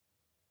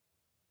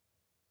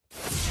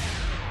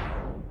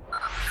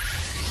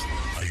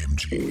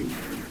IMG.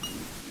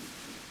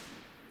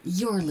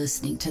 You're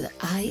listening to the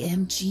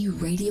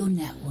IMG Radio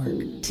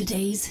Network.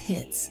 Today's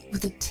hits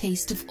with a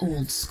taste of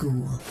old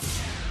school.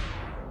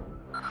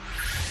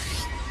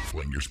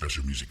 Playing your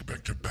special music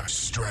back to back.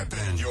 Strap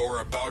in.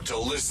 You're about to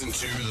listen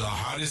to the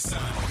hottest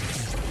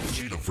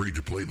sound. Ain't afraid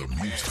to play the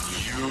music.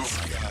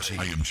 You've got it.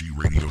 IMG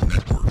Radio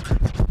Network.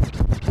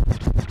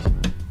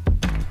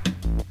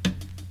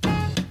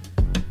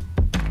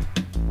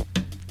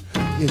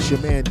 It's your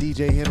man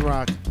DJ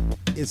Henrock.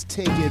 It's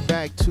Take It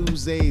Back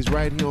Tuesdays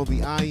right here on the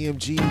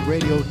IMG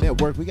Radio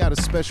Network. We got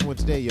a special one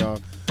today, y'all.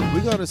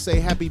 We're going to say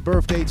happy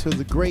birthday to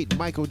the great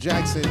Michael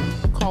Jackson.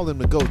 Call him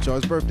the GOAT, y'all.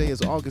 His birthday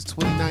is August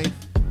 29th.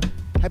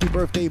 Happy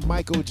birthday,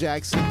 Michael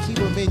Jackson. Keep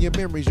him in your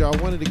memories, y'all.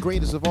 One of the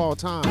greatest of all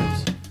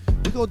times.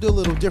 We're going to do a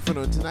little different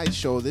on tonight's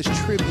show, this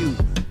tribute.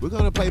 We're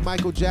going to play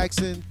Michael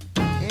Jackson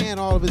and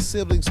all of his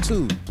siblings,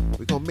 too.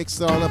 We're going to mix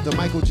it all up. The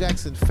Michael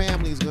Jackson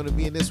family is going to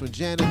be in this one.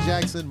 Janet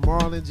Jackson,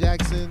 Marlon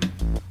Jackson,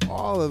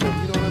 all of them.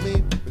 You know what I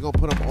mean? We're going to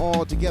put them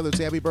all together.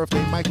 Say happy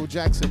birthday, Michael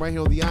Jackson, right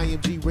here on the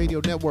IMG Radio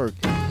Network.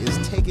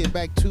 It's Take It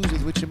Back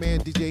Tuesdays with your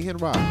man, DJ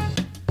Henrock.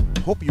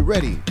 Hope you're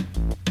ready.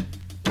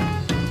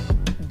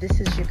 This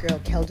is your girl,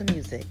 Kelda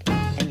Music,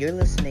 and you're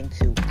listening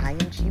to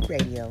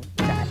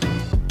imgradio.net.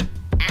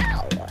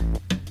 Ow!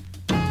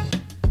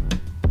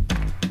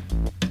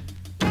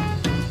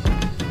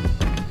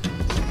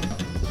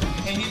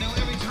 And you know,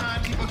 every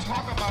time people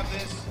talk about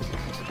this,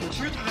 the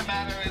truth of the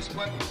matter is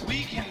what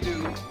we can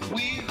do.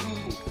 We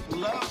who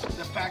love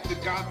the fact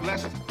that God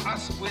blessed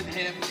us with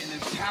him in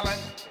his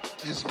talent,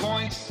 his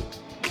voice,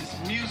 his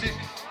music,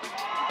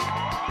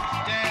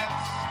 his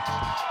dance,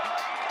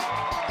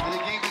 and he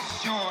gave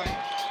us joy.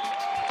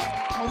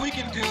 What we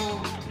can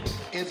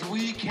do is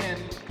we can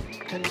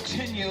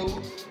continue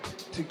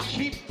to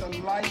keep the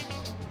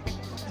life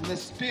and the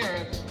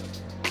spirit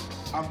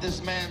of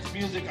this man's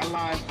music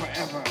alive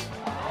forever.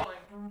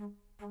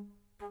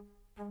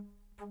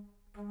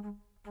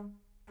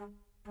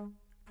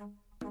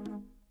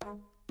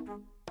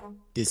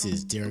 This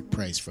is Derek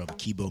Price from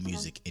Kibo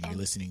Music, and you're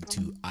listening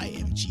to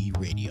IMG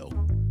Radio.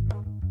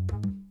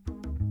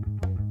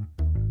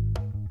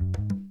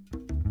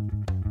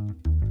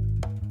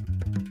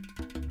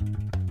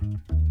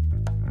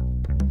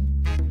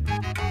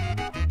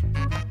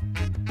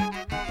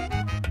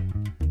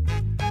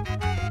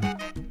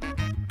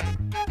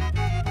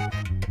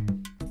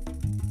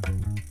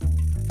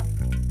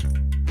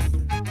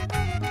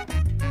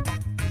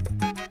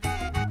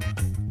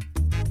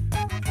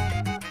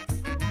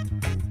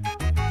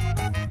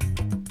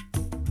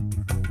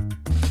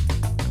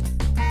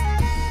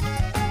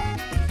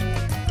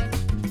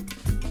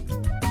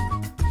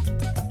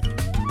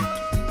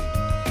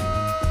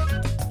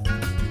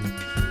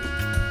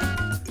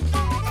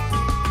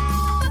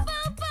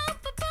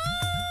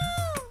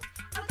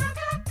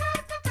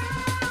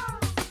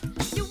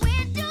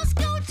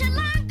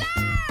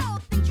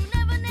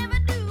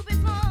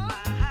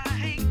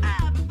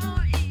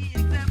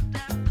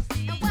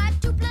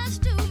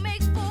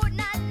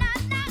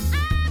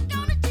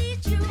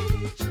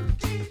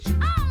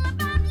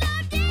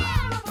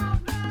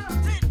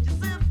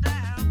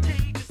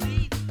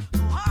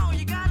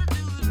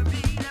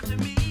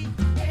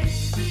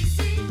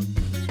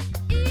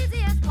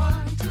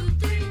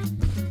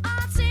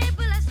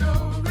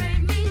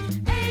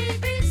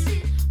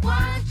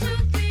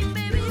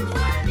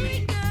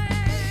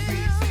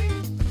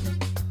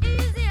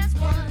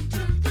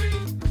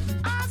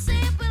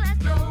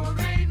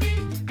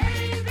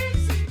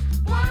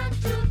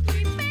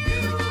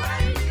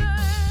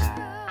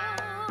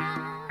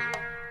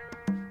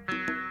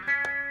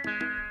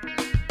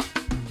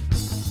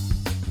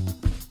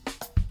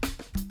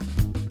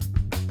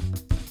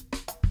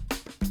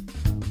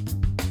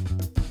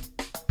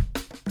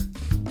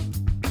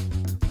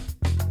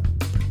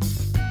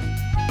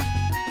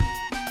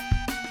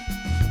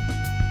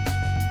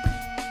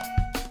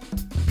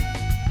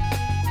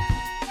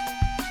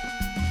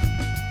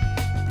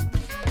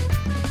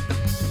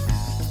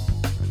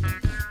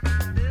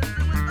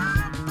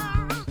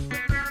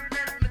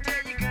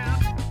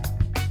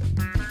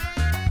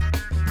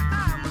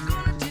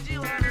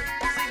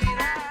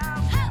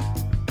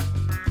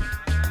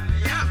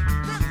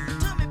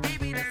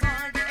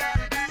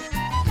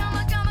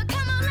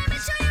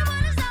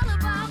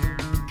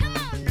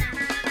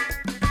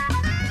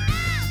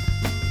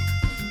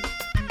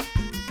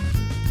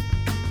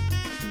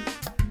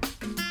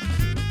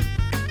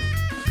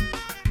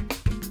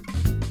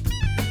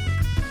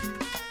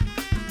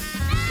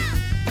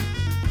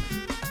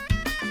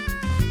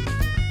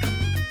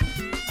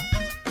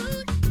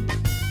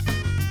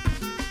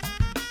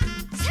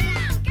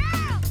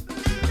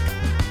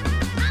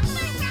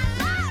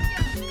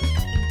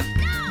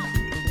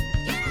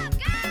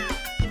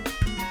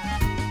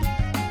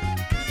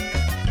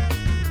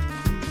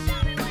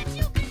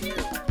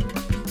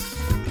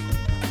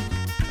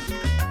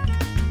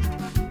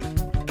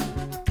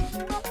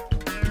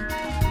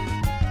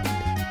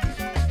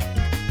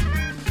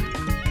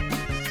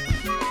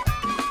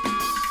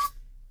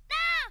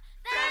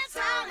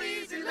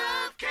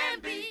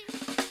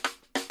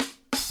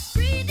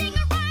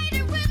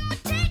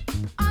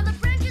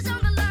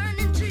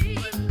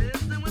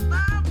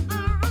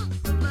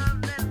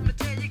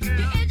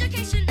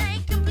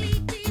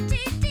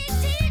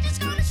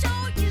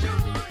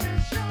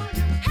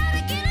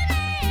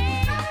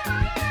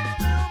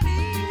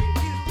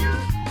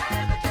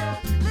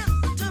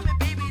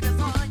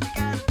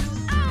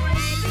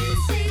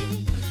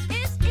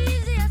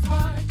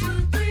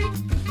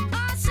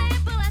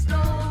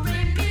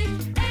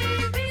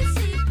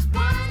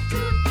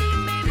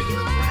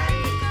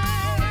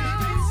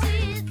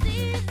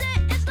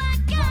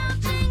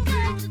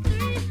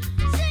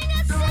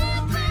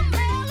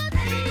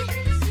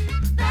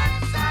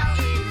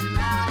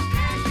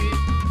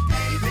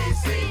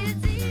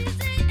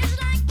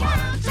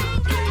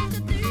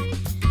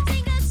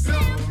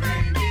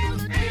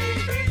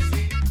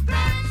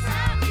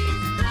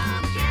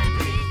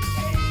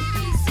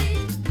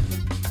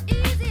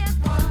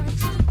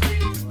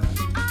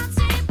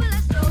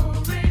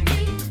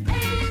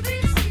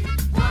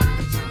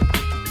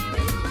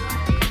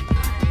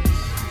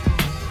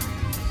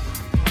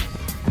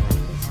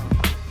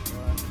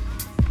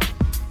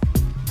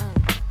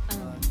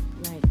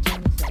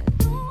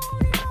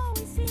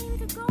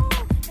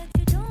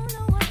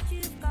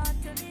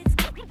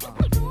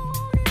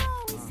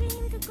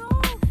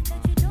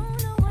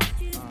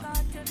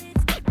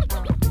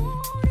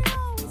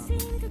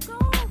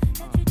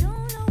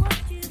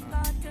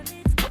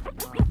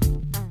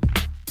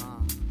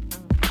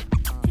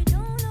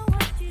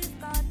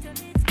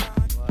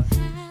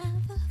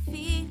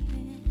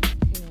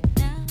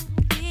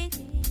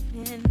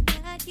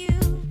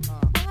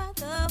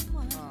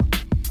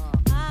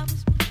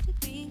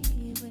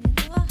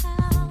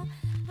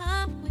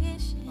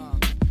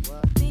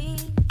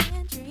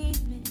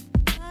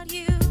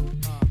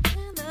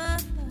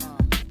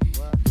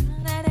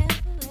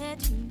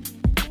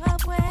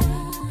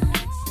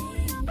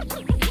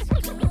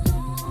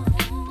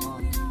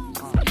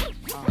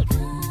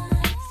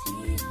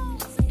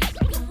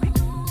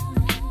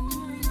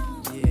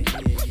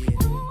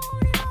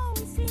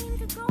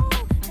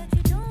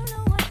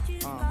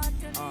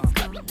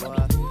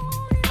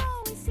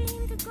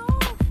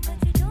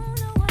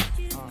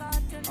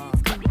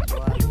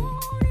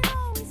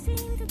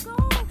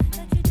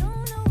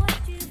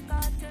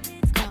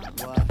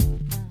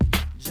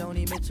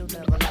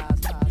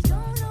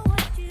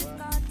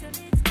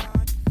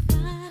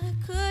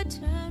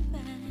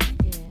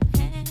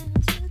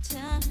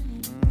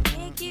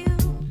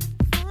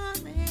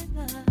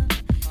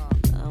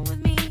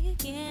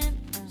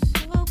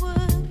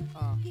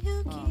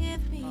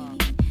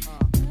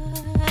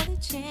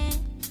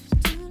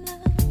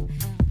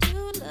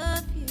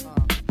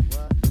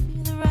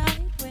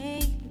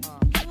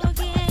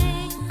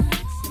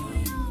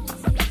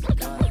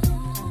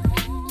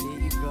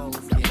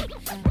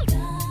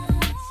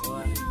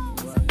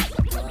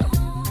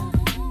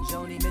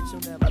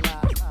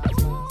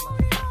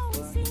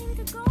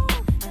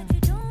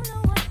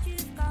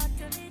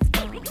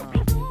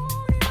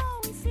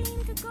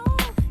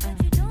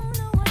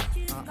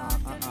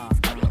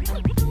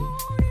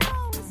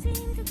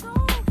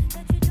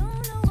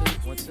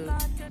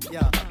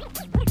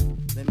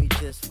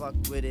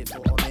 with it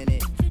for a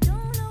minute.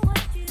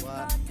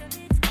 What?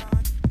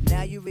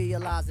 Now you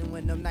realizing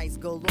when them nights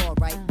go long,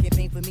 right? It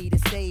ain't for me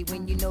to say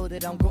when you know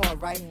that I'm gone,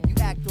 right? You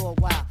act all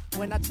wild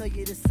when I tell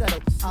you to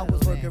settle. I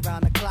was working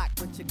around the clock,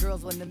 put your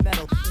girls on the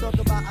metal. Talk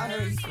about I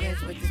heard he's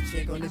friends with this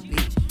chick on the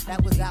beach.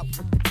 That was out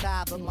with the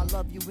tie, but my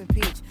love you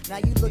impeach. Now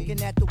you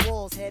looking at the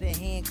walls, head in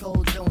hand,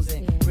 cold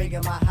jonesing.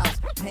 Rigging my house,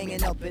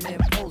 hanging up and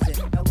imposing.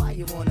 Now why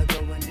you wanna go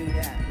and do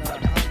that,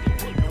 love? Now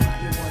why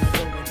you wanna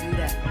go and do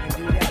that, and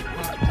do that,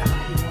 huh? Now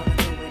why you wanna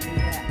go and do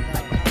that,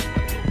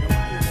 love? Now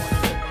why you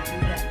wanna go and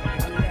do that,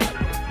 and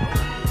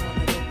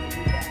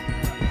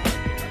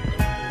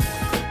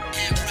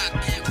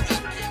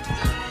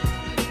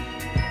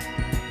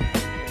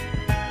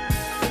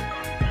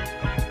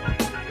do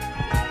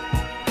that?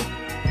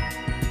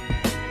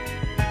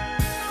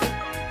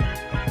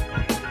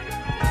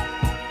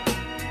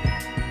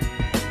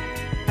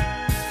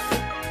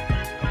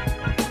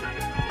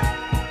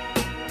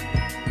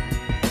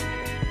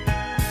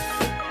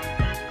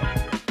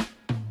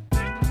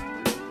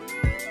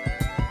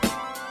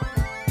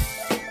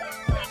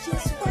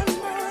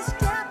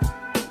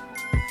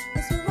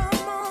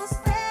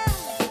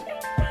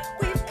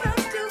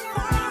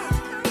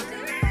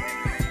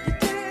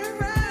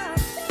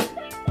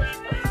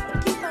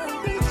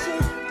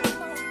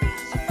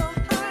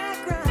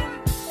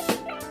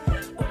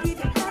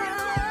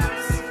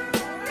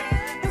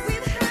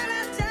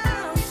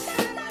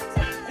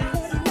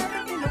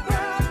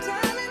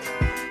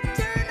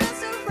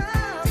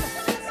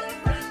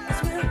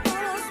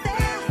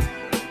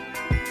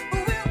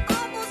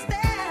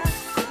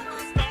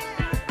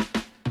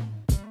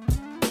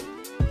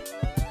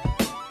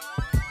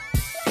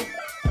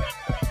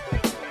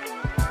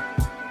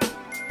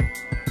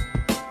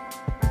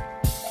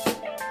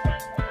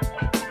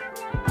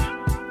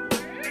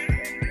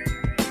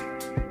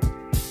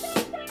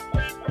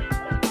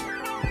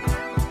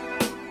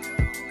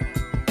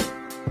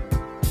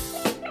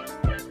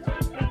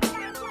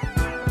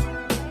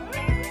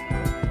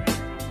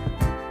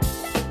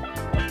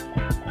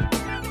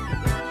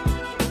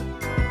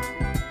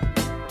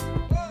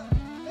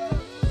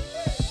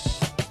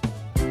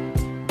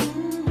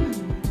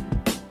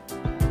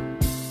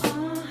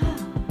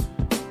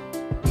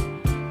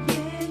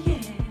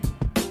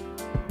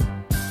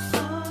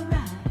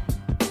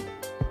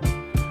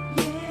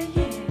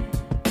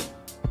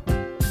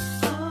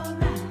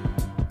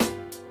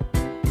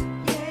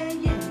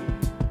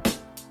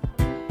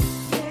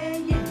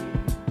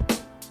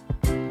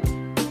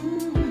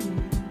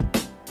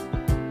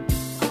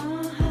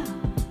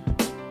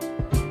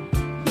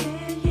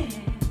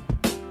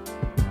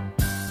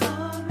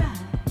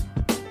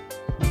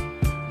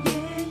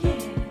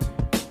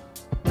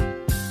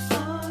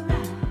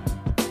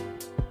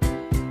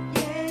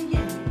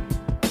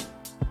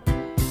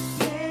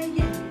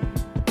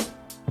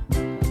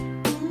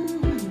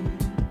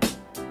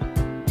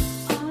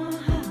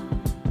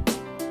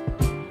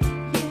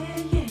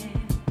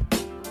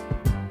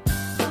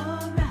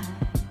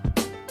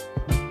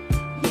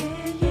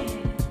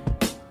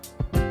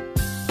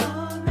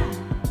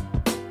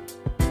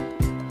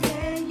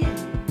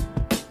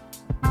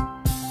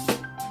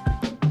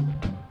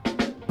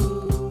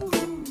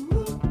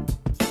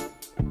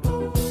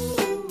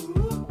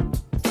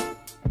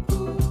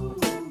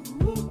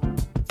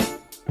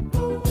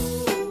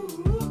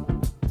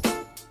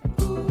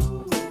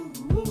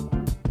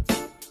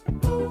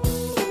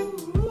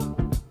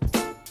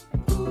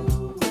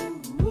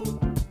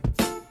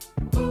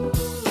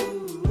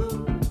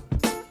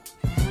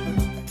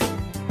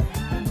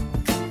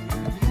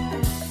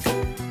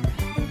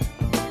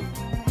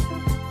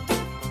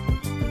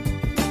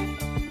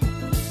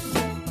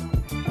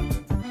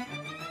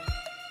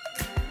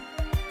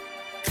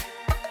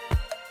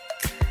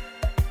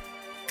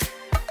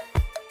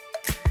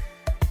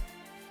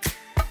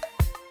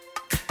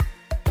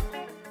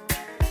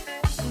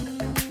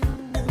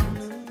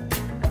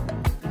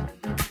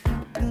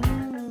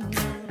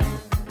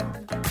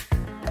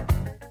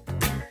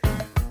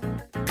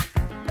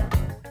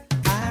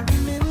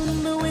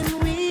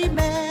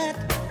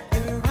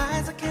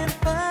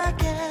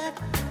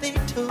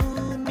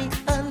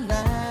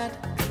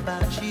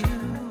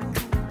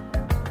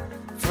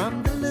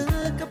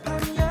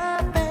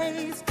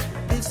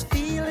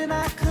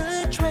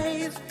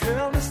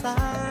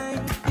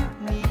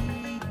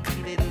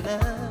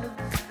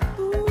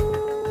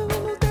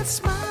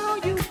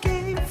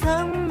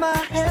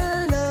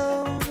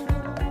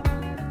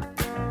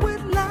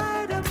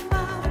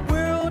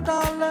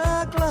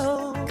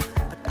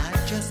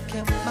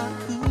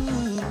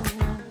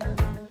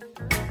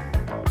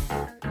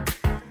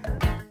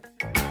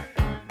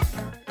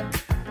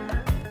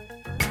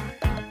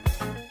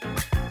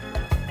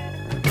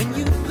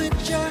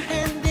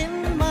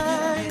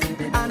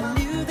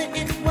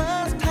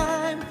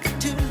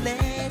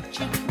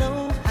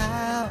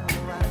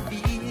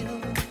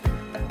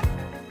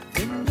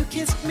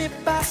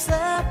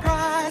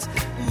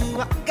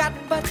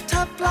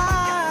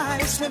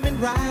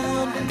 swimming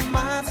round in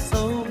my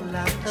soul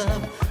out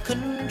of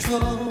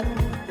control.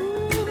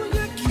 Ooh,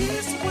 your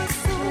kiss was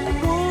so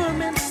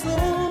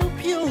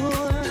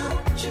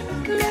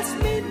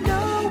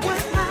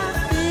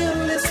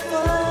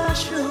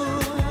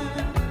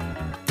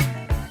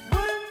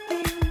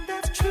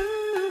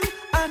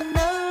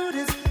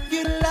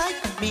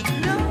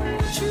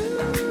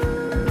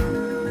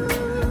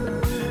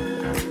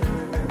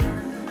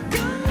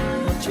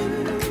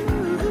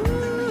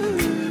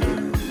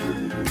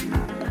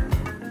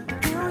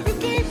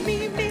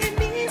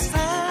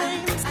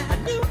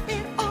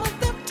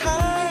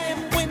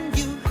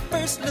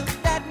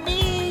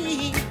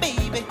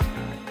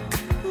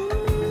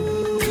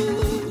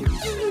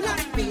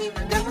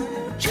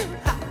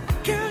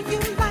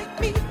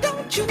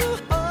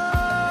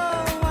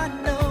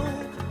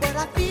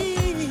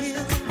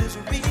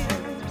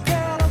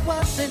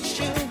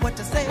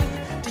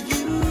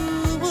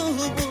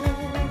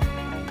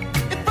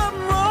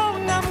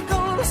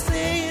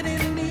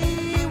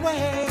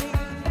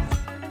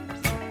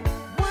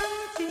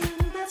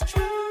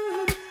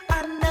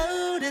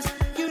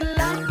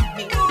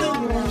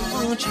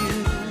want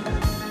you.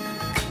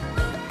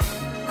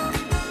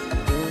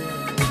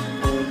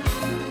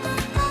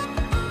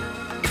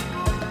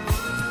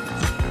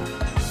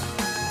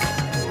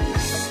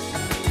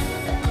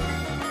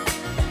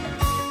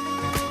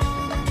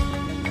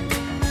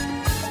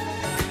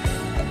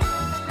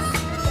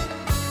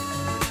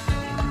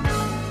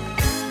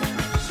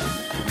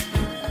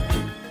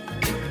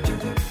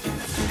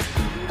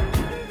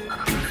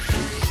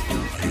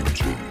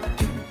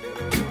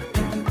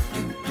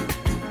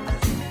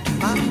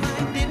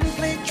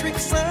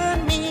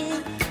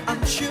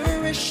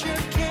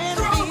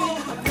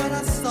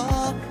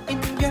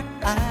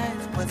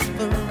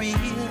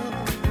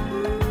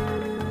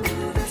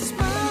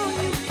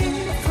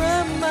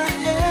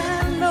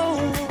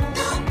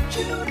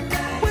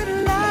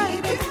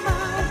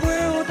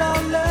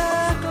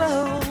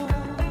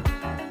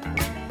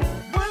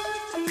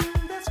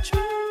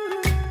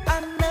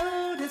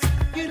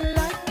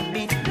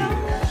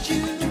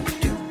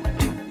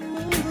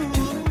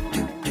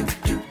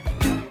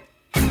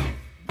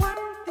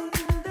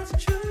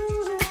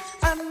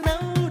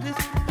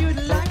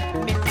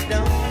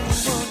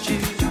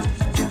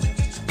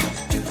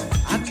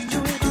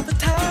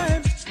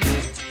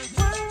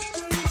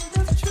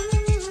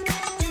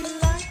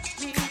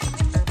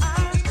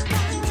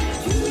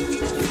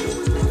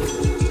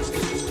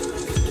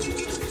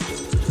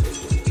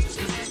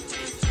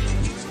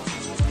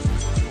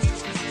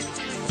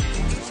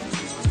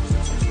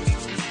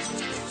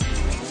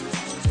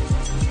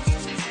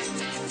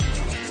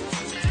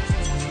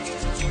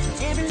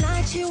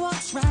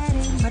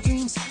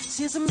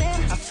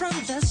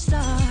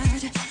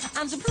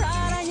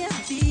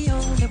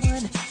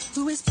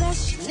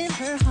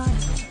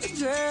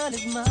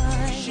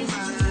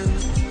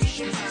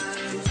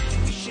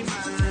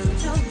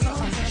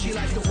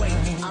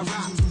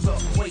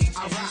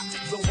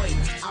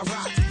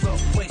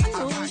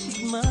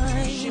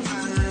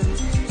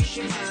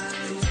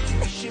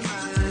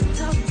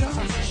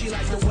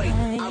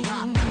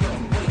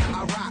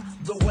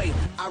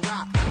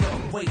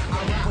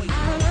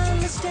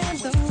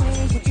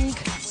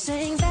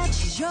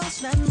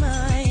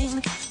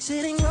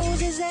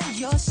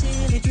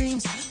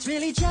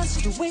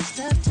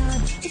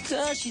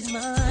 She's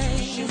mine.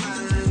 She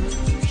mine.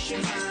 She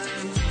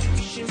mine.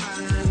 She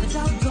mine. The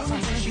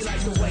doggone. She like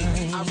the way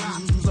I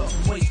rock, the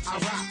way I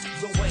rock,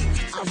 the way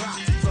I rock,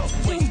 the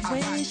way I rock. Don't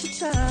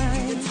waste your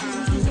time. Your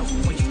time. Don't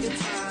waste your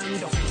time.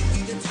 Don't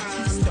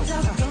waste your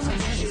time. Don't.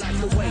 She like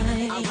the way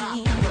I rock,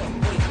 the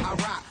way I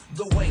rock,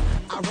 the way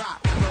I rock,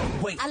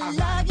 the way I rock. I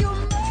love you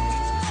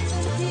more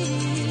than he.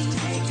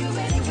 Take you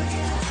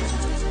anywhere,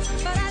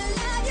 but I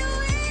love you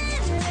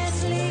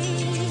endlessly.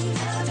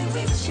 Love it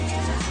with you.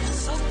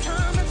 So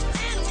come and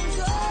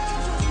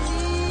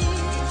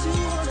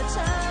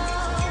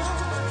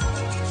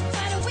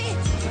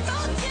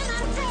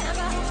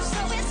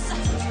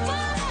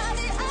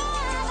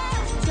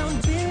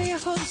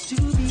to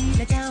be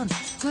let down,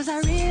 cause I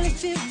really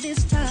feel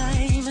this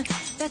time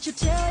that you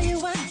tell you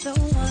I'm the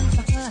one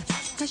for her,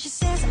 cause she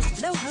says I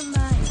know her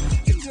mind,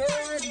 the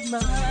girl is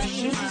mine.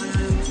 She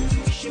mine,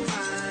 she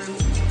mine,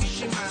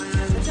 she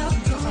mine. The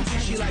doggone.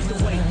 She like the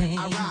way I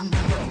rock,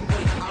 the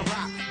way I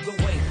rock, the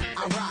way I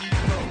rock,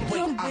 the way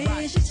I rock. Don't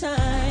waste your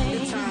time.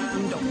 Your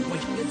time, don't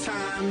waste your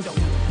time, don't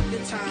waste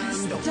your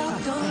time, don't.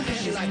 Doggone.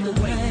 She like the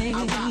way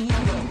I rock,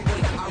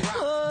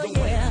 the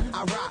way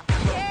I rock, the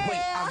way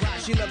I rock.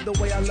 She love the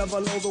way I love her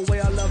low, the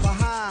way I love her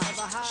high.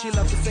 She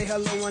love to say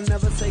hello and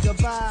never say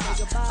goodbye.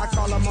 I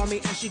call her mommy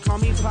and she call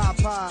me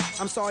papa.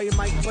 I'm sorry,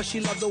 Mike, but she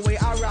love the way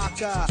I rock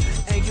her.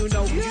 And you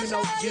know,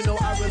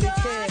 I really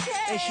care.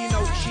 And she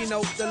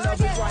know the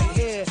love is right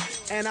here.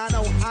 And I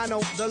know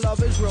the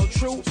love is real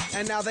true.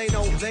 And now they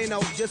know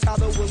just how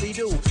the Willie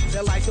do.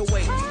 They like the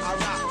way I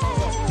rock,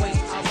 the way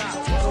I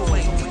rock, the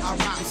way I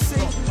rock,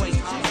 the way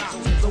I rock,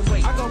 the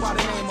way I go by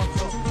the name of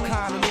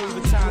Kanye Louis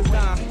Vuitton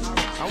Don.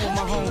 I want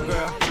my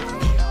homegirl.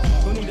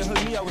 Who need to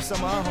hook me up with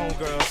some of her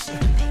homegirls?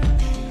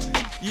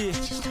 Yeah.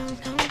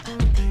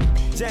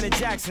 Janet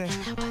Jackson.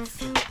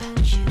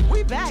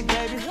 We back,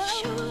 baby.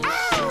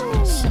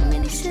 Ow! So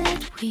many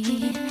said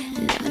we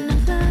never know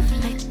love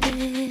like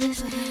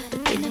this,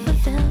 but they never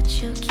felt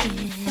your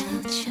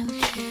kiss.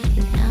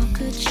 And how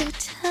good your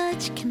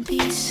touch can be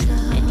so.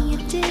 Many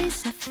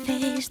days I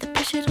faced the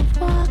pressure to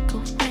walk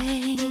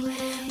away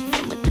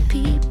from what the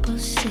people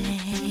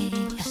say.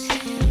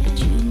 But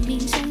you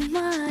mean so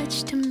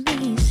much to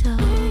me, so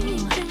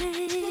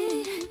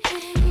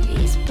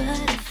these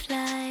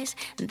butterflies,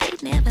 they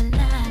never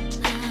lie.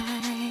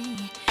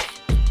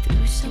 Been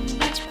through so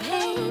much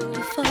pain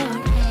before,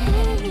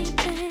 baby.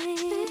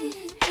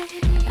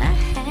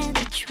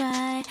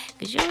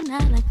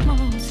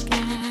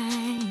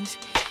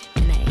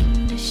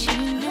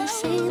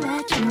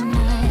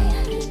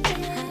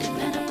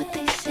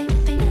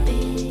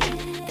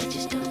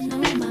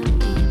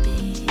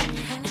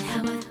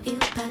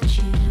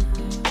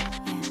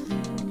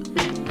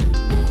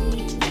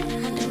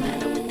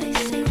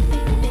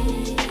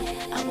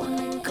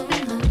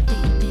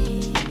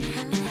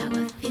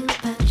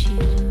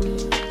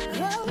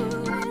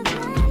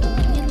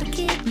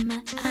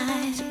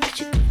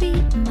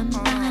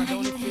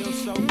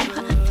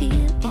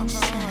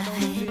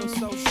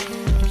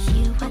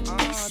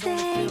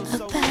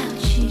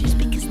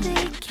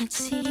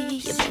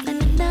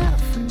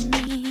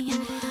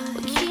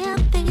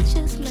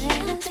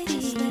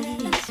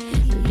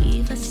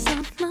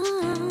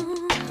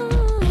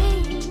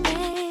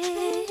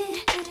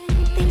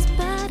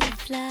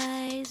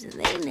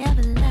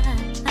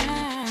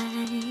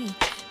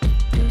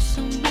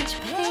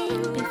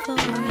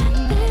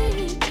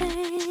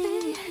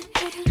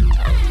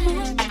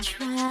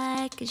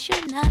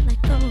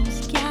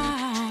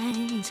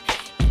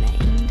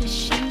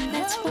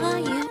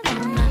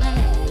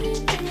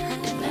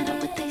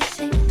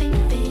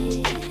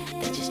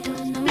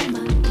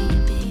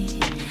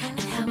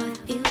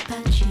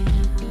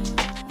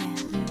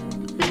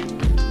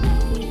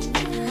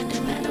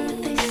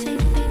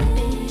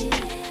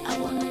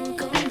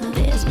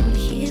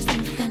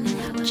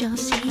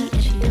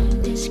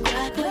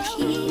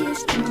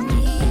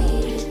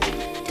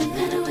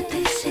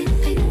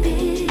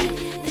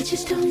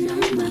 just don't know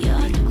my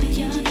y'all know what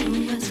y'all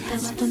do what's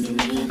best for me.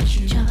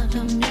 Y'all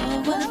don't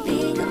know what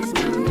they gon'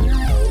 do.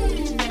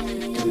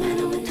 No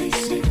matter what they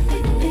say,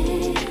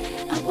 baby,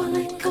 I won't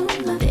let go.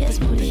 There's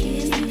more to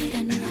his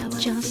than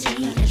what y'all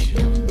see. That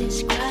don't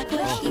describe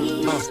what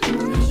he is to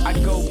me. I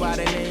go by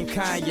the name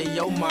Kanye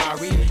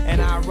Omari,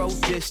 and I wrote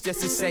this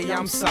just to say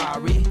I'm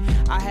sorry.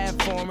 I have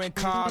foreign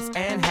cars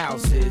and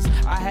houses.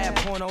 I have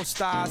porno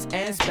stars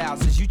and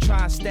spouses. You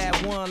try and stab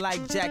one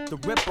like Jack the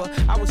Ripper.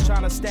 I was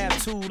trying to stab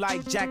two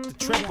like Jack the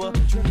Tripper.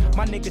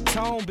 My nigga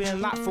Tone been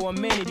locked for a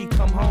minute. He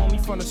come home, he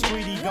from the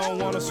street, he gon'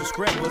 want us some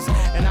scribbles.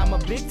 And I'm a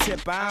big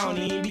tipper, I don't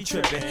even be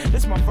tripping.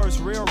 This my first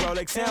real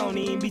Rolex, I don't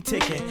even be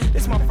ticking.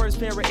 This my first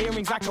pair of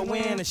earrings I can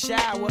wear in the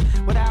shower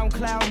without them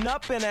clouding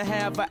up in a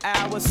half an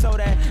hour. So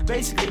that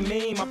basically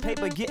mean my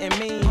paper getting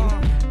mean.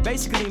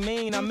 Basically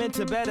mean I'm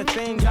into better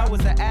things. I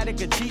was an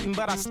addict of cheating,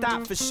 but I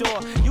stopped for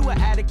sure. You an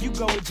addict, you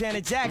go with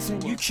Janet Jackson,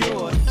 you cured.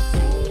 No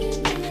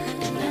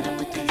matter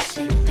what they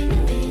say,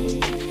 baby,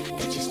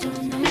 they just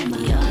don't know my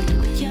y'all know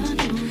what y'all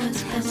do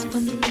what's best for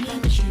me.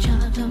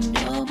 Y'all don't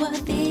know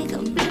what they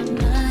gon' do.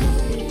 No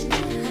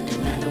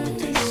matter what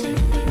they say,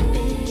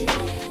 baby,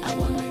 I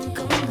won't let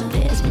go.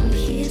 There's more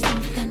here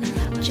than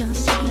what y'all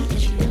see.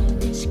 That don't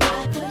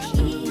describe what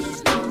he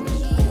is to me.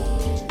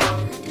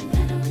 No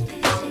matter what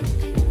they say,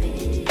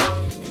 baby,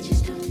 they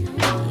just don't know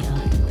my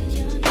y'all know what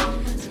y'all do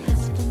what's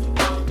best for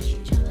me.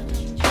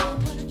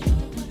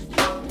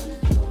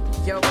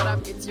 Yo, what up?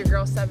 It's your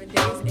girl 7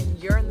 Days,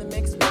 and you're in the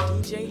mix with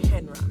DJ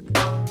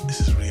Henrock. This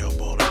is Rio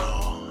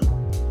Baltimore,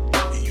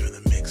 and you're in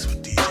the mix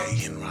with DJ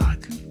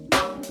Henrock.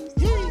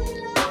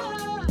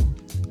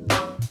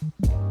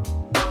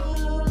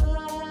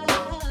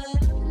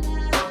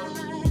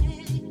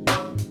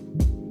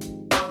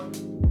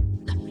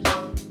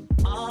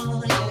 All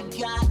you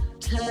got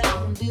to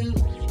do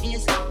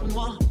is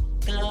walk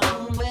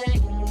away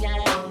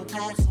and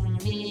pass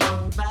me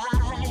by.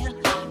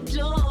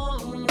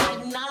 Don't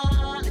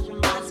acknowledge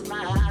my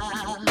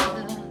smile,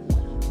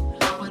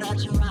 but I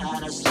try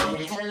to say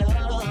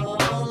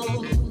hello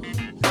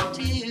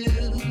to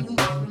you.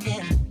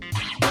 Yeah.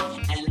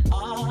 And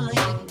all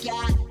you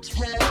got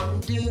to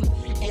do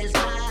is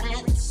not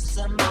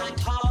answer my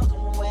call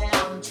when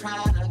I'm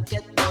trying to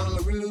get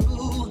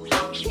through.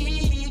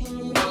 Keep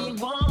me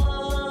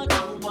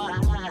wondering why,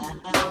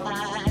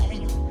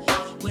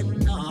 when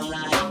all I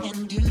can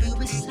do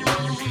is sigh.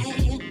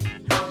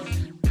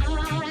 I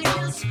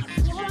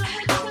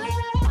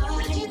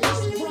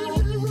just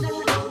wanna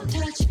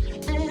touch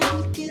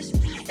and kiss,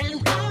 and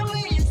I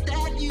wish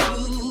that you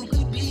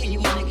could be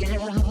my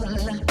girl.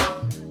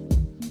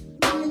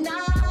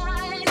 Tonight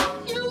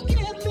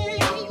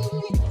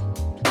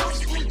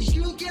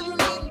you give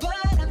me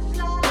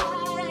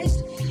butterflies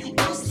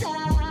inside,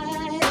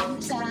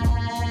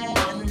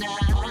 and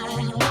now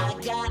I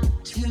got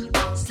to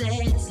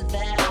say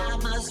that I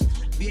must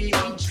be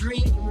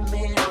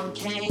dreaming,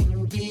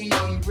 can't be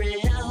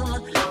real.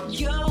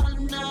 You're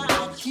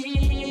not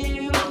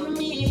hearing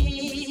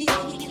me.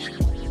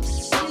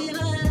 See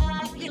that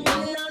I can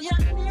feel you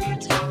near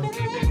to me.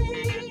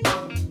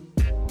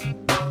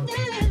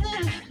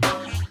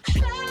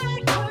 I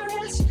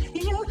caress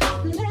you,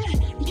 let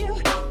you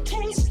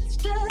taste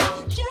the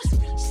just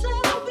so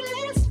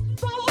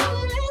blissful.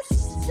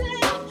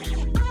 Listen,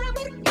 I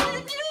would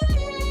give you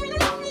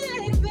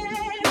anything,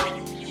 baby.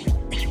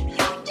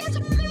 Just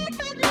make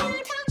my dream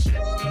come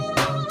true.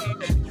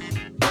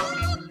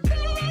 Oh,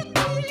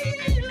 baby,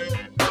 you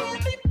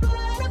give me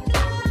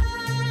butterflies.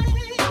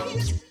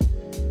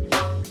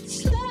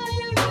 Slay,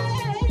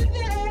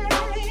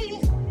 baby.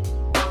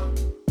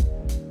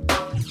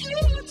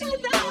 You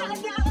tonight,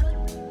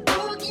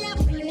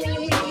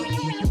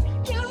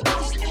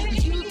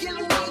 you give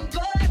me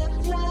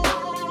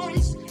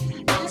butterflies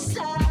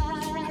inside.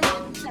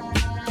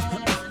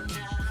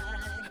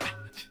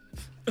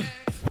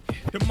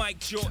 The Mike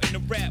Jordan, the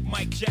rap,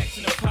 Mike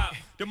Jackson, the pop.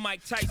 The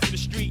Mike Tyson, the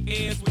street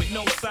airs with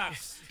no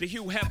socks. The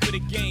Hugh Hefner, the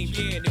game,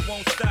 yeah, and it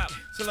won't stop.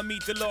 Till I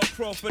meet the Lord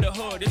Pro for the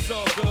hood, it's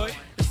all good.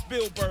 It's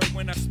Spielberg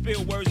when I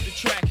spill words to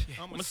track.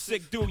 I'm a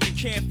sick dude, you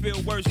can't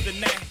feel worse than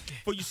that.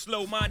 For you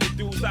slow-minded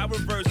dudes, I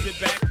reverse it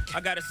back. I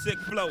got a sick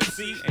flow,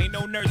 see? Ain't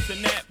no nurse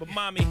in that. But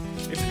mommy,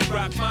 if you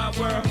rock my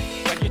world,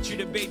 I get you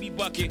the baby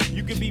bucket.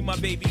 You can be my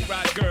baby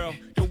rock girl.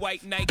 The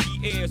white Nike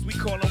Airs, we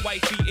call them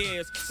wifey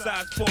Airs.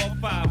 Size 4 or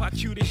 5, how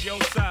cute is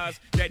your size?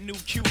 That new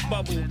cute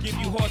bubble, give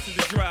you horses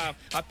to drive.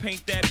 I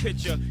paint that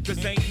picture,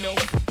 cause ain't no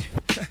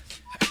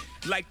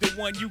like the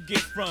one you get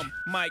from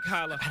Mike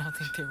Holla. I don't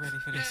think they're ready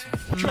for this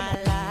one.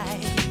 My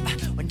life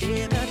will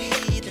never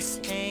be the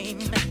same.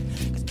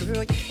 Cause girl,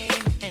 you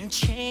came and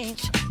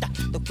changed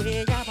the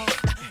way I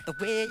walk, the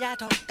way I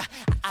talk.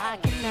 I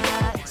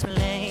cannot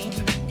explain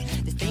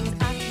the things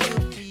I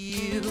feel for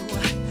you.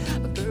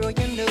 But girl,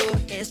 you know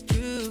it's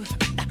true.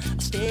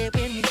 Stay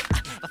with me,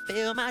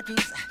 fulfill my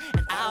dreams,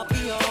 and I'll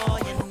be all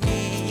you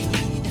need.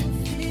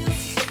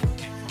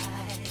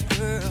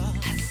 Girl,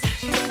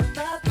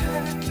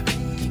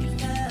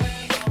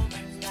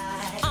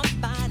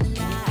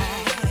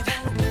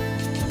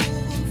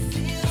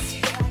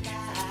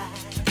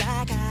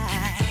 like I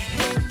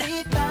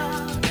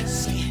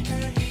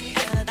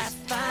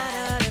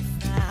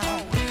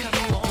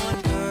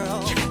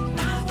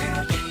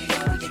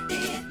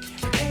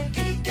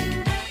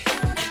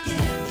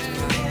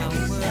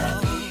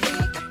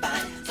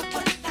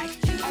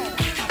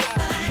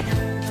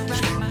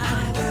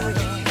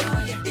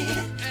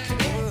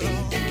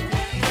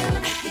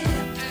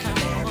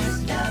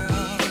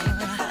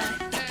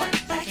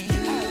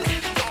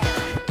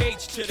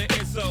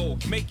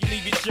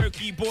get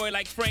jerky, boy,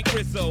 like Frank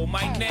Rizzo.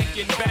 My neck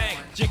and back,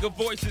 jigger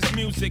voices,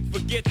 music,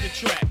 forget the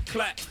track.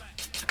 Clap,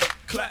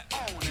 clap,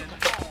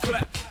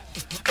 clap,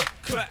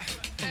 clap.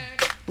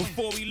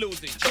 Before we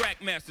lose it,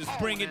 track masters,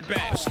 bring it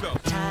back. Let's go.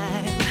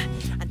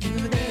 I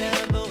knew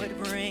the love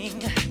would bring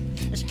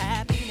this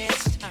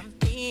happiness to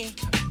me.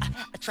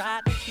 I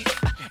tried to keep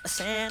my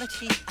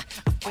sanity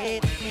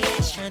with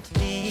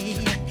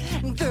patiently.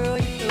 Girl,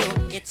 you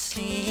know it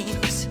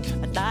seems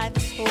my life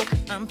is so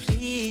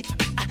complete.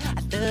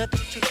 I love the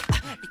truth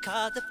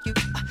because of you.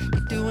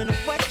 You're doing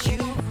what you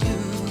do.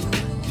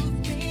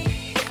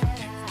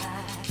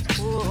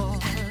 Oh.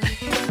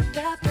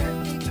 The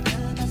perfect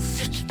love I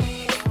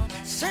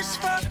search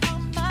for all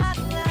my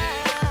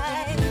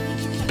life.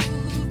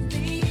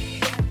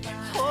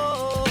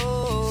 Oh,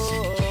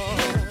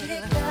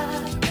 that's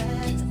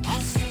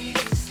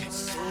awesome.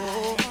 So,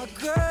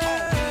 girl,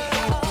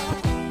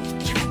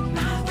 you're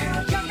my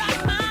world, you're not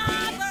my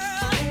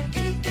world.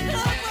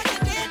 Look what you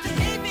did to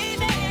me,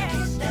 baby.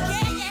 Yeah,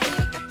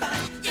 you're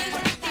fine.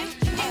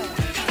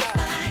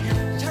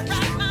 You're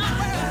right, my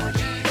world.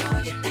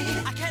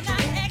 I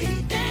cannot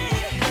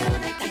explain.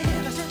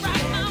 'Cause you're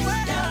right, my world.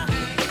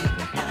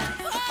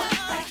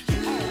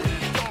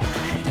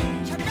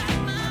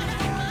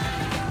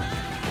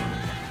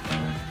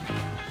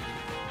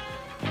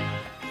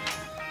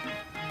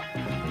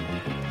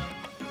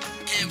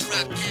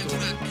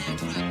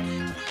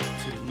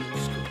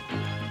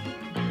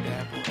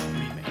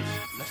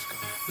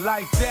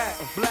 Like that,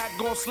 Black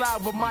gon'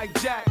 slide with Mike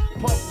Jack.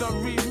 Puff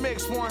done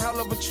remix, one hell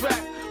of a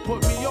track.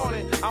 Put me on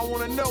it, I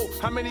wanna know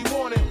how many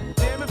want it.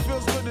 Damn, it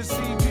feels good to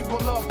see people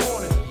love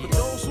on it. For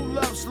those who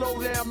love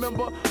slow down,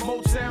 remember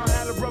Motown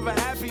had a brother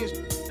happy as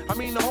I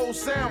mean the whole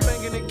sound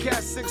banging in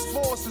Cat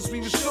 6'4" since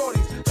we was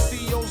shorties.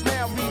 CEOs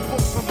now read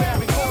books from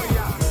Barry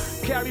Goya.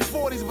 Carry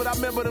 40s, but I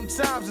remember them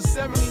times in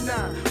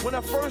 79 when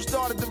I first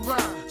started to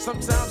rhyme.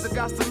 Sometimes I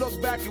got to look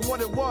back at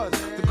what it was.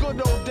 The good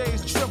old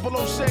days, triple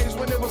O'Shea's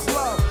when it was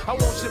love. I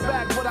want you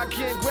back, but I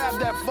can't grab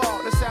that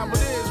far. That's how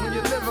it is when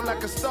you're living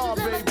like a star,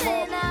 baby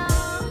Paul.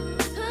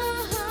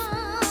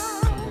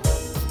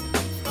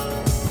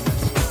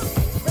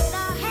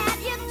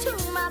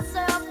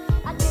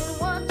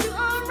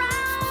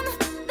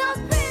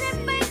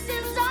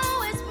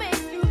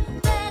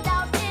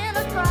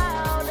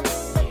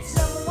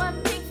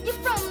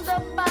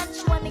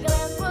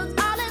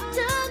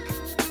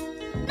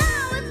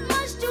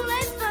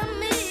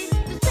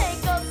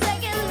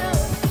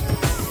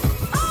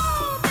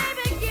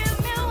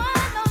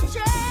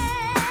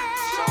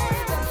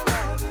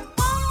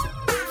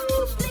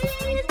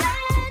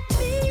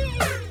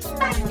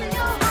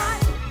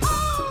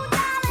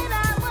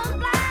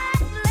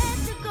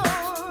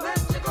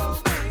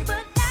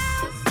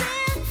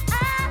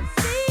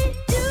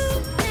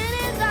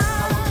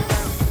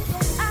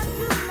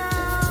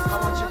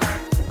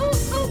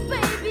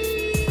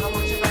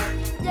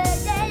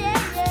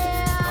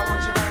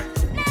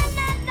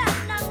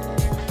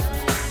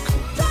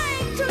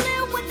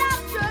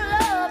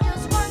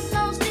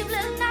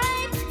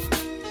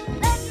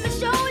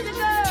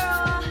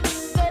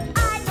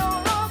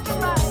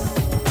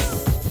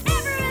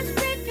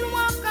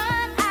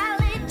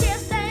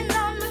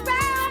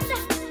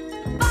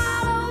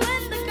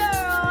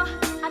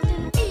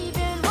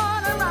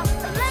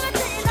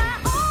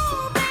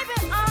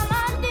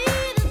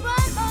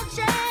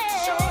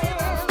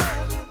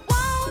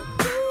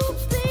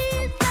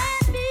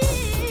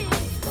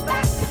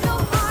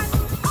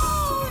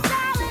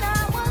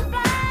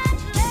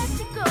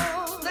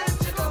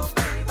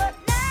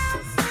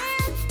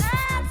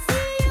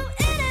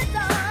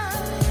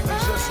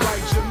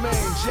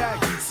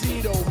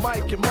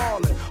 Mike and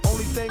Marlon.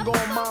 Only thing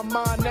on my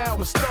mind now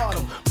is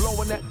stardom.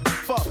 Blowing that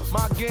fuck,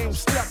 my game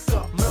stepped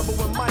up. Remember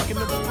when Mike and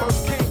them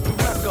first came through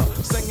Mecca,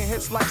 singing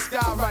hits like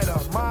Skywriter,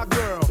 my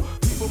girl.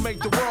 People make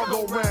the world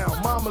go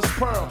round. Mama's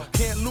pearl,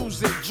 can't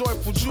lose it.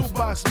 Joyful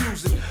jukebox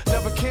music,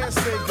 never can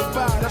say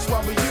goodbye. That's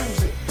why we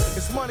use it.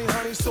 It's money,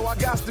 honey, so I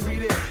got to be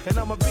there. And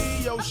I'ma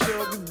be your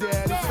sugar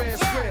daddy. Fan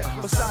square,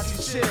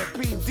 Versace chair,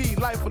 PD,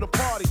 life of the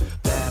party.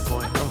 Bad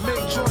boy,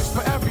 make joints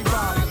for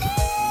everybody.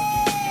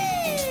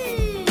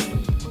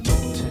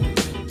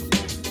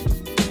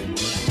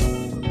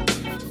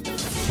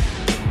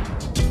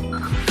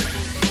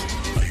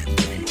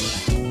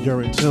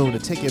 You're in tune to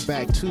Take It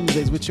Back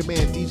Tuesdays with your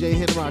man DJ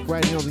Henrock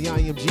right here on the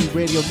IMG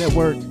Radio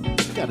Network.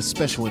 We got a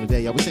special one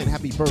today, y'all. We're saying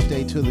happy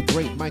birthday to the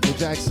great Michael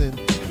Jackson.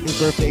 His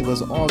birthday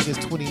was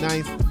August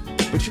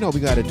 29th, but you know we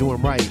got to do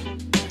him right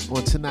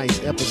on tonight's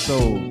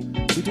episode.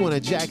 We're doing a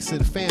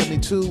Jackson Family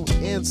too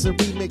and some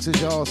remixes,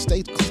 y'all.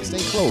 Stay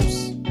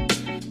close.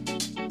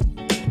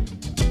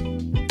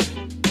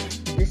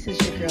 This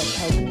is your girl,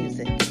 Pella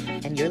Music,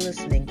 and you're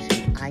listening to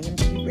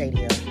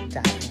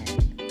IMGRadio.net.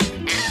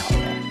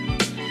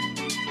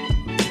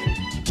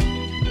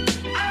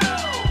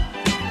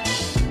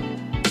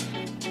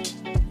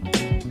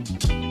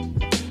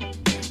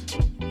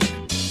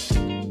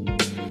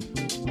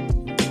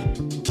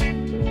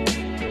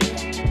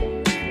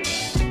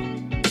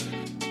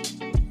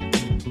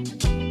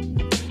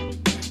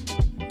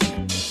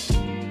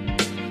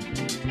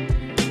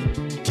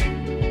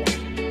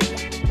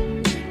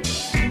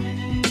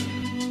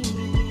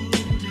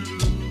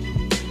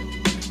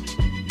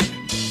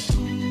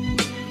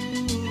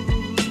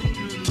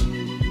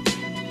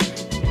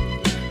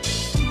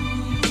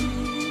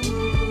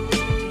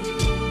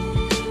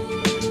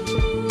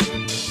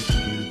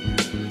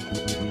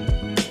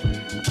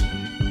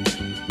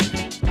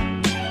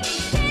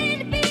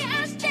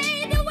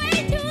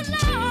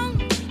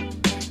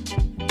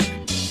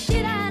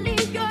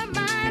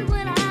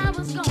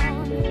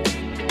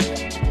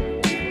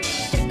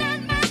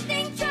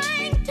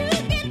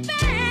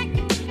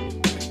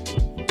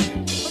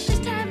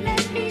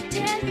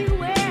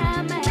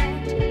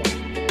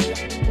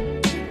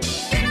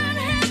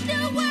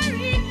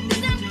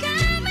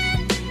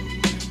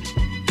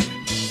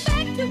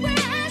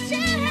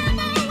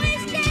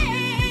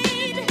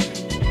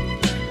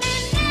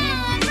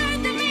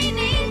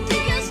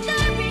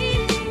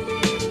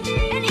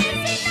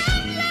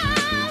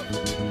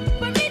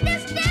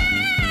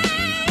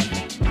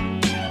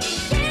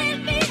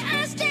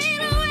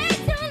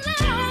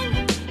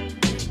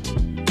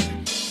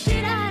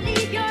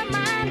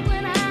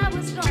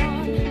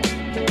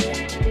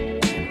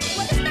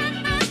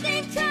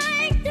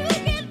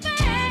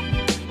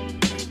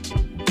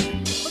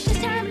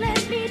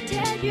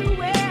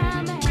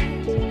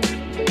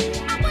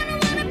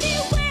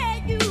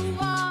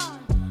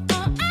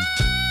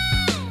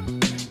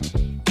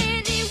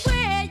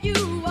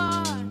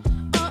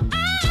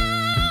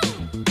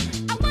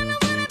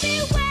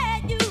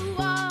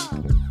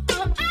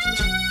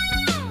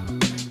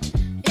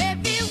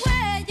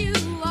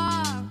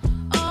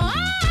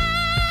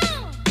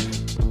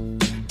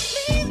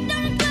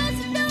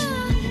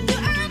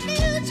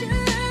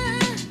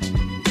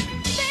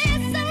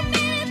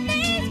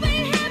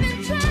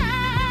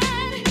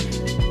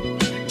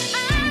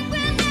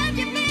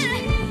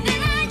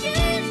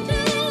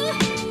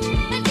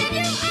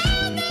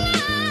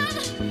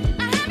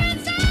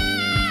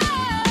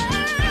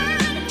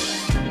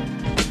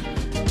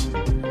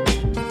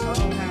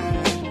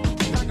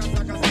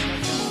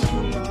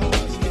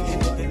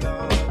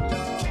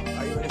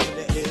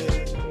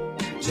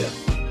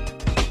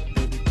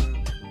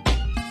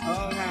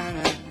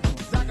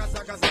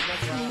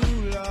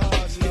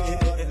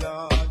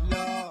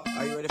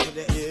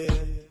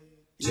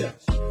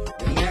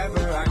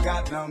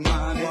 no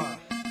money,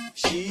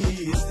 she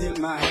is still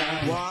my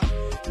honey.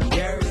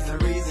 There is a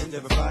reason to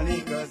be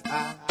funny, cause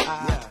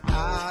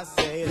I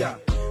say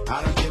that.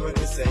 I don't care what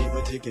you say,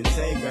 but you can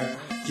say, girl.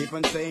 Keep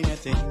on saying your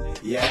thing,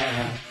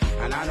 yeah.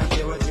 And I don't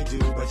care what you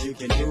do, but you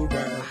can do,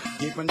 girl.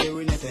 Keep on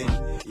doing your thing,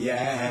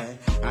 yeah.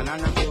 And I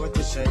don't care what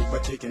you shake,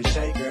 but you can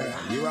shake, girl.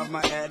 You have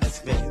my head to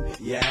spin,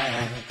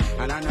 yeah.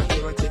 And I don't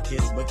care what you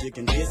kiss, but you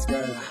can kiss,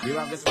 girl. You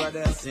have this word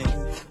I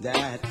sing,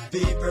 that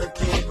people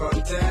keep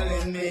on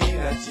telling me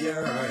that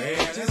you're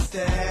here to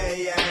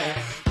stay,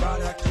 yeah.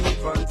 But I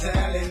keep on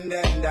telling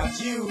them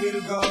that you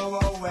will go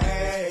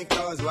away.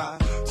 Cause why?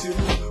 Two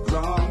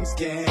wrongs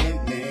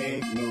can't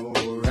make no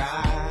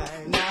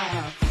right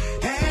now.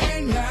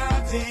 Ain't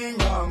nothing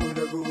wrong with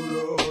a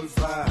good old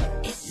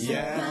fight,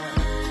 yeah.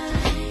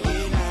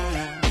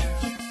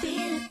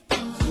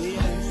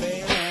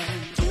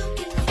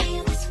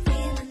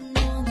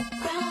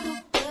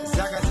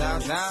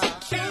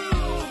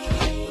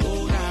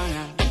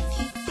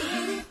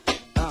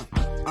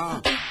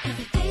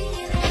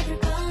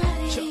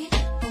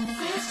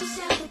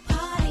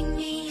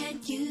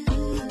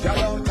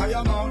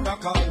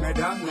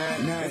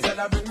 Instead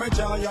of bring me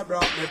joy, you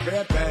brought me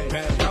pain.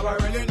 Now I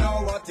really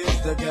know what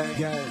is the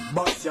game.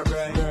 Bust your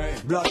brain,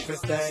 blood for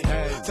stain.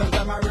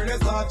 Sometimes I really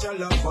thought your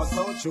love was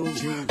so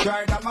true.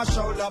 Cried on my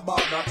shoulder,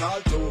 but not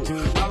all too.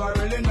 Now I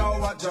really know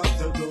what just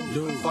to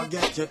do.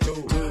 Forget you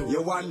too.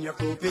 You and your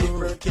crew,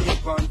 people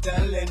keep on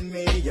telling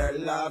me your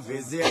love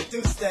is here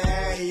to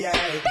stay,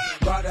 yeah.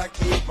 But I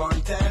keep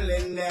on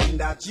telling them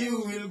that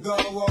you will go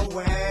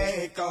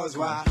away. Cause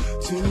why?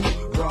 Two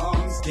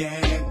wrongs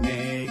can't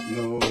make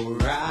no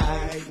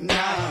right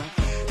now.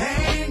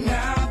 Ain't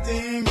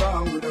nothing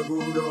wrong with a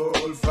good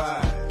old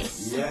fight,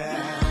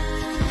 yeah.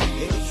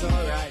 It's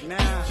alright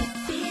now.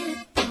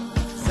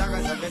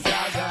 Saga, saga,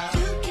 saga.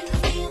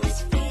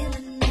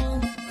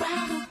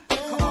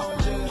 Come on,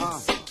 Jill.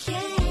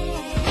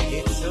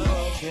 It's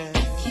okay.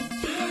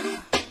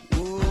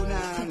 Ooh,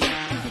 nah,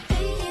 nah.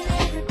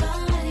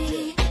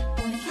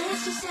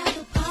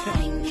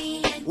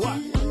 What?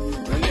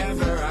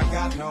 Whenever I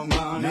got no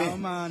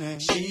money,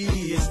 she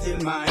is still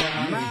my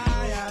honey.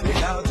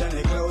 Without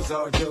any clothes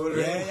or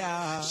jewelry,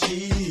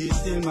 she is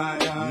still my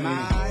honey.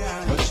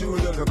 But you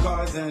look at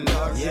cars and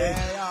luxury,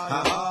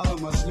 I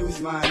almost lose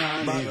my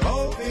honey. But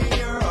open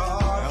your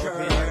heart,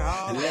 girl,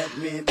 and let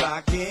me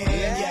back in,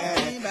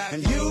 yeah.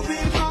 And you be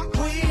my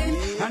queen,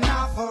 and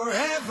I'm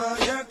forever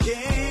your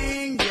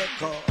king.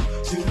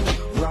 Because two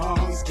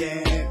wrongs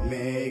can't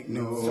make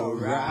no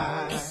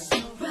right.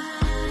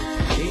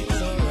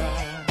 It's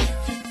alright.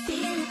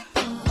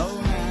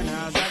 Oh, man, I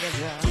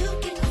you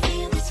can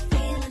feel this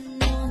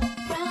feeling on the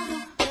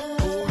ground.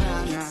 Oh,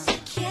 nah, nah.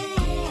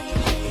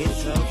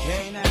 It's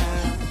okay now.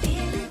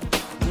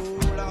 Ooh,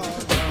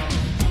 Lord,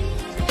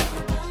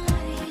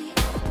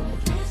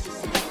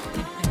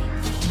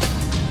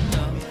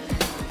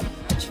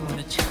 I just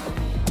wanna tell you.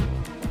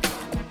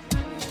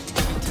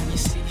 Every time you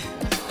see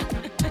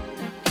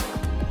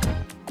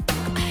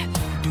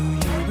do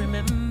you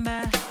remember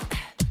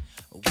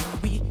when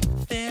we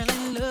fell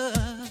in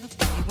love?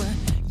 We were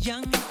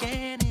young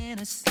and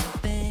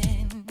innocent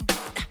then.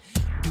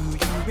 Do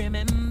you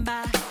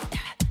remember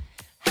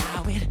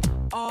how it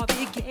all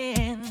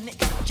began? It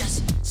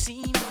just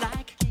seemed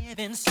like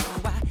heaven, so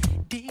I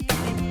did it.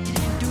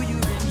 Do you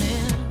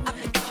remember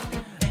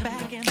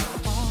back in the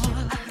fall?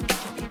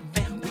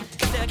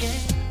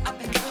 Again, I've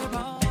been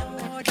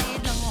all day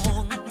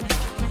long.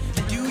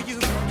 Do you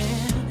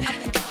remember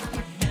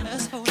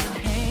us holding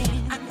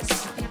hands?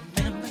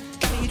 Remember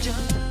we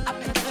just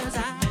as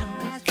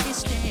eyes we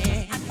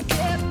stare.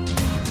 Do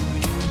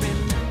you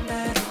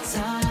remember the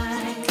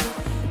time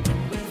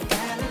when we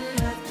fell in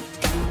love?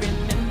 Do you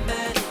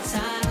remember the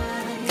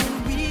time when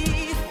we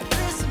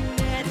first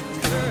met,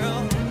 girl?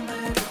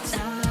 Remember the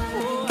time?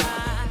 Oh,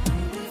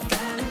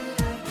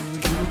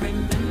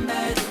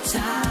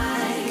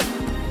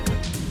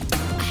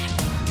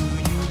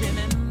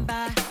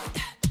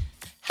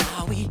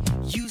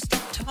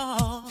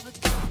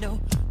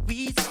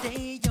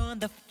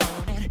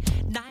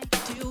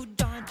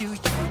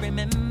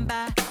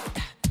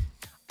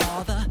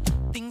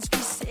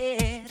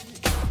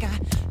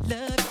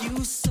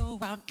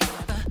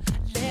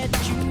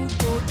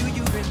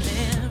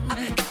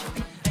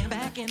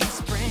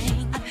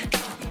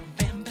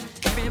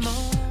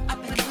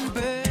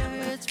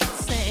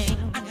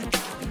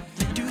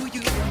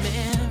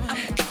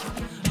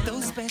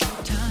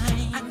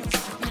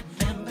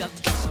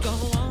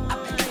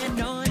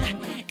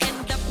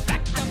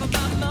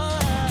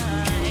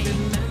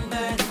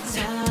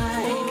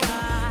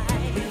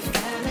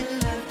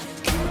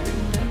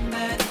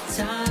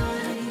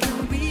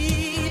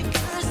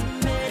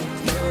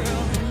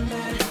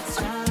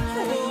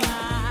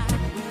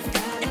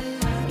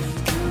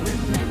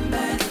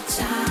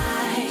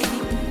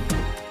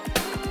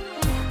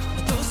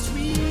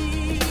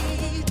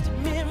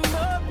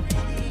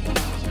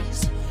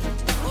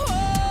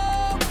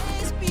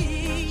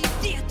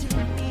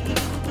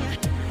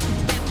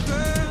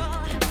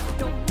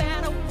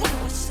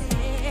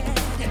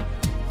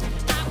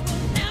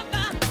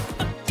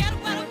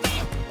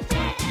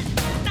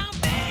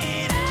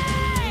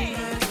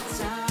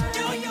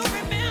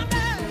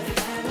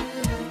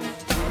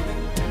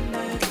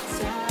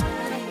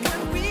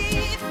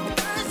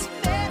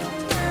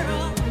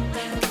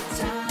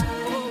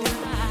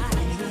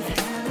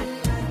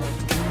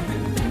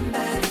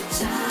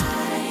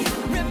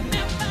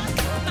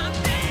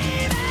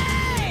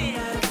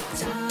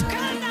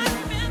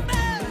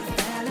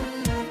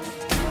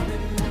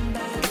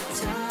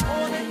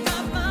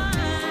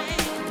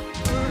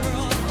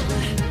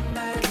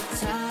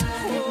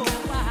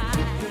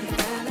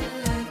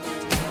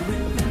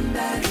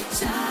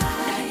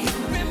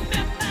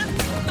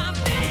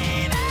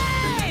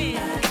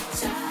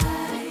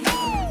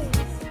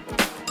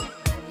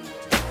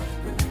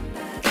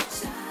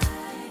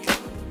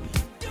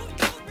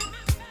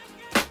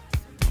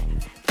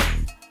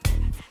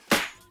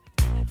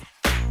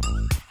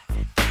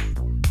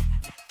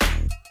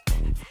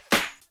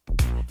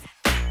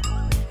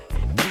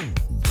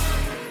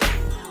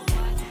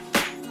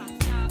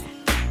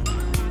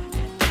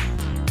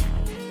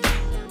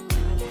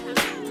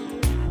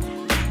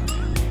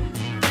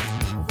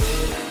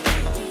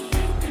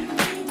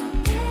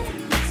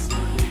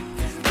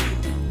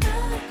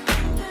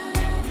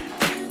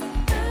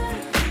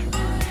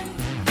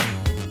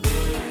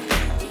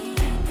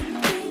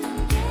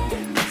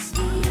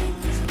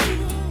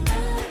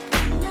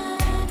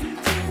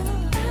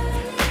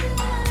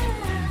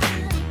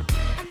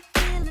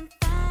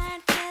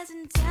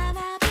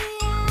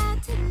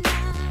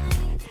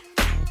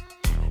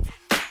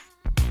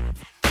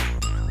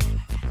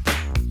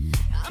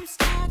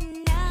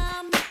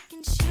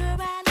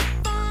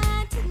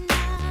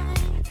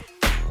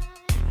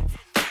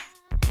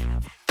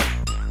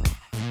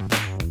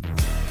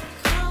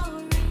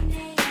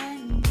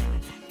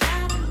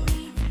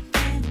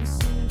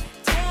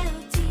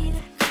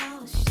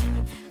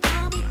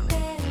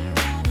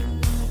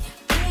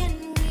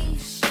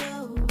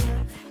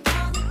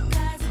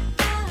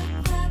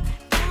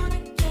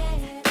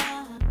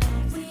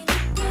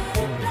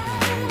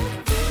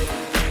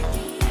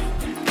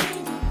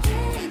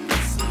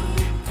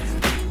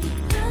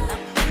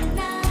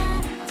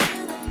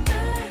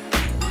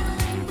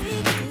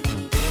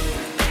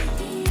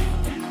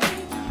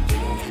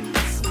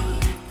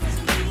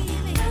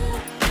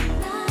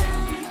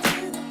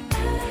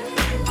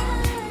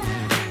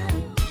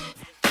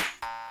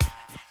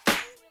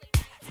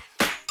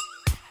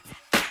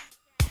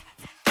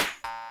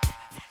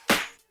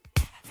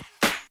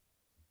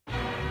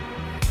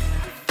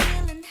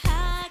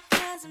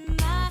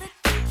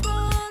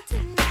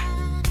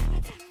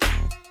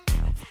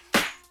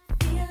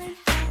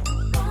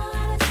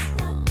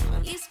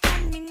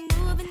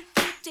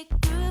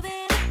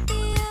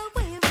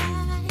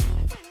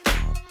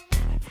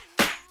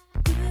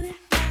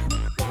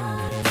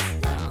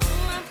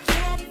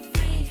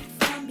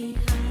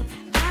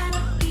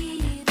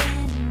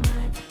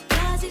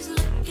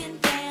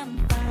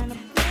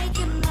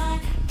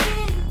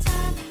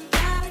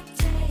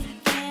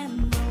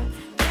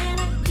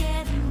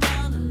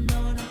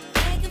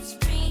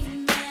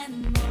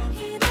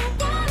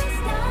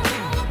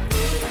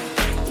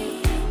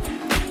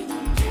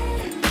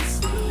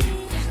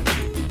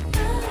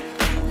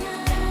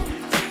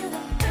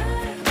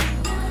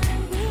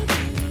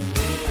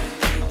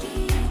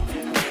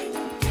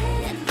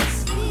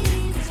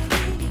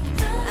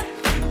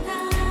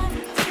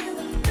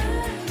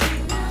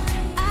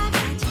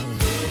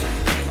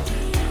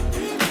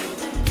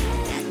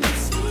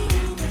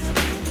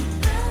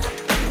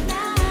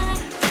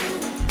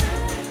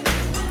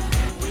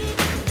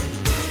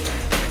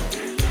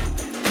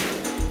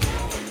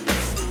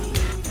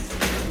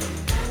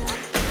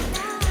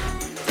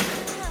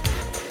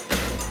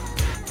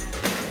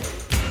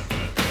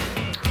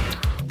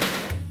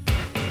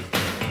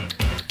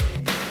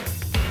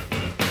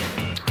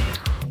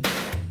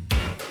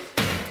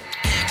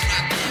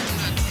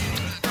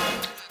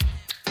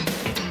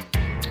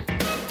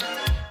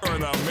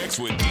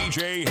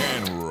 DJ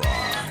Henrock.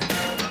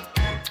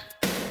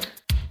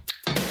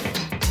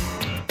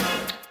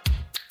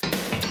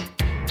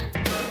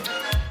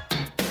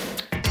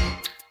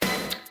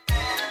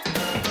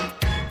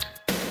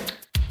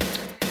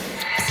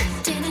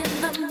 Sitting in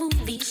the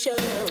movie show,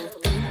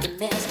 thinking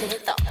nasty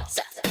thoughts.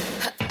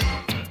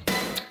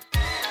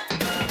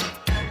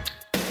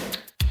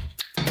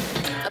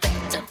 I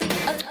better be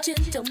a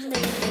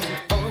gentleman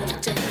or you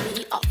turn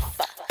me off.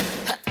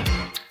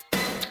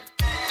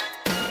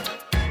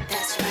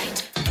 That's right,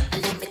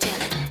 let me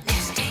tell it,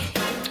 nasty,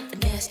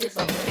 nasty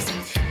boys.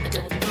 I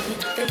don't need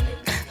a thing.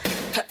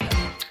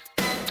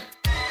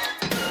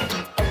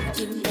 Oh,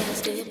 you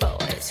nasty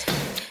boys,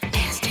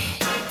 nasty,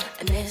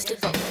 nasty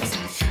boys.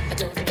 I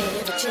don't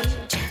ever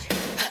change.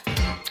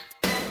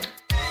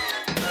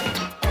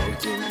 Oh,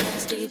 you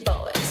nasty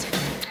boys.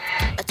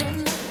 I don't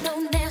like no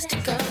nasty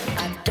girl. I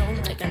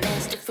don't like a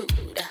nasty food.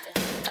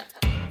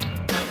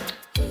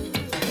 Ooh,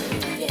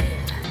 yeah.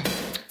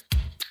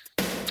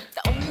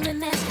 The only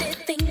nasty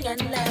thing I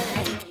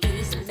like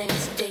is a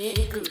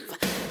nasty groove.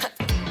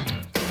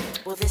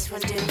 Will this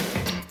one do?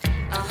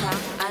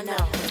 I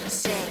know.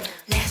 Say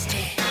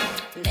nasty,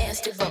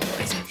 nasty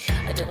boys.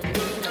 I don't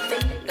mean a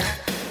thing.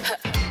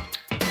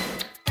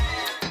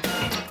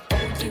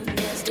 Oh, you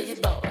nasty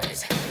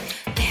boys,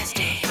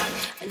 nasty,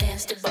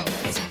 nasty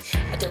boys.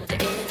 I don't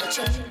ever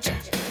change.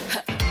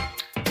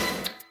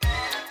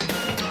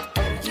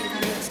 Oh, you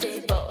nasty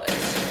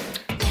boys,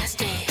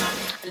 nasty,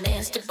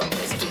 nasty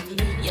boys. Give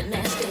me your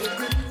nasty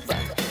groove.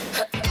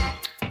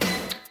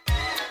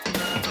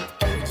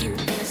 Oh, you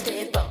nasty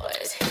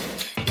boys,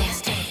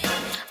 nasty,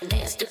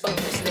 nasty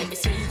boys. Let me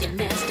see your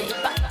nasty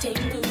body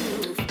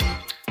move.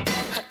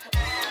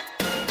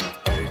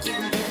 Oh, you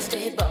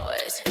nasty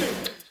boys.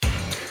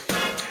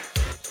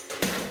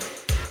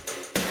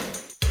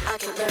 I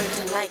can learn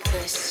to like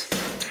this.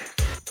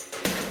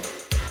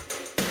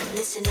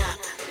 Listen up.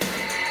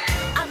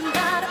 I'm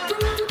not a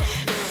prude.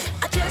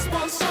 I just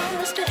want some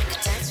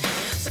respect.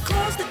 So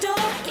close the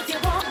door if you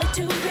want me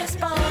to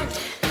respond.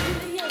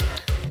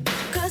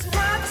 Cause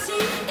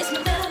privacy is my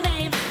middle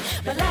name.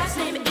 My last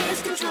name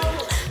is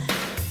Control.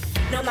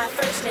 No, my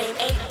first name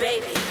ain't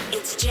Baby.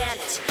 It's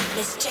Janet.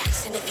 Miss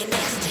Jackson if you're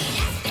nasty.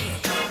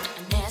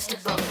 Nasty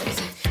boys.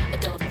 I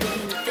don't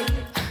mean a thing.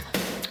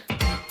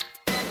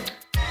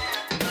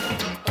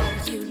 Oh,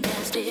 you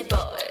nasty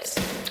boys.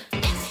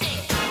 Nasty,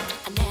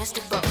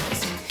 nasty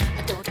boys.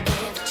 I don't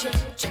ever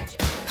change.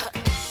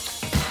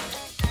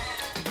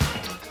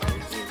 Oh,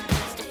 you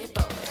nasty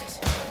boys.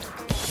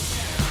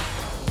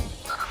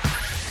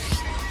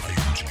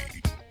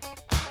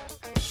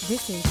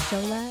 This is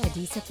Shola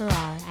Adisa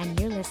Farrar, and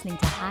you're listening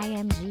to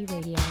IMG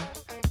Radio.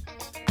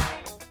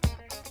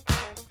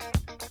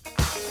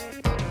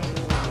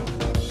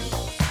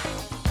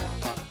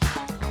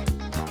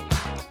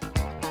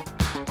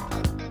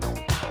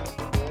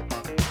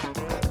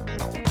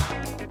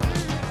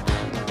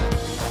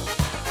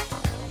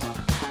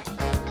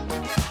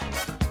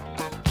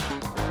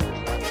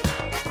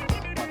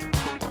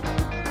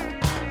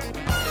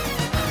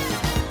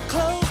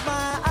 Close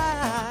my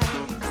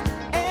eyes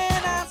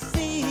and I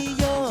see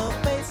your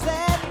face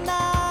at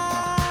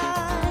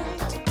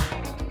night.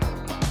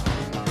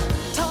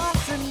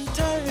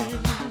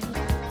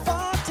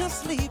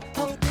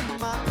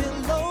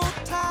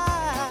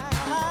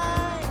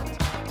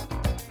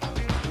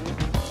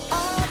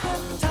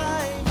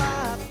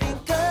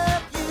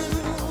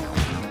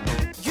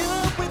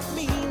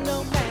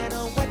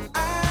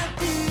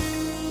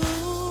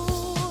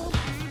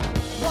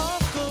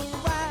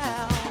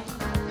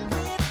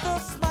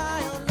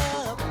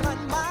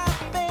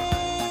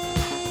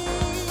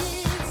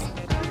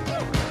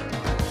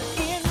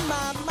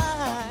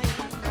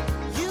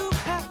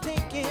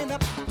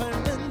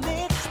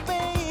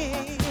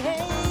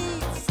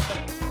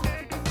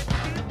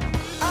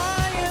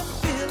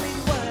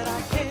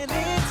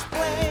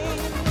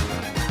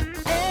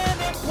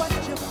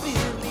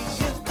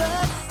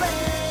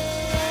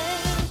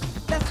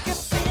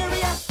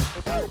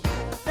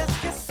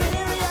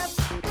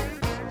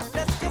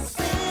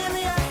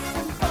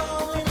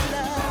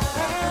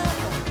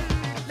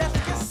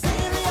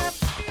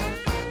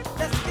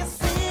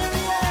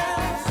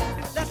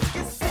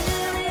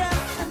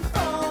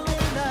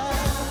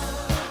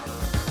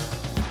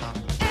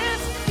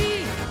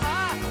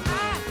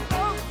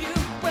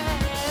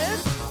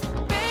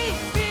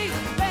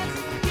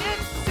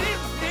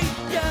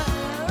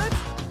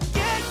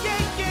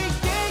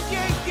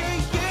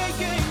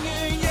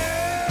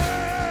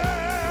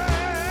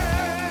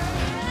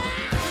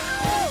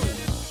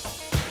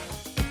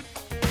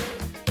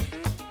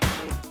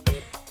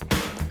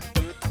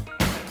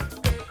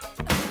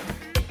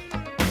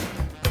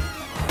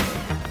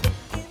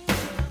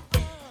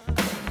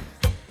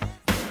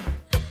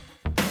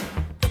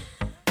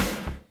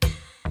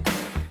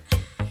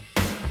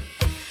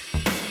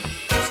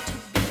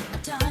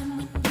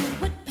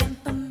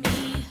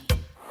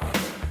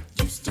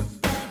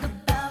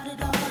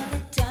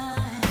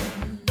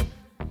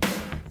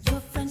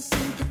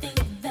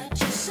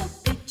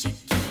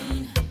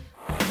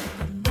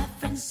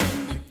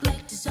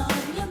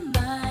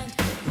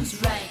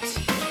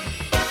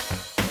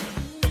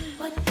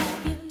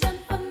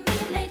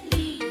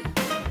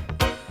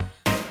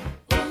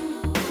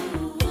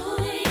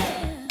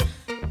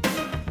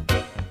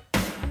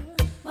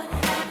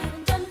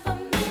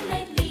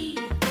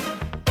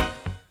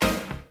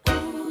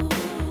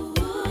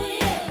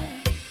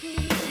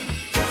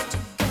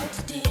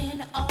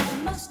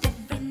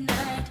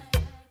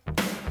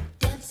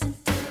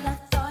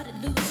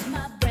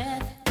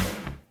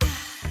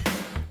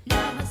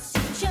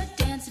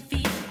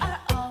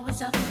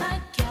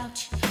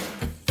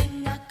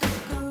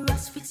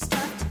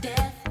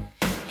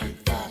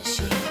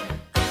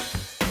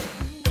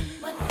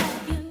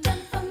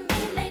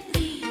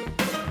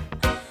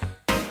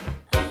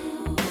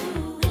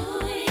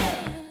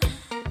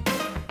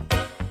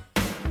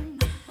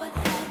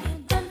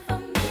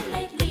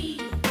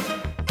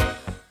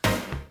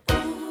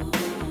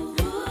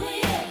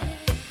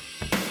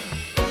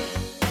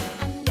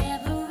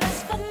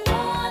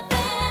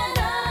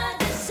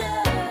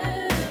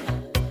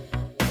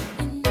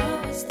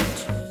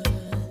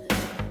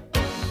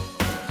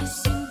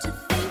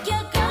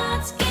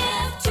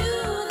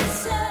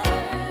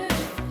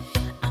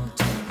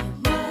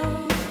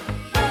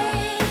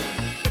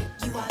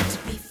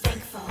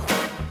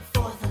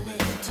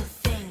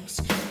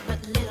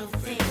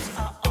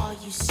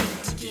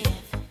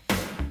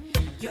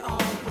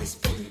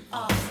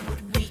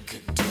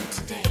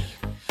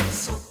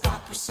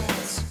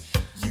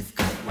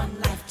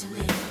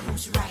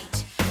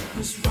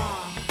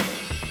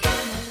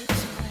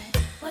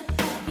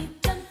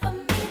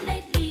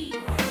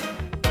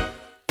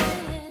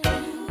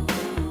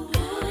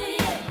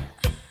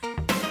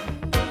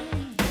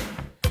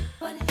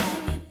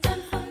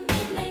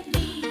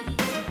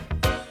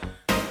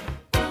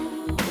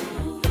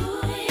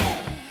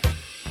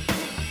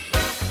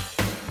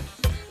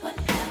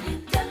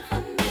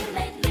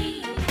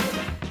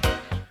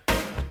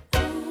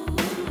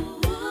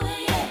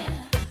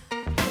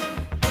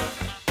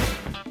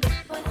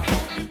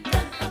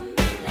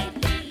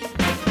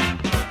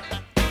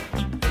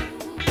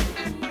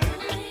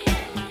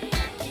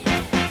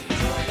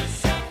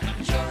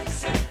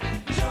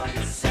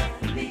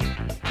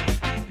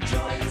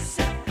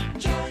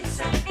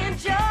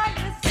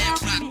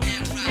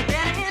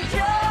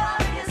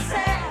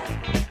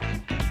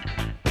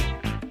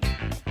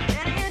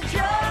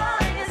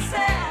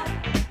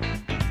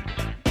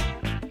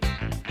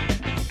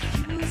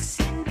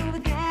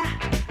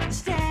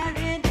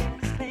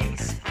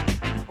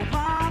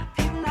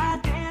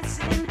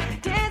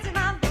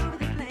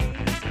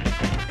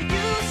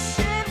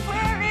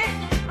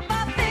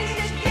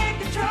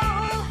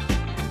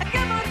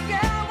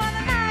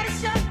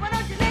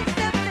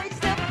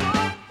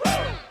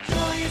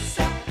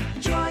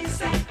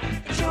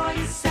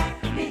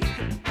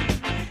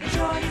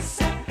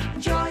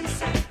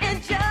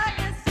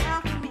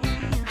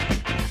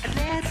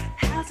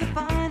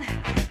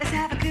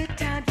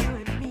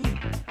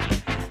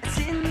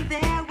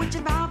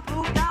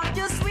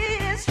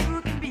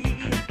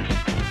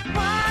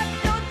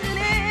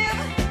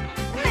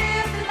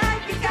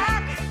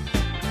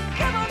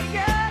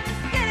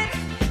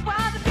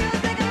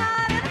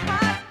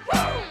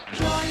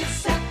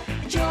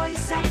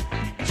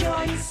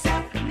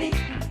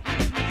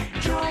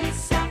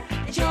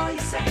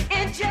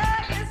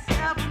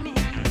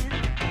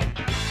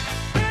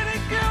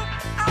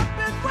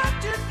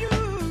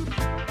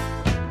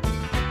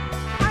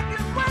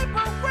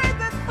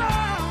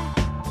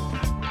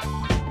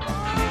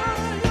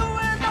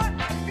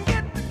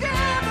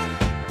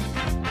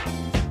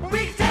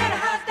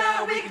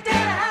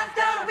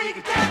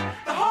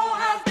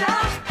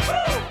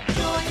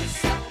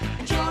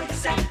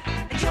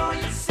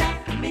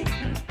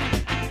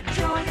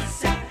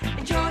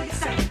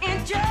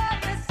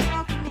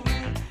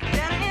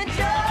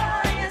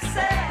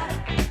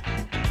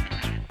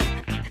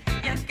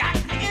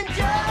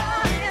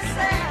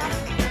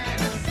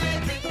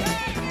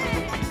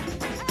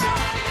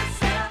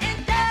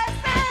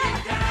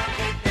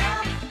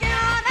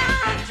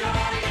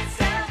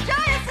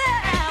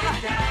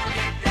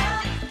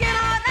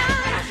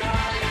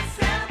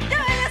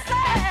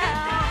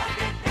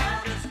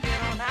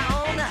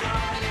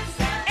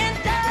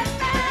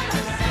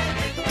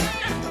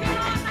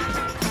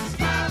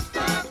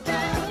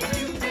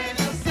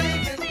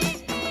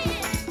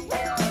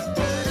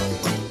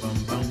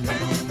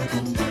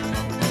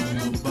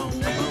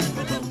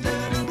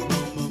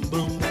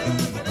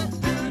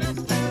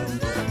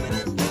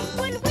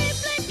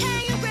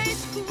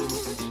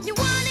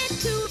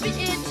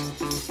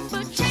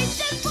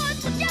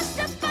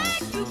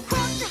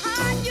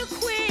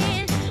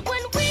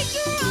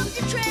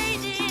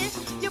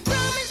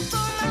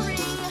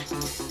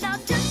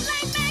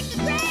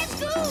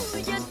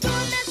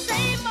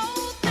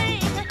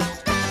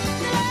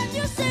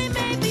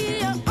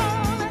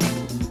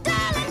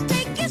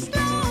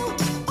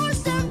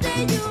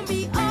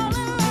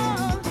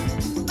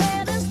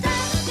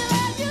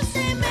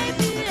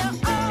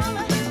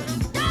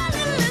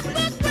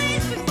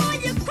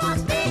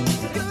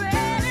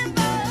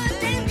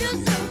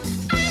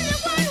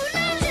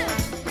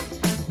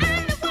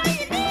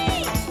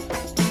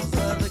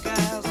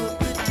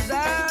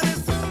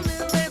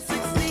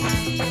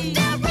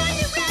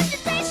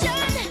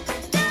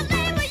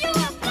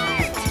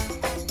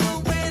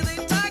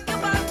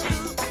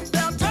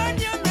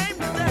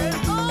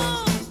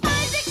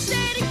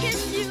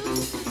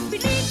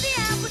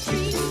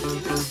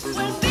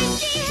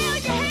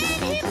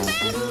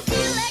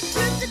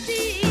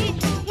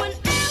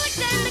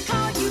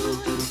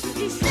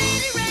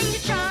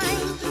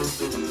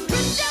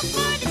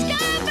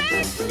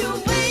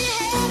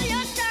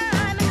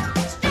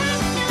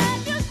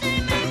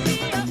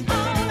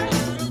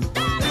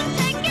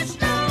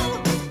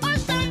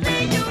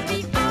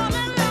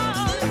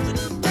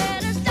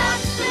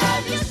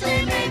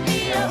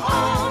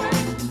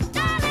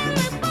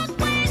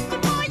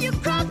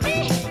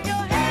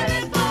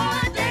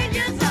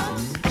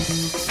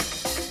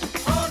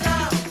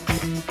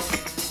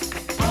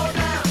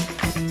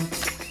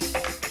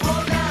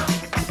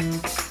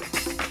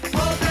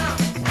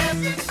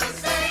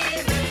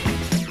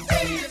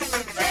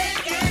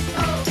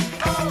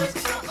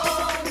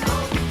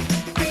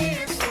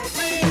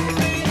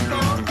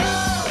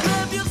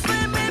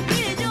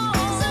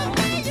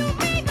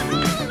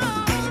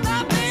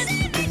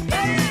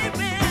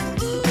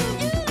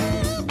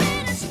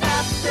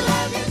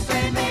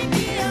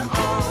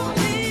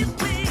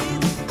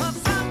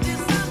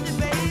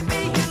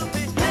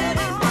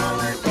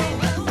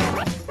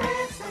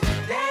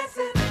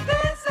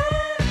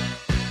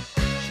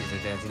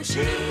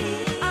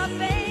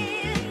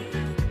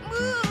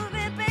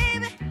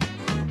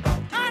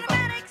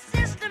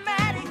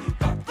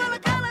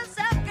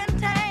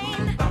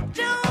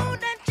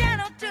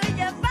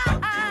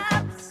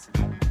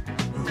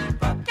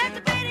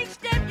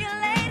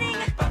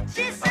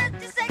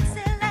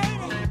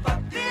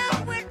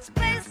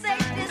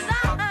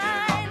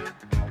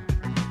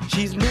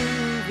 She's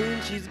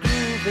moving, she's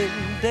grooving,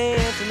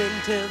 dancing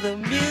until the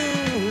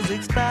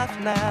music stops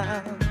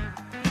now.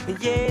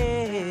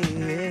 Yeah.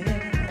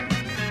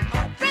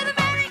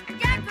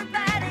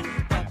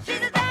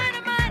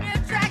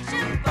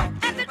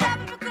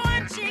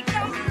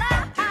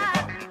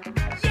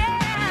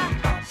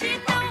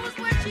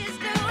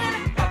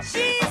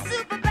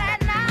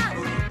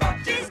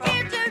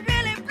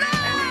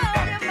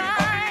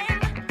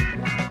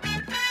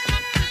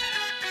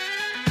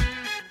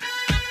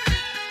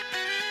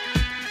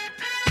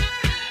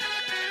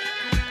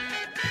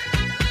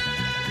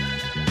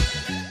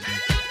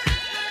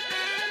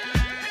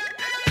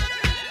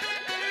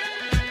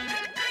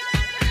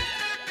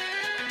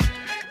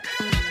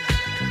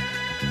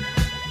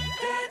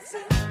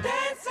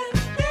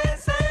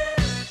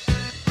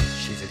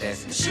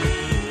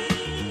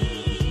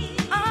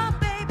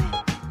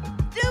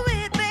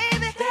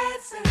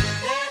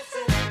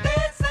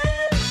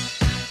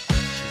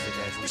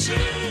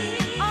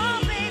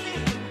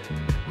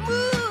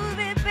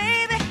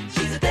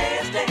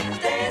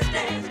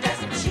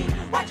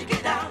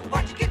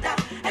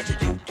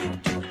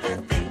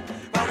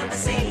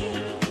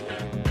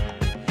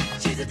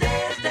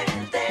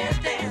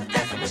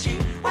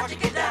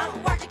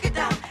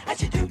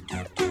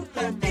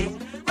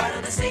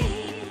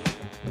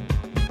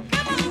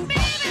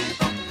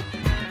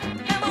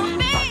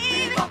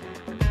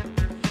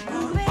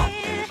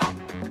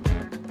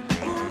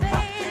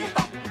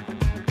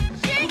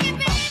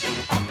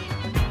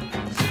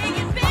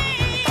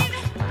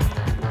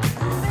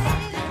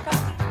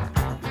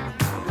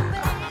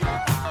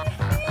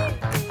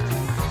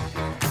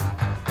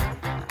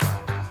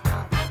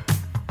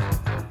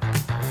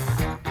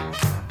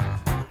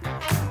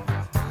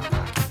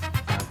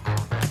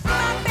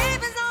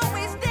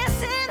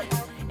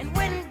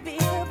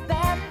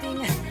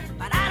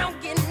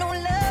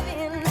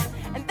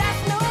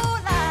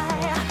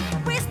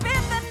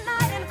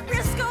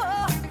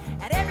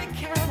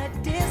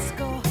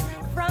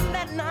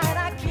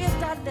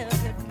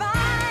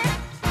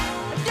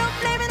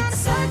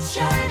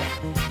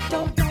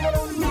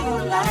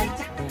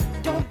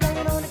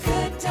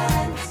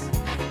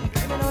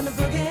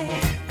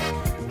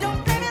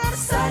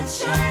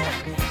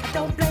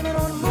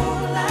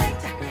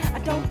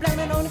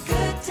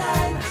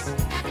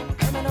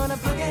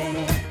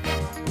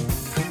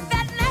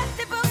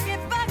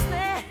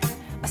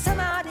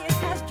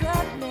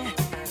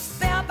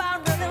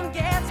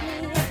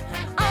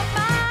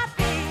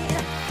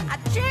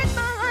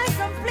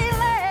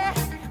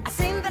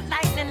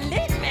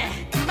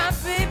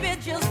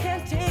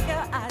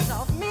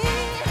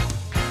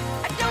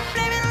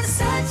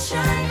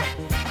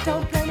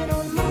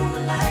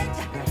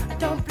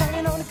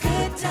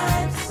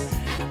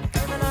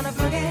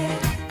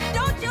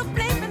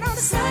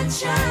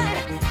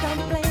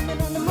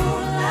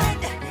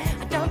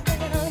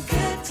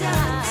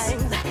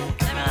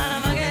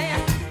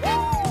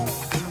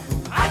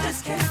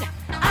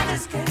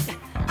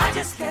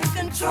 just can't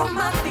control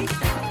my feet.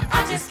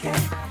 I just can't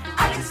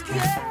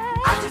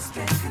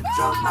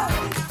control my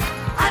feet.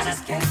 I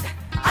just can't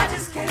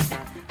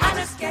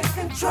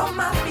control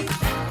my feet.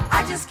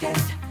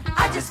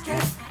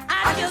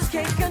 I just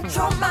can't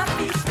control my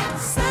feet.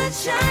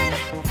 Sunshine,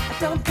 I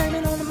don't blame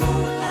it on the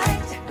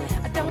moonlight.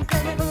 I don't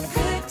blame it on the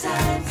good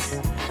times.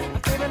 I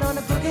blame it on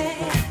the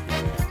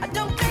boogie. I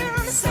don't blame it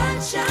on the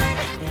sunshine.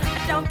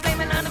 I don't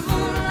blame it on the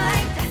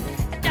moonlight.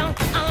 I don't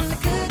on the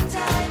good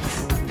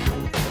times. I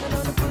blame it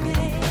on the boogie.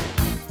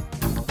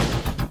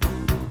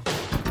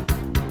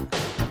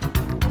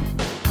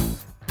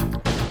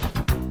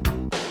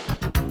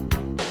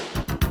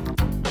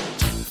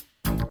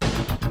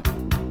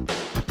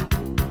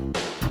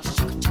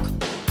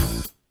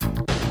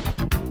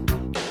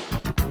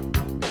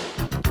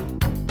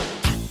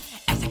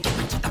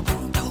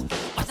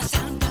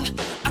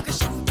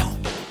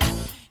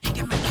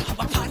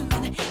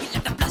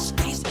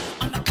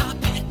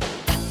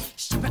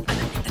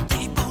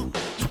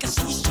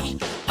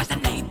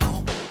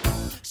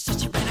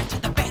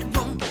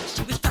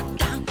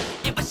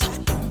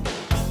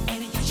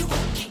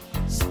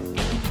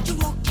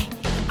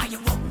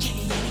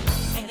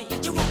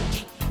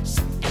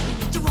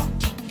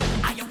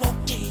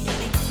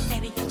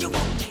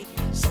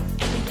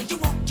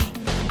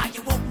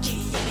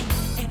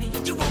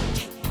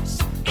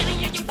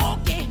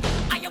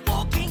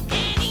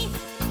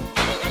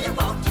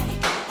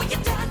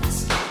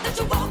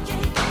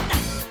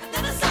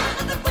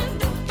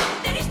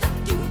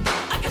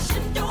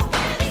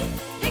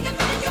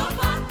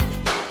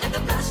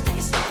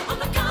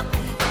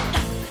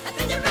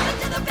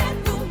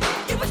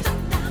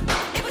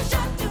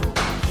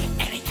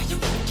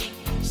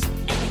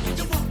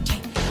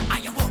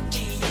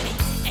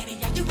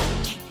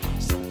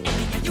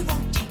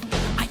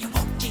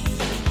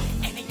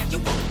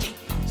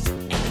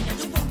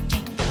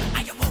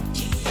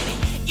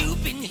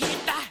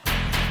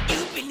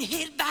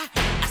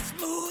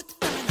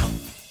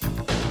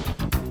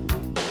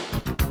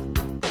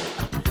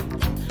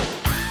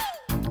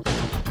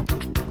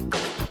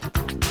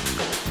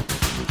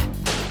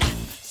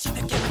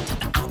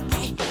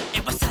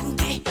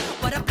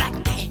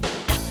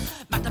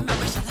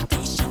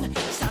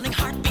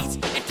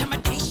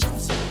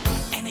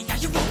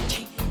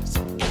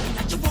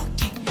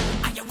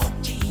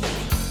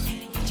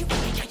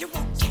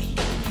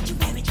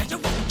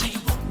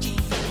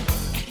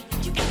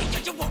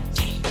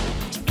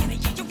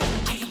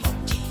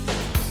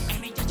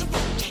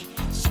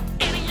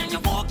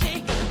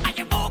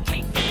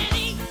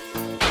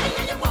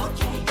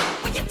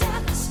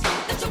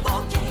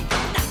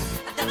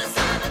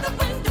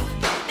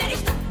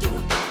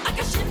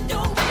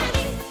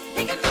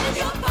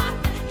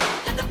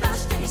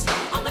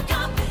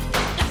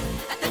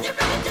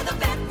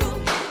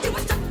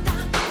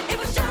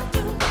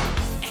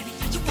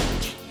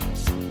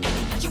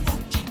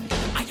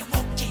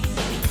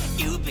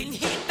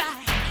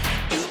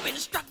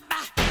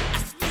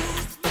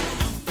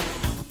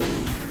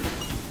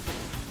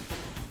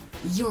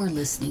 You're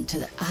listening to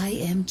the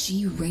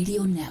IMG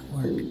Radio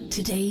Network.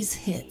 Today's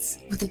hits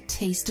with a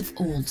taste of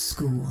old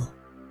school.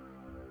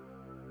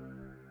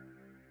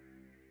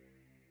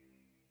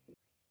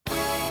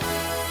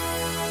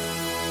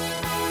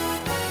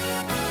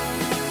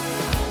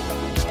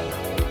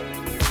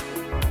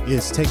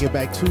 It's Take It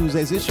Back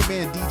Tuesdays. It's your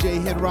man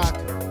DJ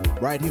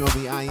Henrock right here on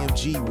the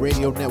IMG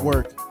Radio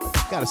Network.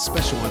 Got a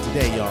special one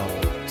today,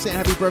 y'all. Saying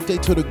happy birthday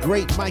to the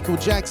great Michael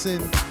Jackson.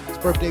 His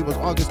birthday was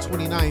August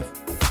 29th.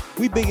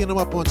 We bigging him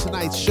up on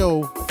tonight's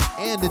show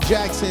and the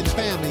Jackson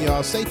family,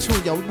 y'all. Stay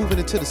tuned, y'all. We're moving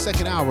into the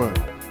second hour.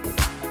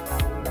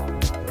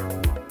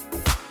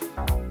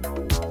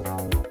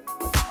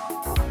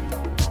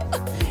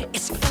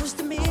 It's close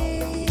to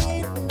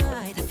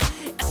midnight.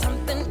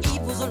 Something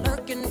evil's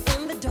lurking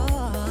in the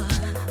dark.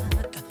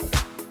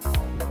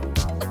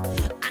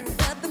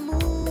 Under the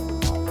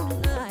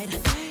moonlight,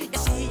 you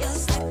see a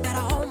sight that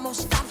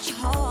almost stops your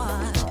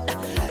heart.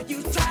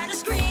 You try to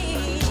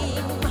scream,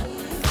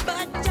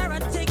 but terror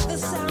takes the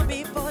sound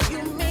before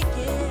you make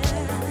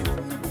it.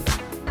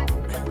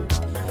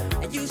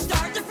 And you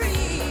start to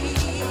freeze.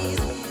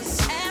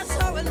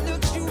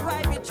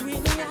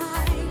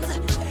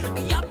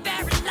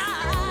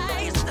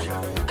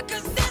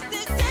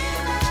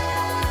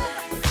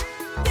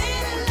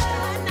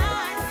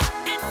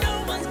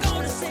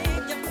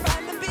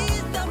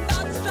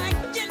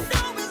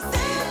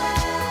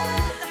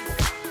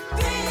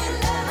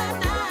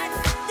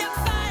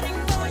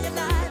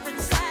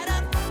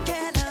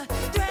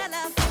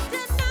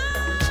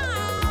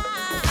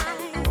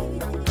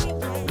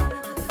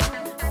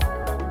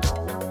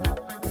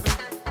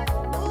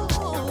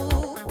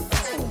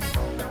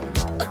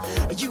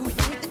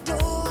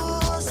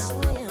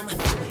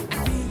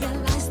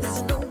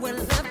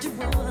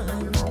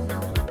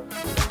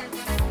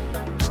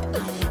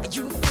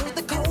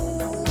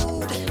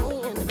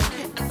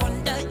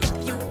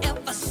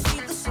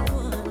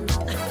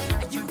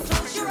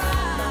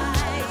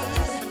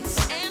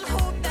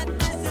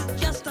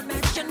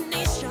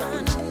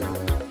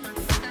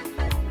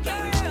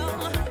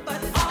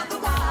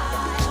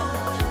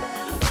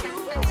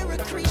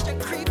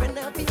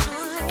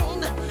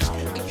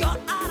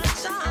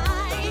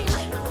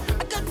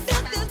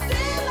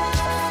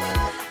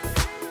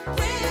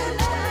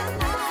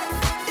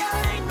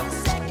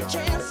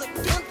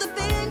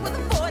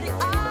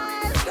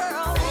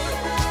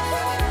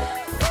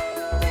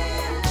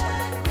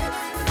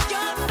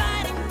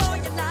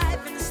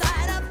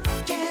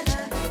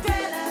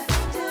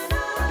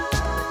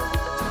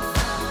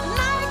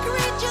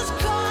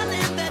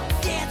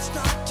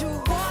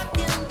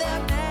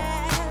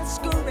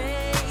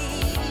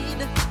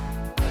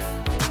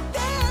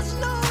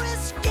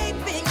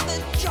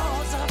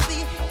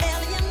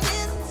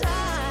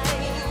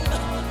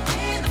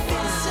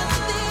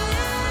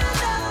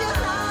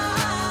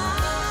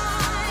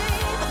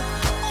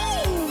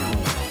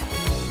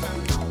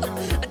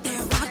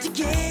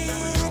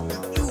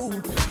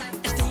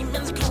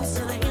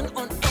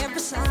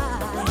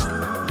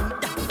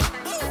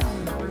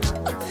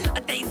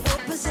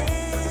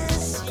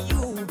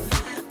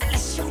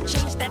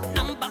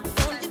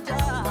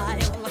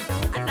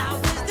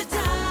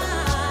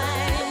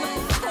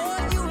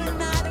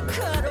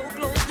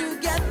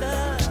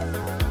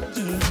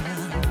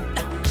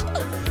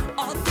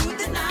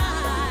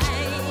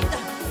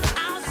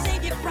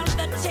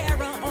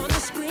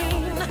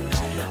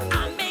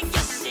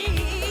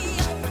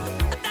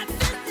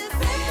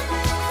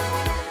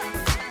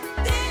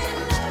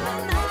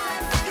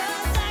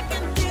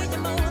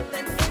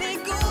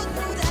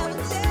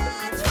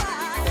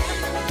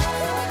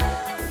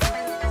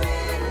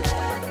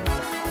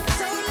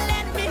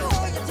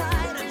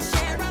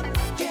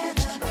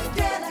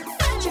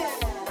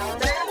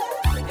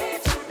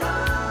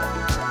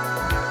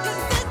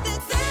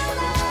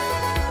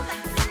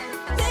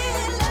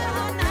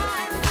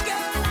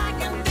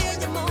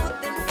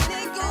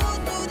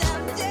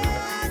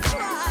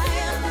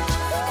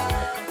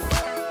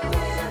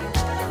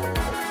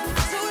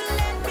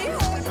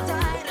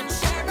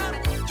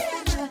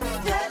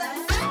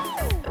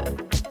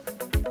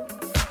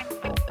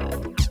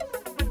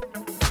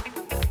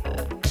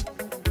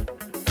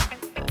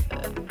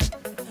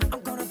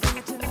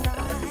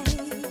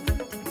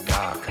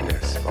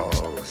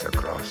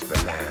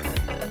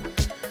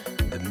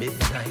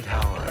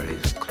 war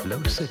is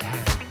close at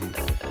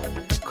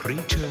hand.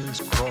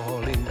 Creatures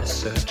crawl in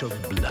search of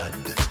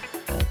blood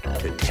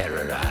to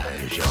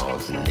terrorize your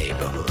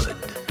neighborhood.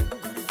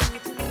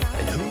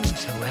 And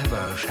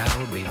whosoever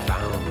shall be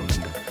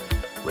found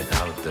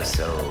without the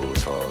soul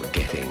for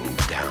getting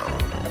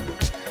down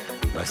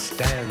must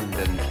stand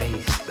and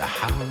face the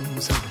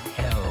hounds of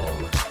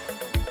hell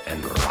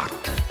and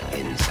rot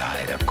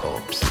inside a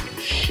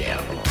corpse's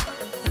shell.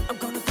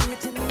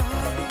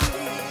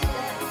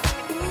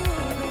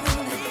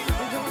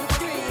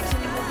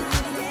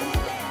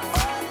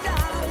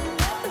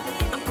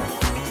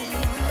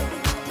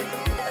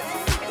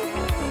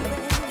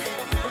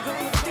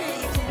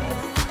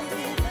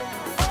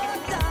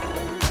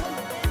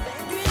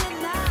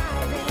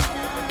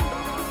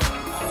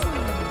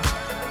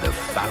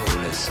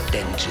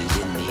 Stenches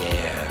in the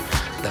air,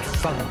 the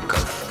funk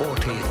of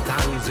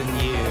 40,000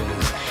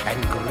 years, and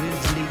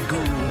grisly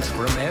ghouls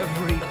from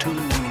every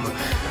tomb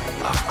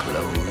are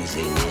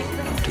closing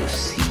in to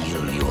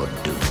seal your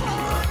doom.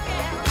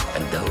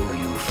 And though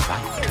you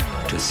fight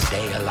to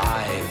stay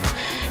alive,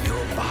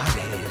 your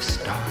body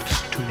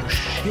starts to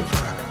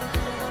shiver,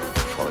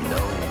 for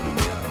no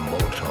mere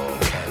mortal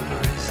can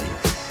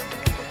resist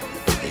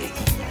the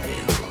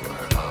evil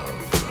of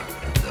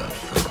the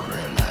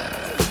thriller.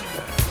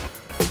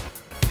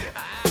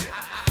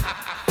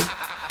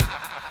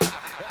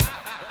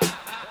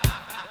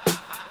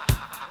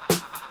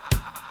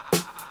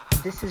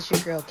 This is your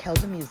girl,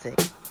 Kelda Music,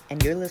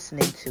 and you're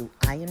listening to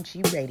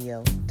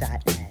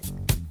imgradio.net.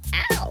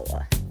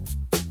 Ow!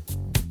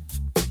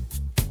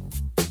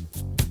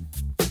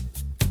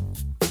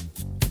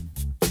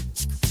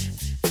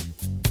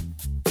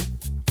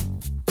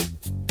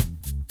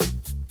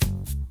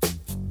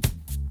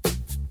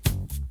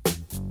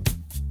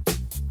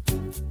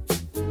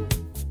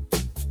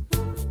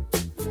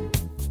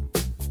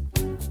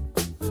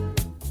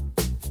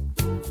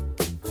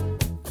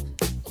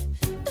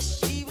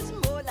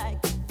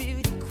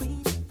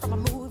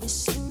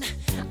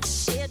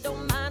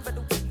 Don't mind, but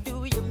what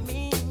do you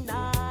mean?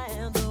 I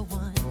am the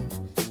one.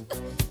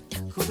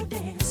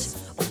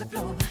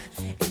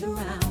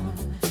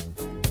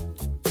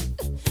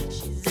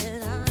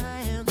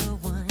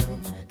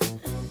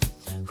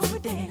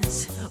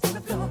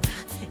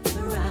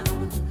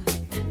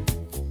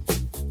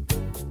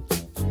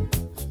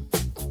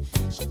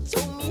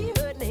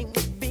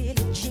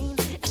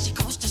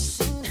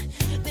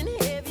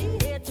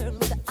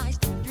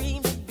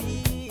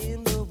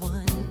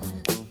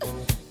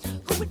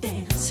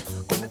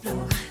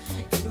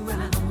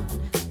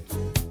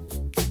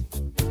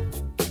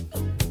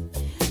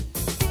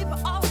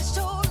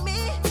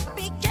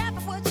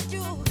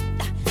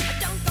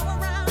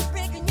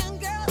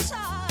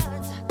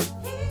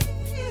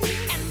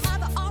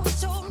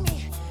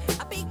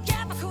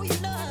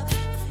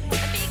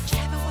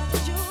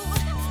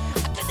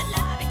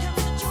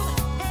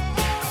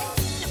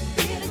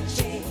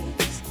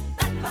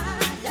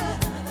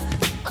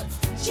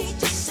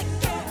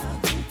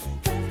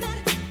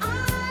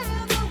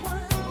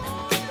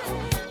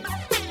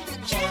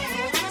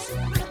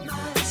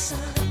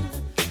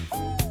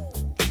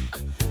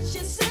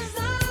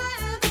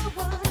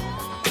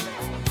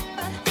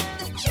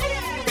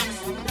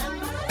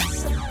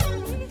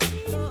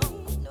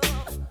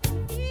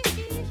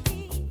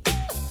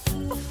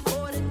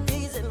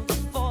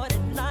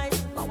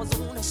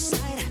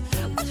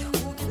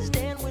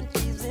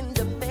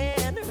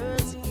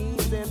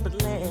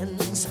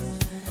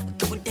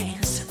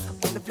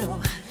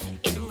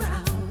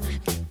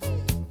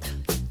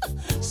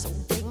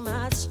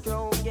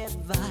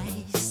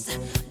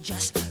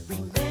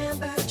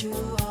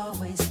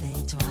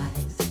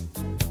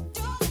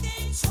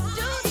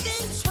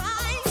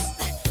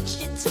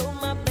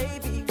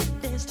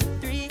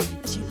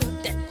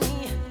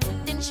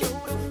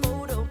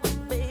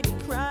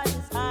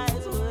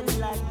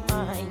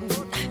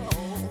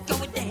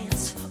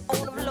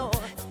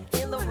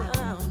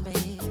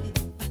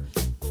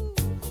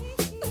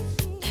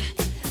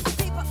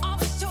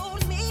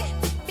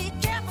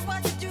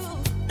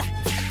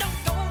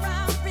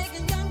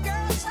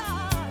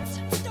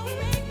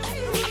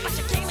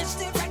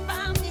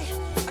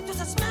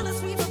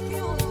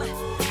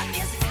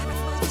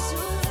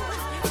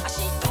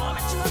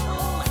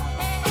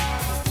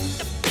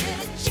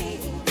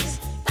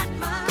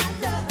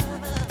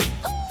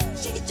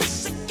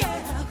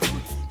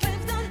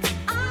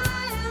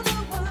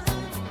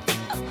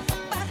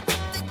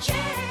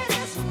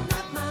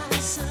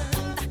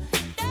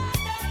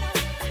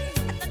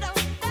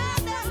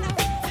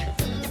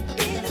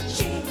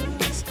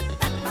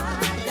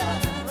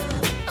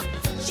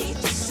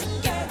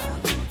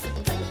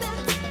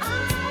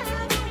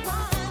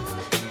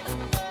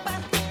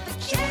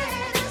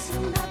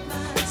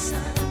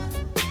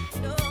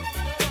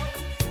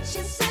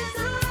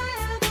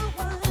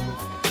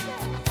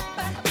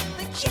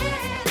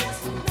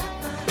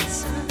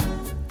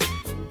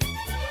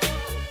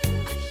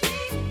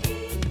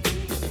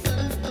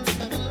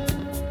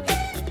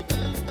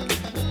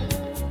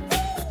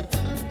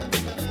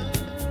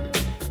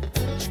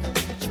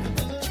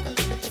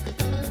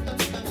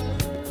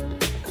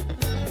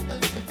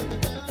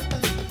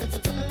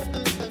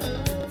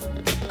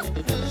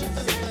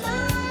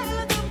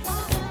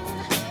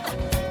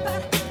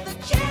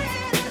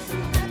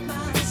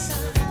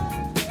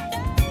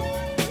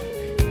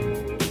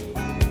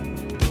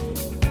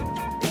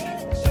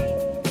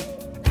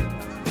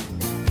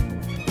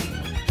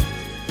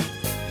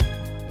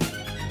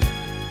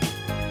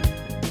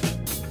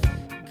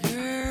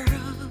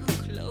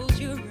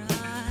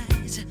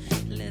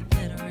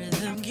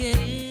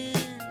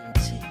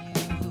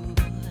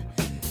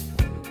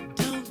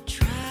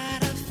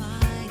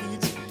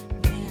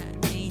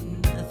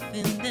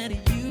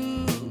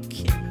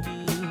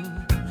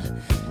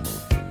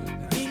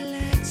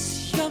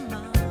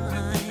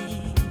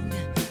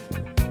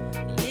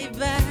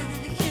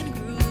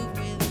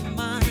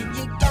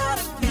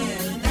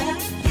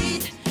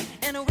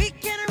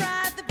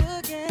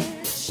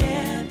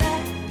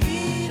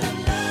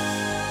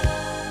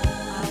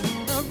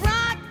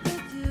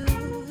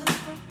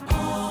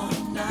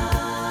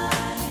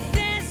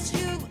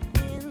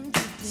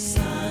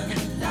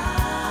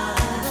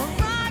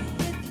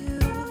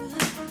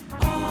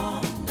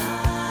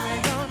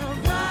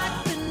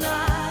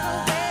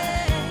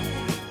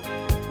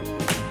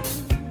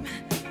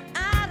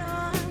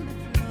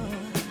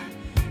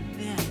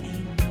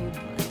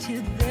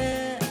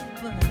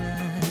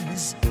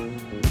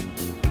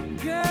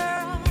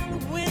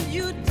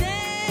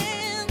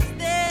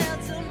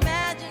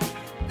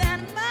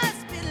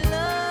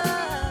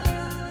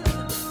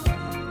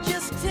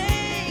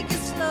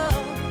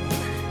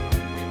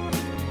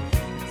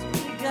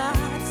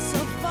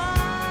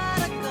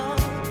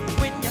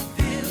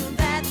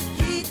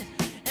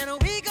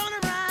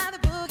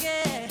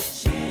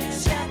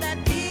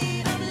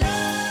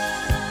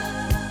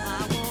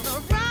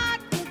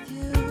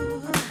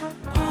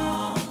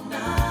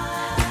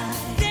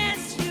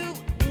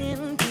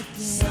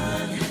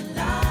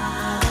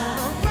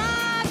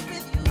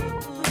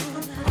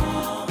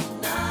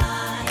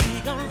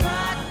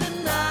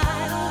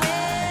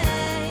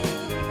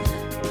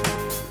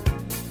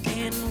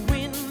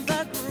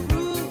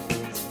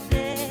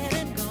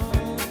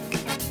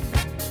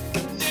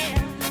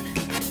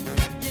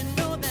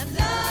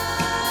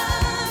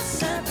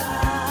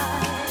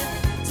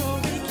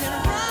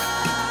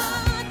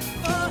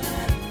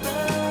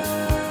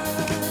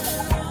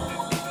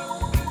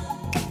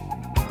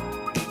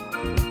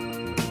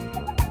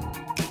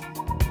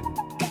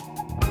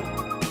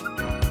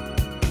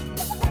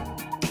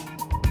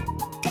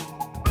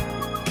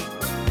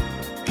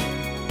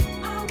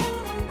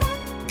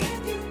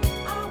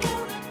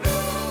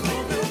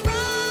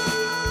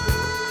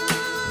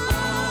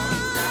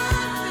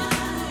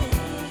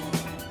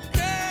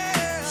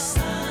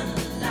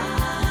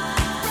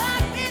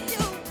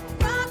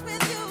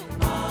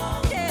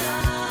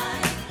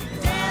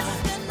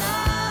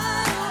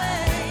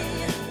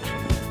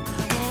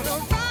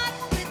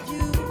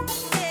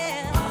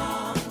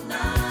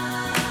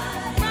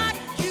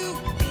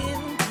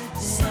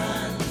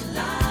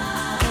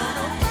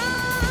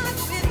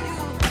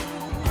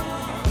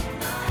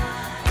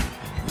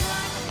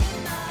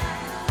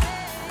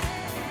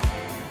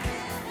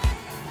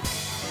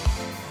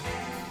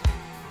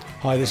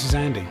 Hi, this is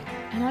Andy,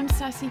 And I'm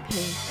Sassy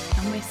P,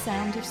 and we're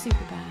Sound of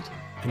Superbad.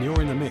 and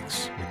you're in the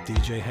mix with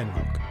DJ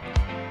Henrock.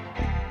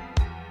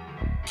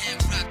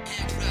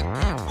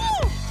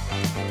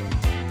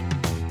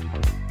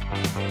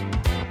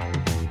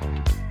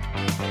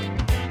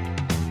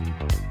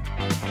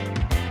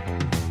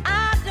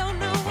 I don't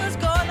know what's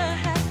gonna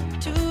happen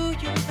to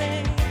you,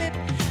 baby,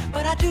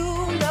 but I do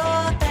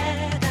know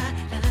that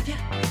I love you.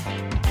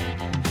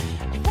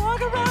 You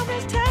walk around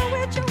this town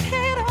with your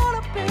head all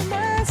up in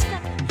the sky,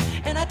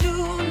 and I do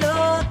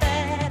know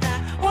that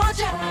I want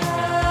you.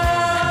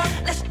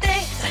 Let's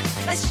dance,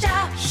 let's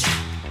shout,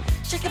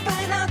 shake your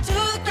body down to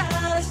the ground.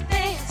 Let's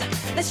dance,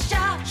 let's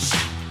shout,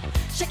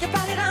 shake your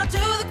body down to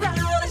the ground.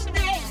 Let's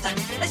dance,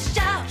 let's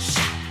shout,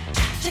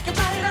 shake your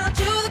body down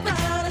to the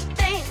ground. Let's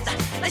dance,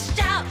 let's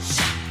shout,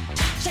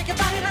 shake your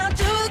body down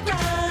to the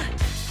ground.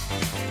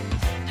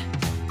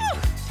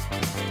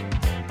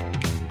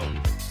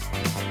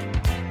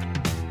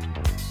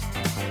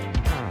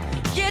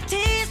 You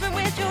tease me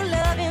with your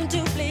loving,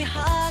 doubly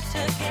hard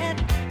to get,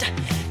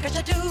 'cause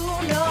I do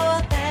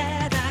know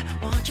that I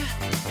want you.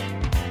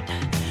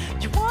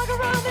 You walk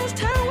around this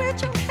town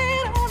with your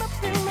head all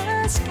up in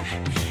the sky,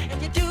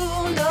 and you do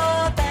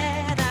know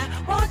that I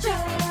want you.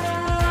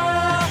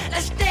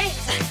 Let's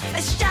dance,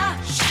 let's shout,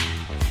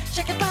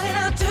 shake your body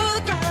down to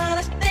the ground.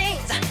 Let's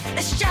dance,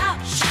 let's shout,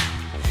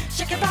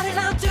 shake your body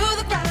down to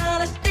the ground.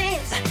 Let's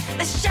dance,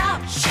 let's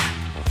shout,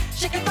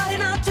 shake your body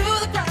down to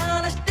the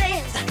ground. Let's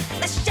dance,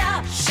 let's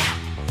shout,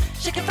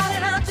 shake your body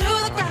down to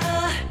the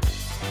ground.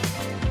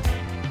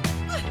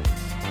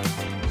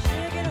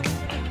 Shake it up.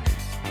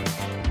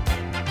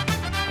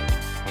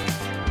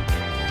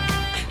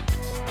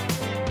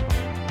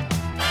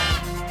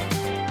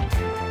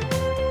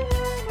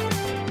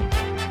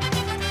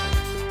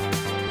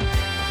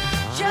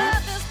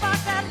 Just the spark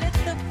that lit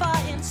the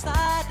fire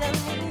inside of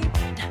me,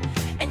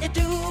 and you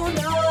do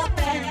know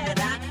that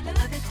I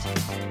love it.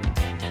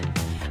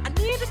 I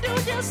need to do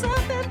just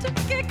something to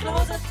get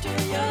closer to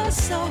your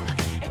soul,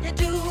 and you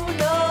do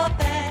know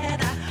that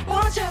I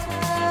want you.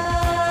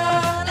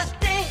 Let's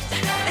dance,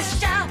 let's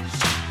shout,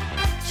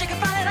 shake your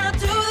body down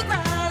to the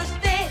ground. Let's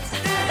dance,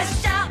 let's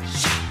shout,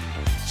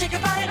 shake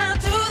your body down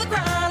to the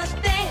ground. Let's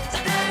dance,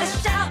 let's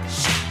shout,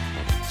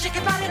 shake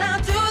your body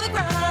down to the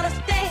ground. Let's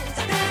dance,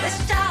 let's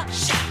shout,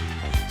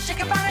 shake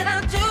your body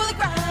down to the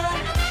ground.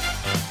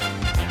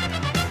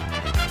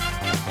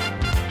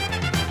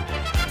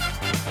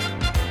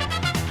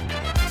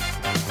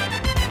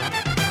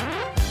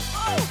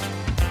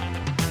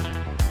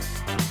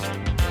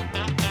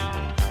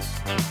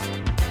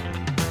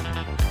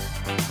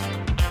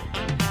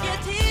 You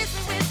tease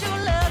me with your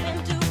loving,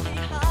 doubly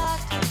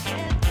hard to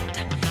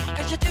get,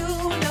 'cause you do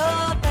know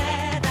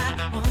that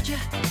I want you.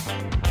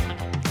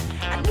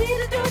 I need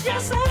to do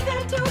just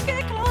something to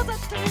get closer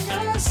to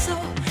your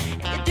soul,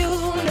 and you do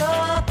know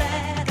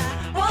that I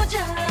want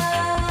you.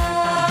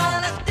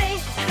 Let's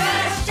dance,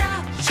 let's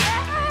shout,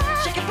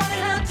 shake your body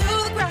down to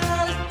the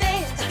ground. Let's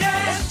dance,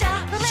 let's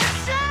shout,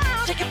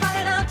 shake your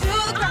body down to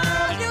the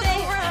ground. Let's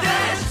dance,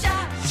 let's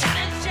shout,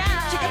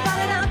 shake your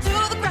body down to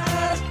the ground.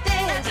 Let's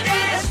dance,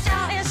 let's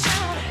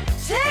shout,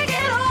 take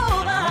it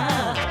over.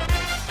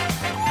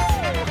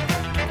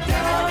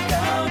 Down,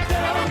 down,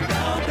 down,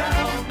 down,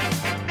 down.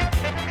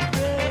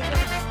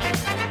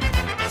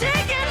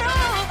 Take it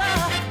over.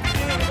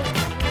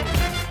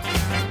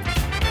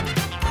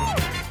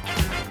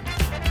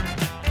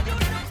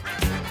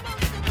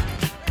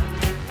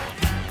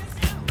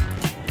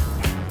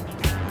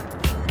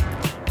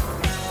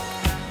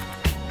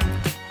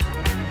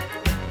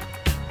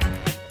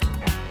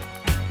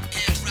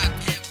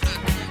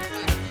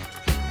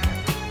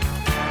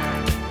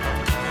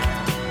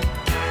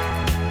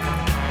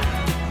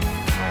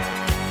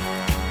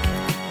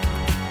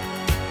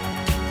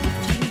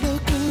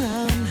 Look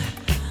around,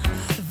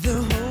 the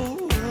whole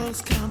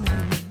world's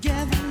coming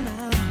together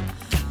now.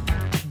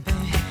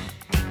 Babe,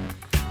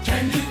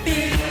 can you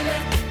feel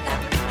it?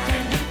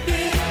 Can you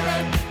feel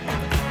it?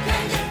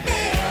 Can you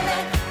feel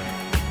it?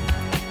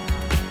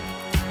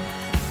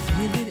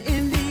 Feel it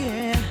in the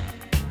air.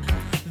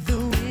 The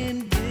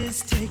wind is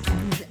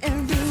taking it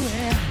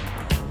everywhere.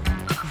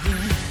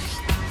 Yeah.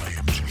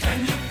 Can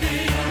you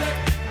feel it?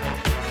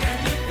 Can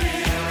you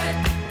feel it?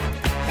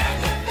 Can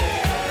you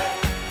feel it?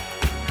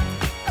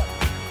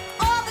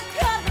 All the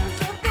colors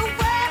of the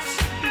world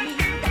should be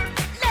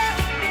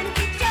loving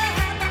each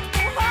other like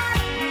a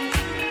heartbeat.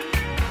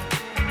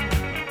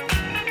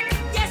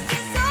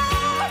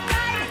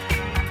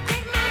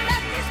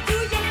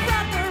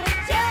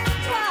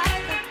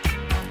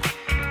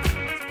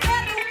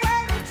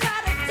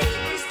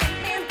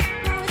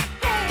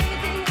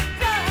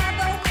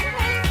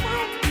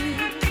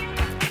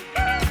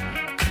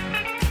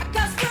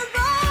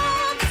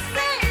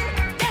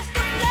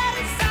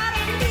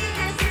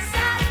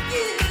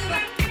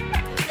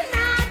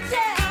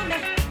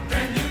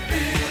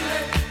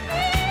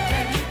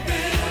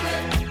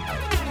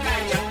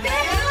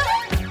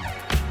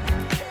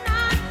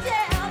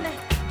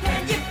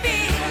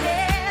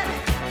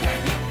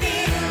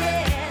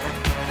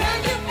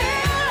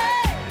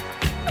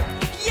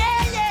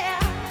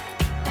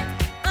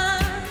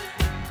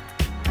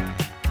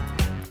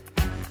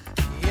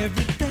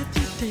 Every breath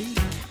you take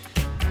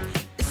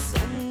is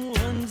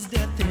someone's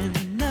death in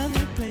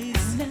another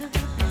place.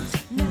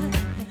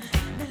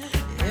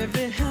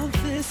 Every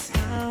healthy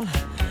smile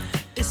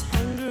is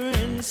hunger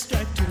and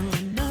strife to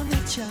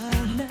another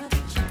child.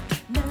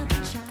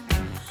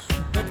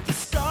 But the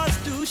stars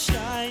do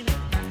shine,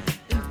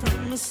 and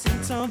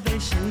promising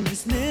salvation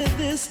is near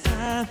this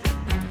time.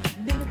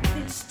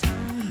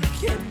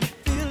 Can you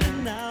feel it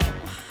now?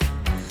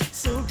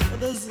 So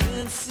brothers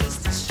and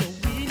sisters, show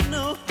we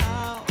know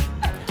how.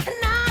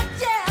 Now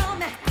tell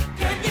me,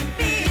 can you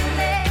feel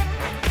it?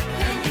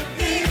 Can you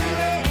feel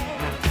it?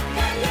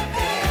 Can you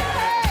feel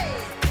it?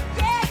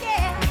 Yeah,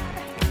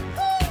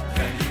 yeah. Ooh.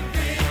 Can you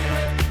feel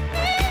it?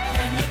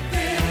 Can you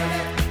feel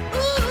it?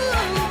 Ooh.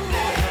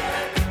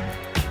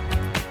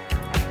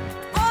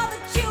 All the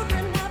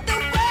children of the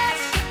world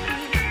should be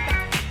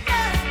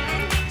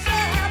loving each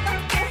other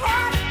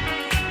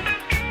wholeheartedly.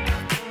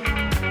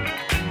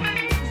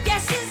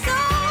 Yes, it's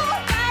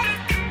alright.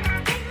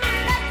 Take my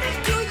message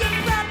to you.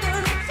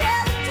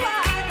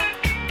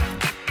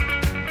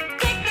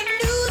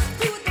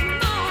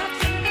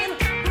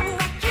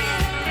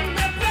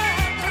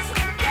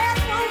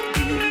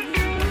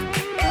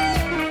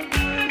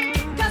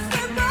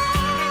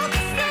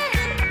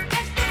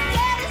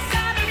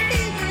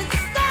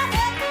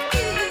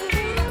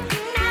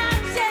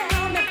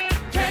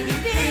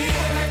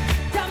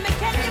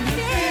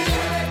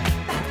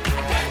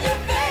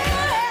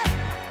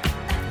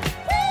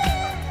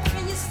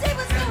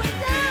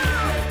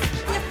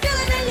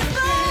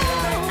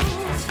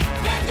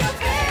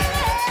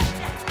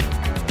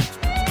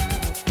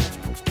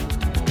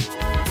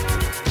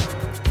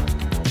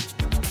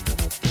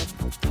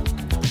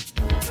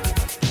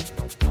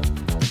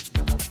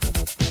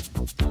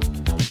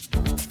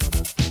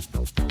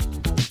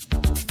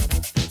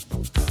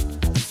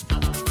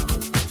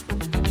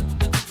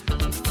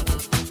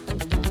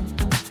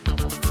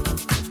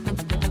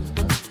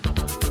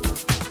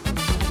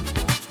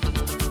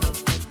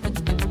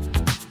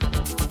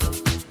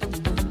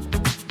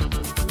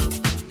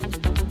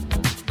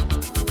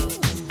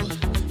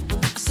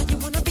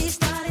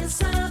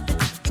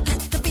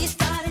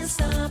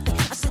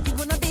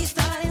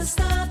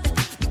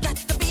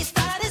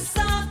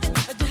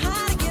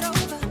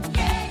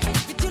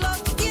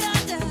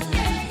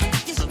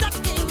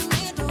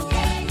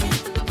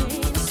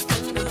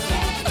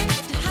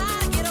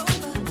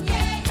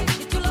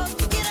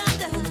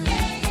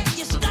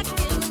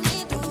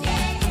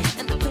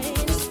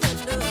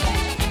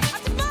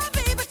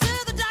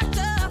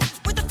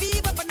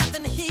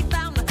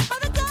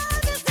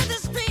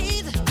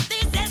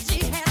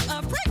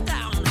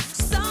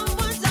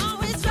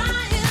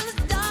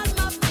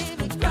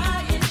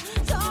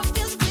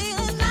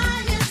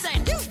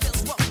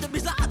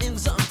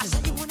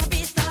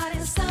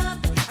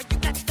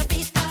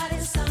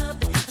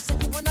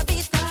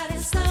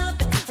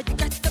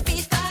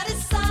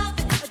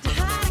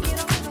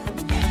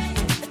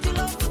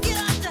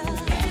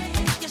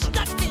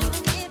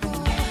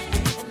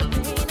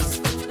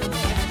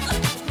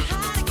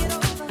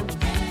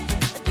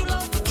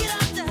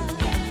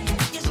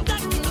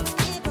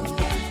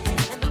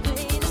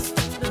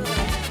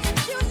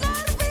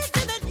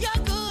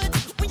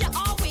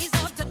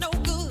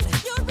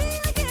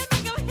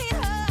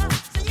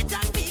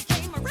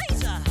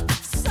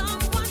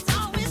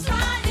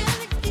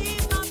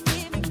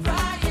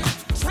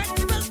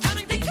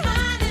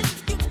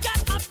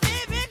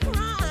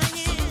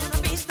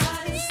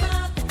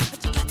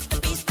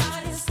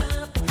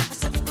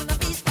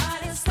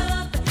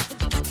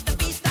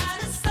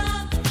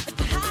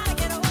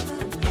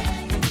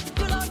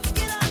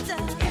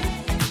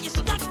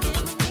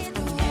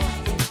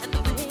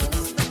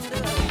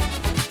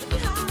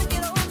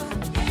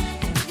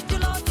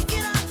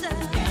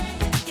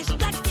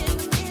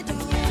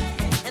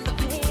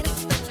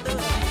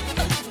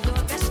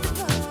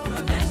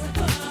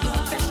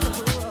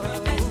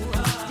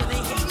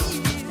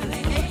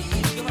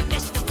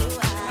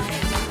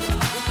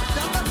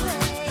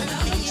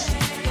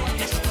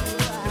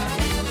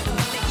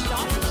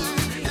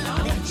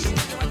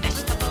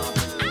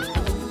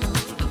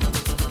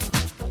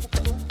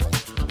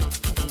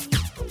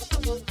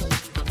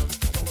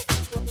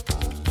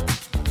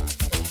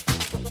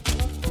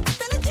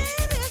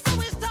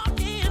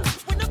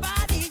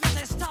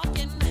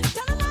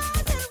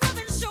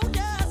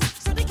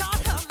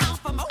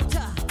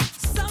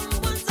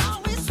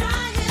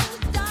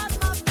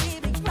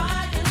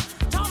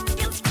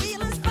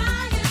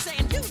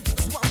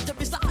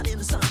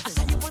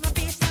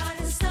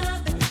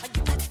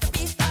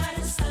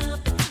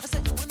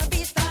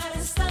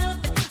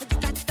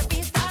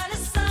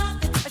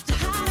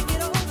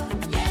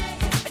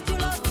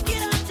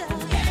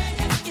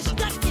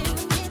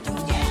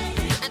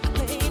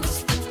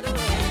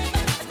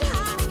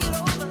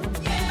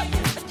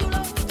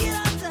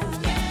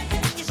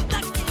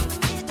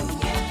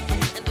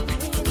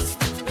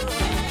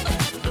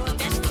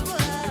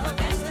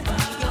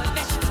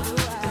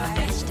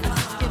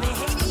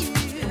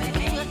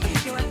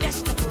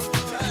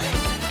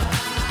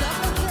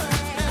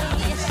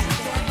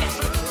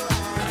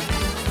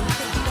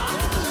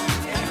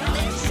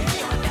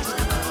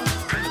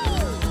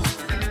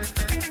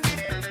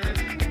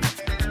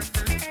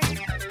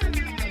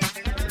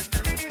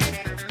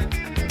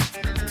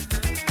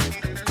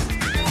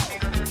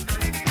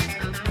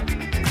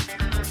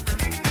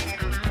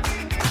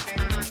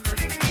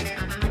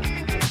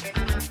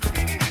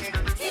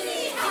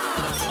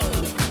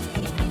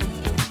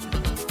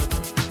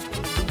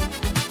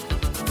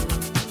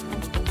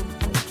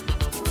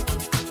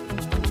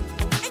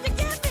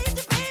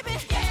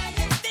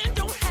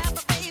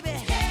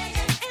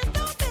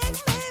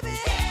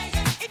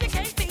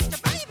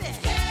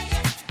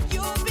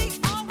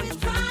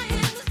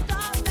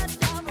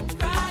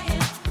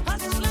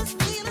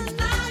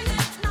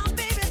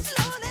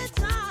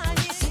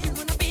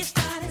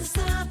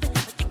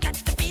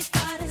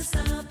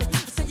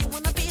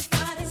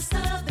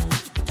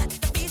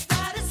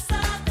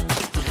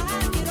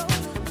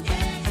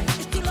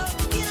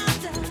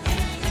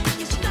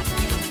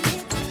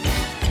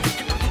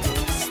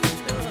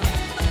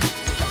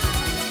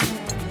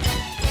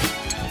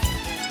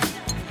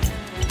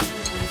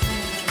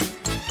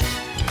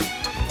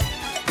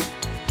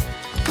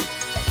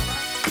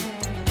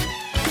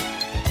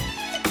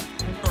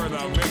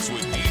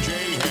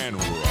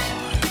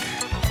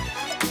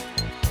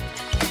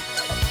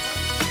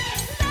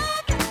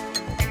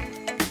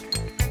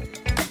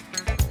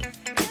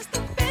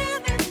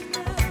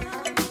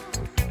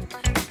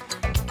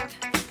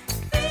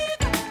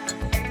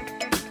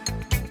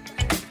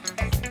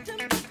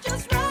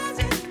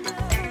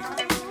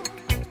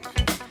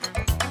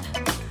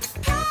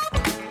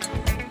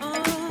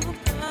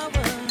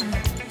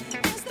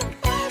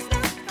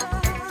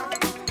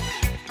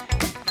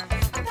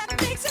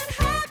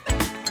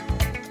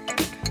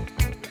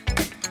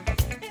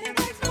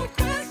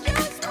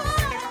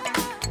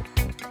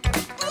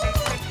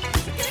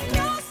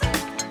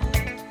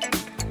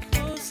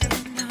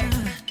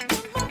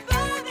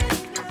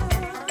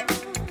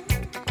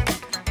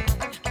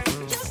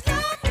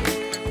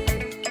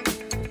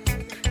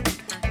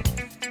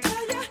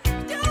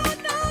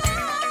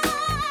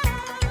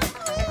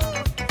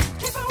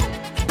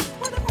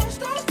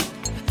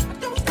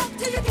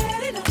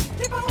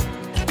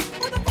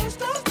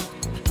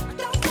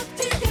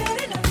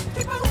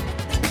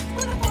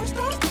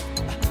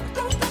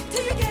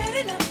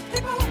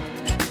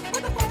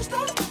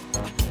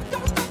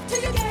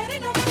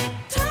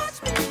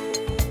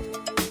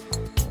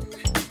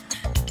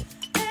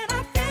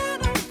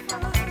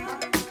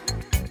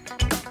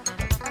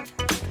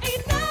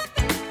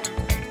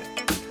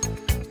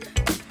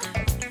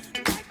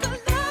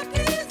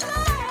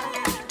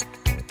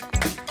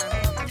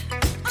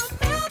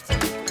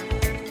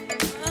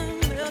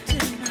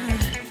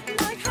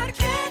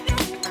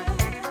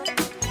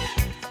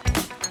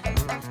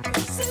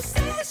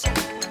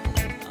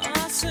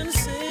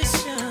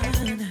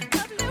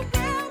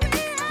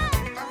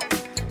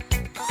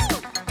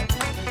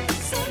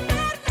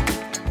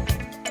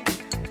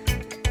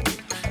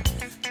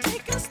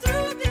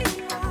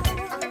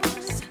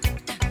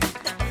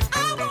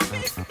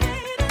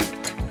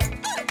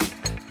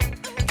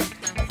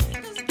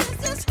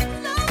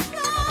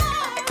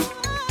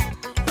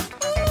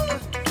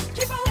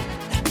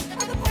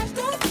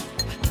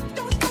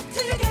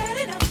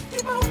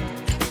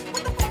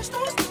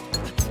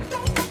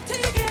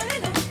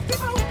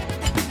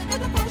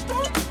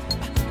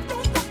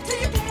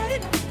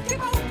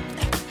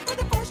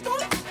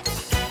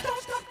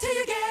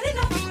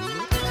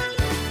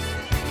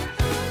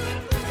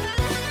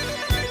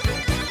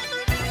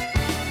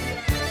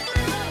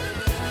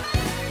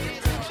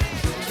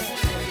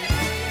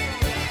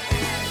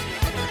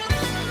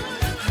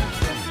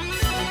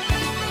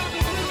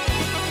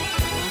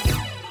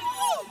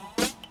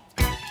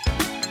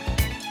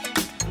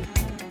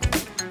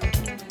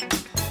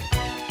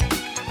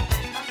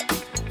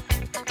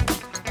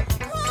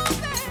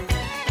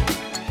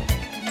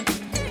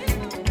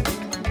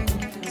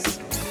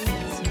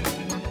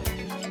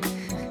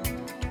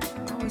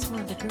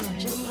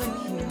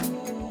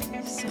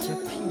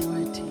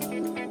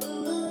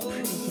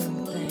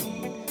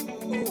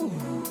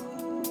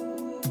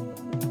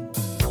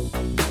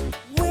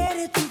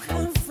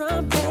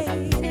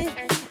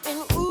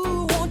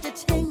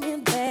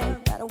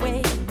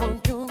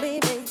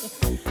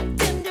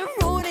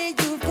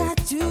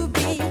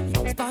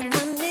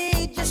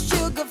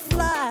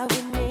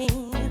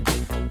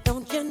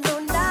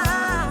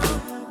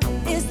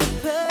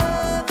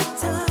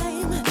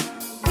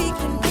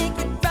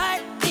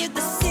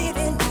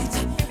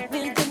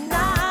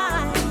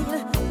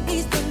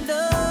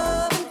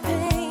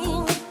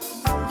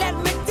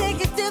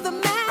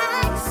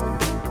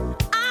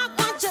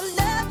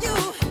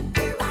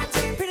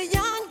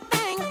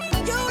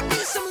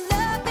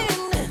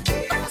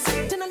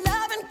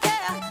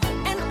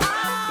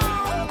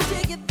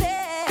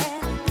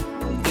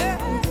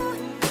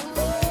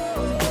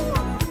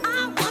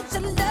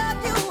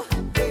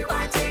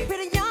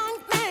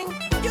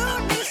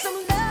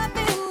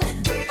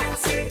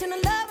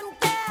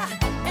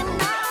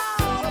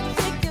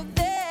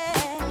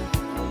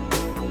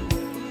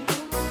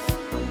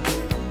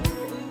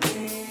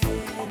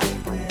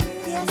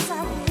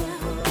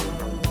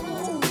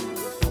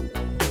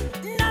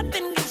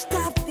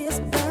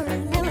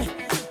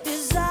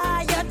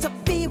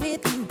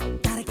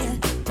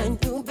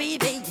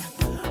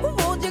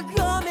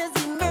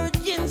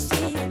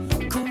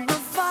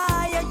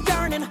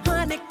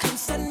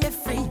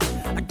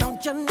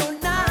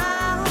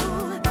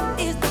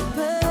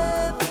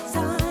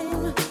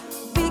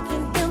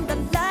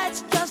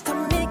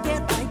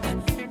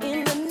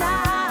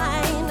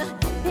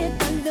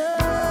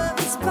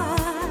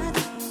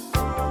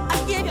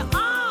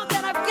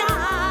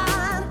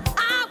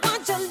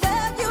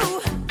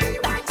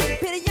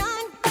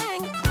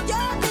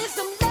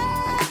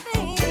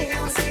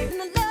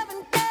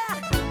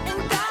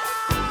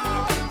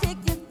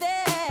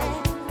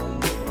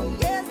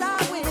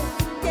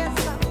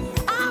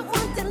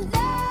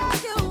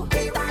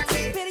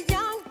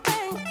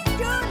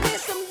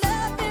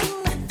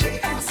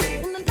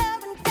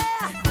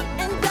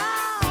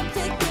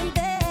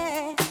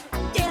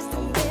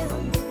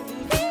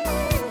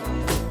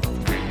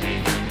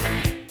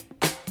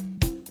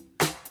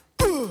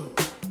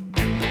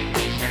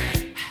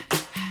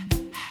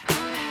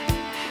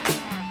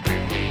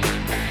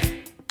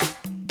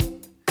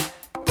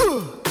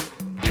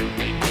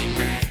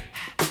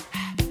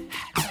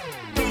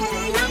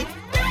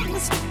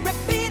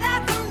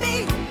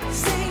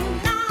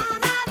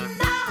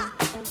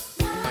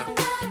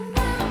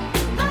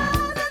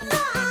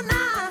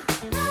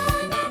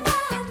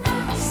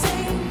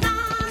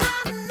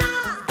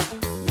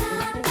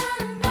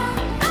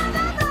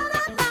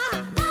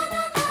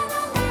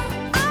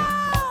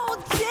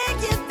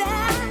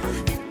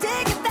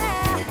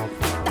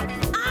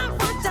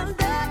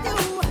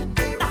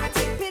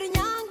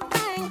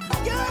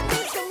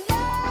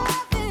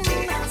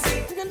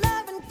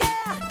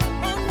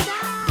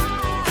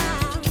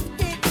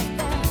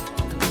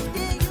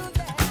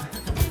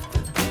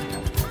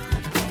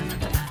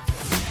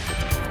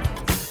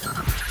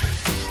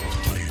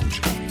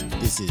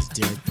 is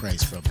Derek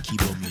Price from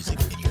Kibo Music,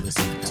 and you're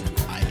listening to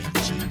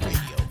IMG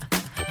Radio.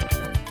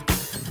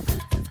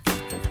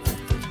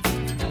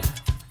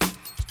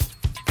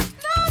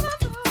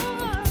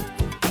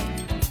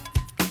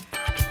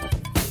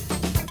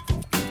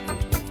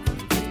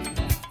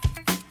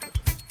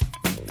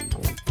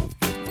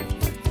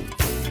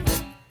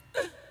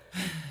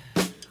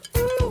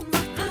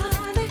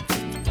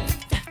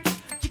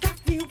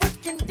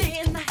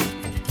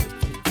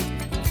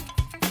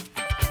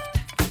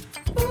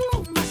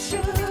 Ooh, my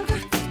sugar,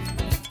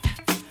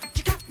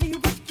 you got me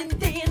working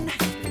day and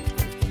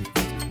night.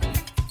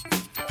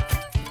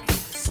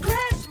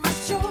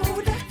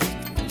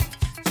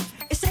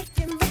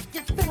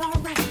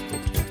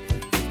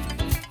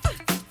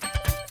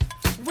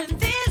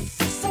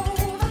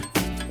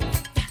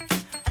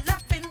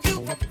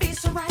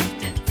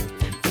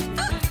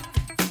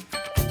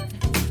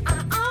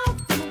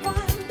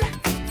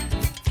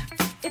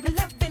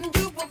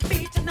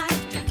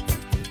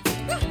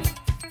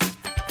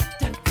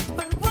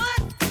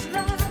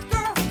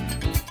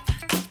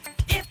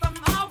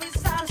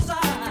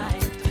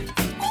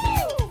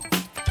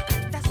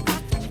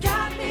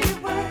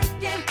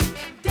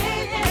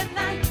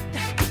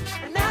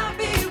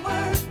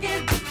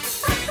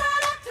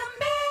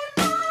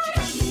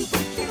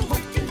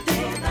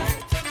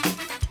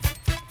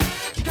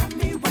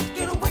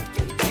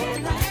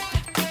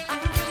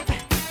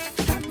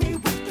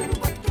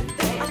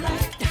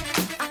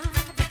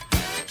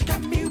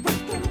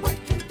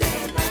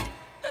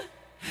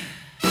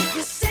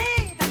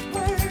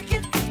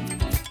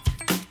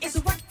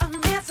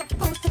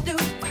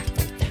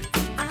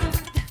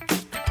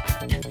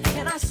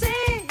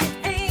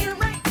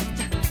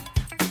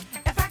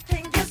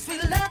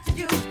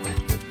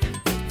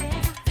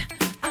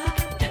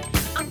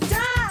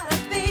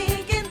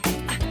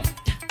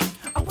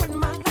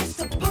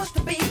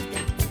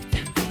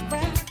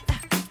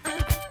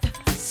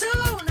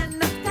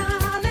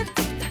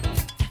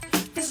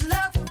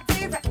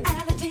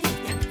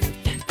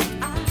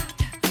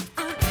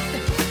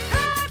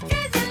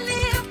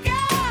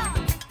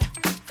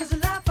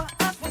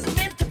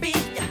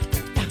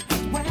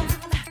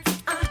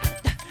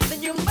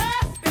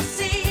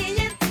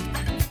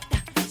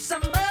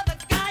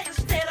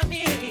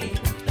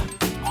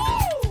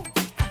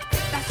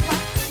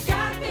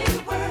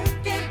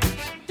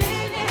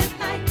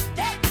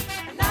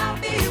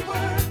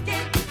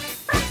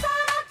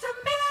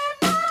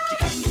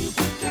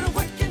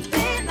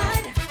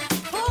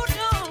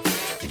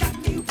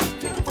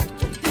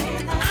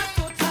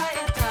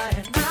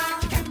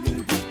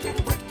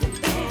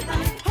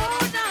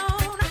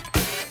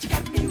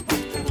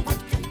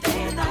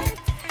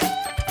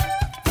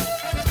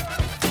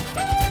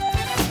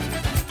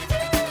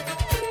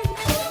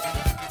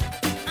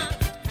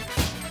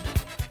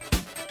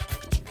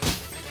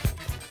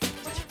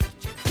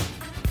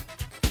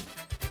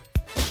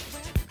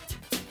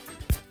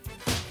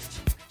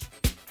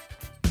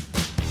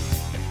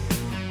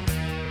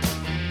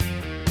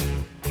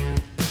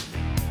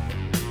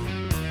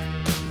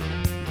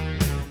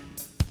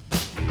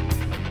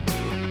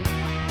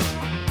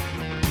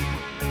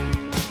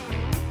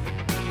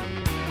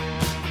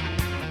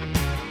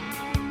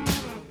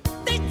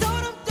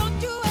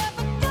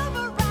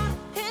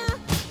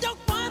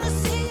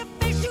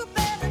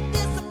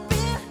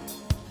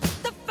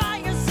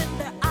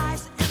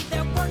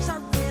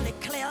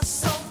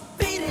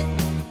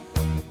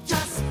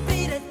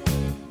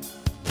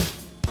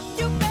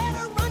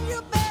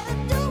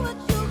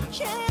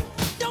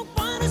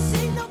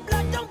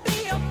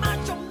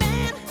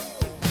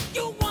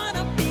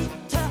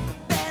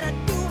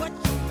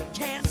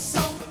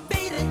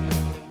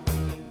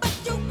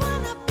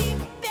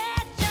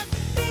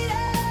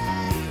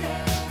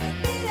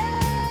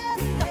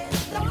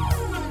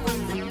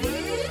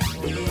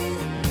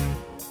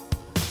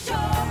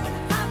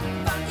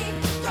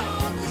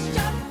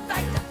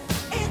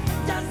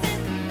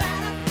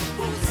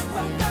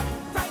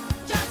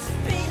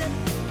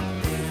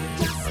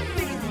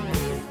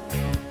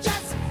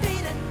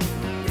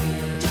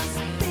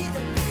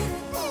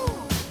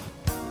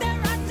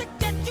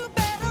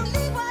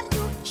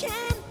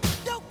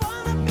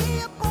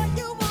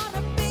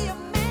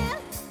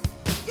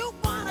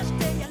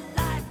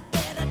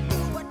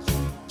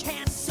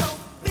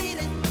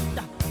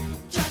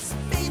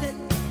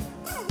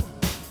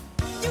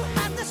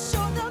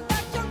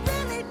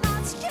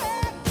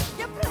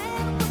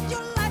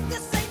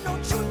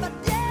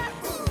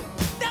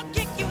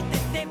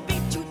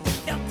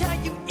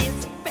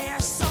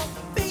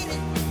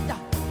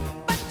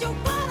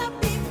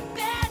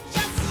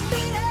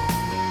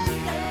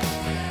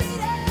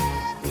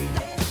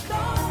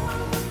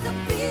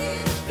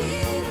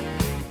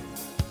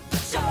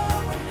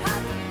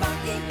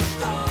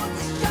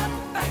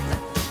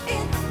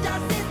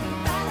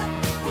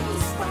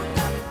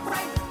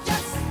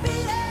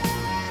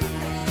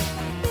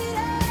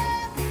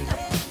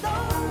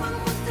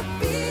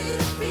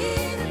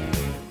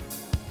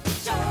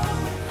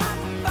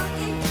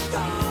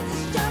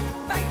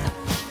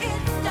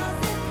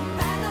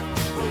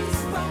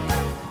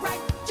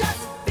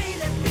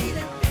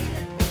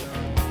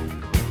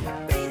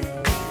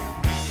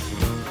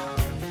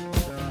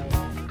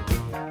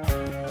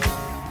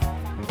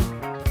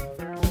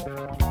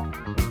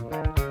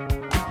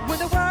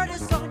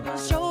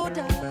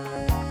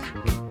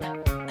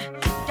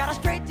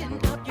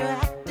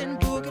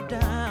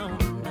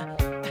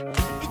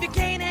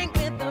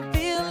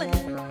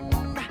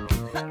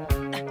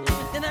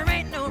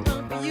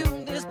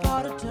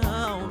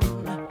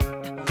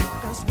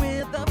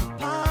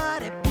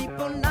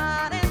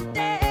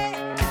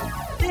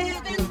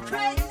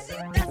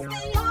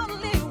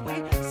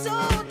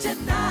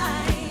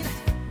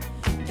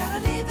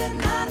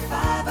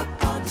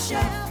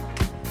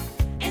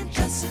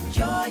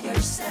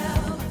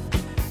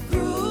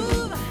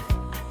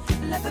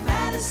 let the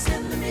madness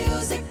in the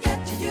music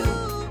get to you.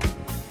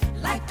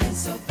 Life ain't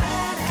so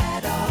bad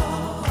at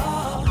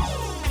all.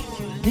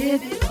 You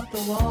live it off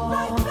the wall.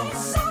 Life ain't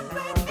so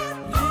bad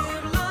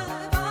at all.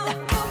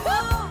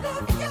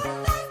 Live your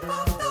life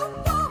off the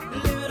wall.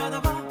 Live it off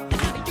the wall.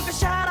 You can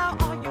shout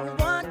out all you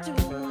want to,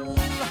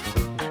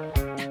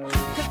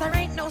 'cause there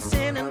ain't no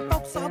sin and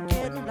folks are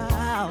getting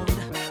loud.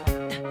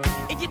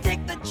 If you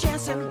take the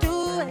chance and do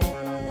it,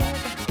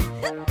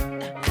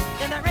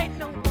 then there ain't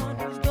no one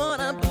who's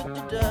gonna put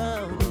you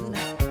down.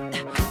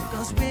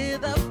 'Cause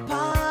with a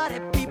party,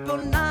 people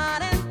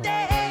night and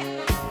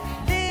day,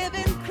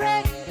 living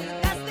crazy,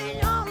 that's the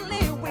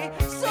only way.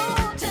 So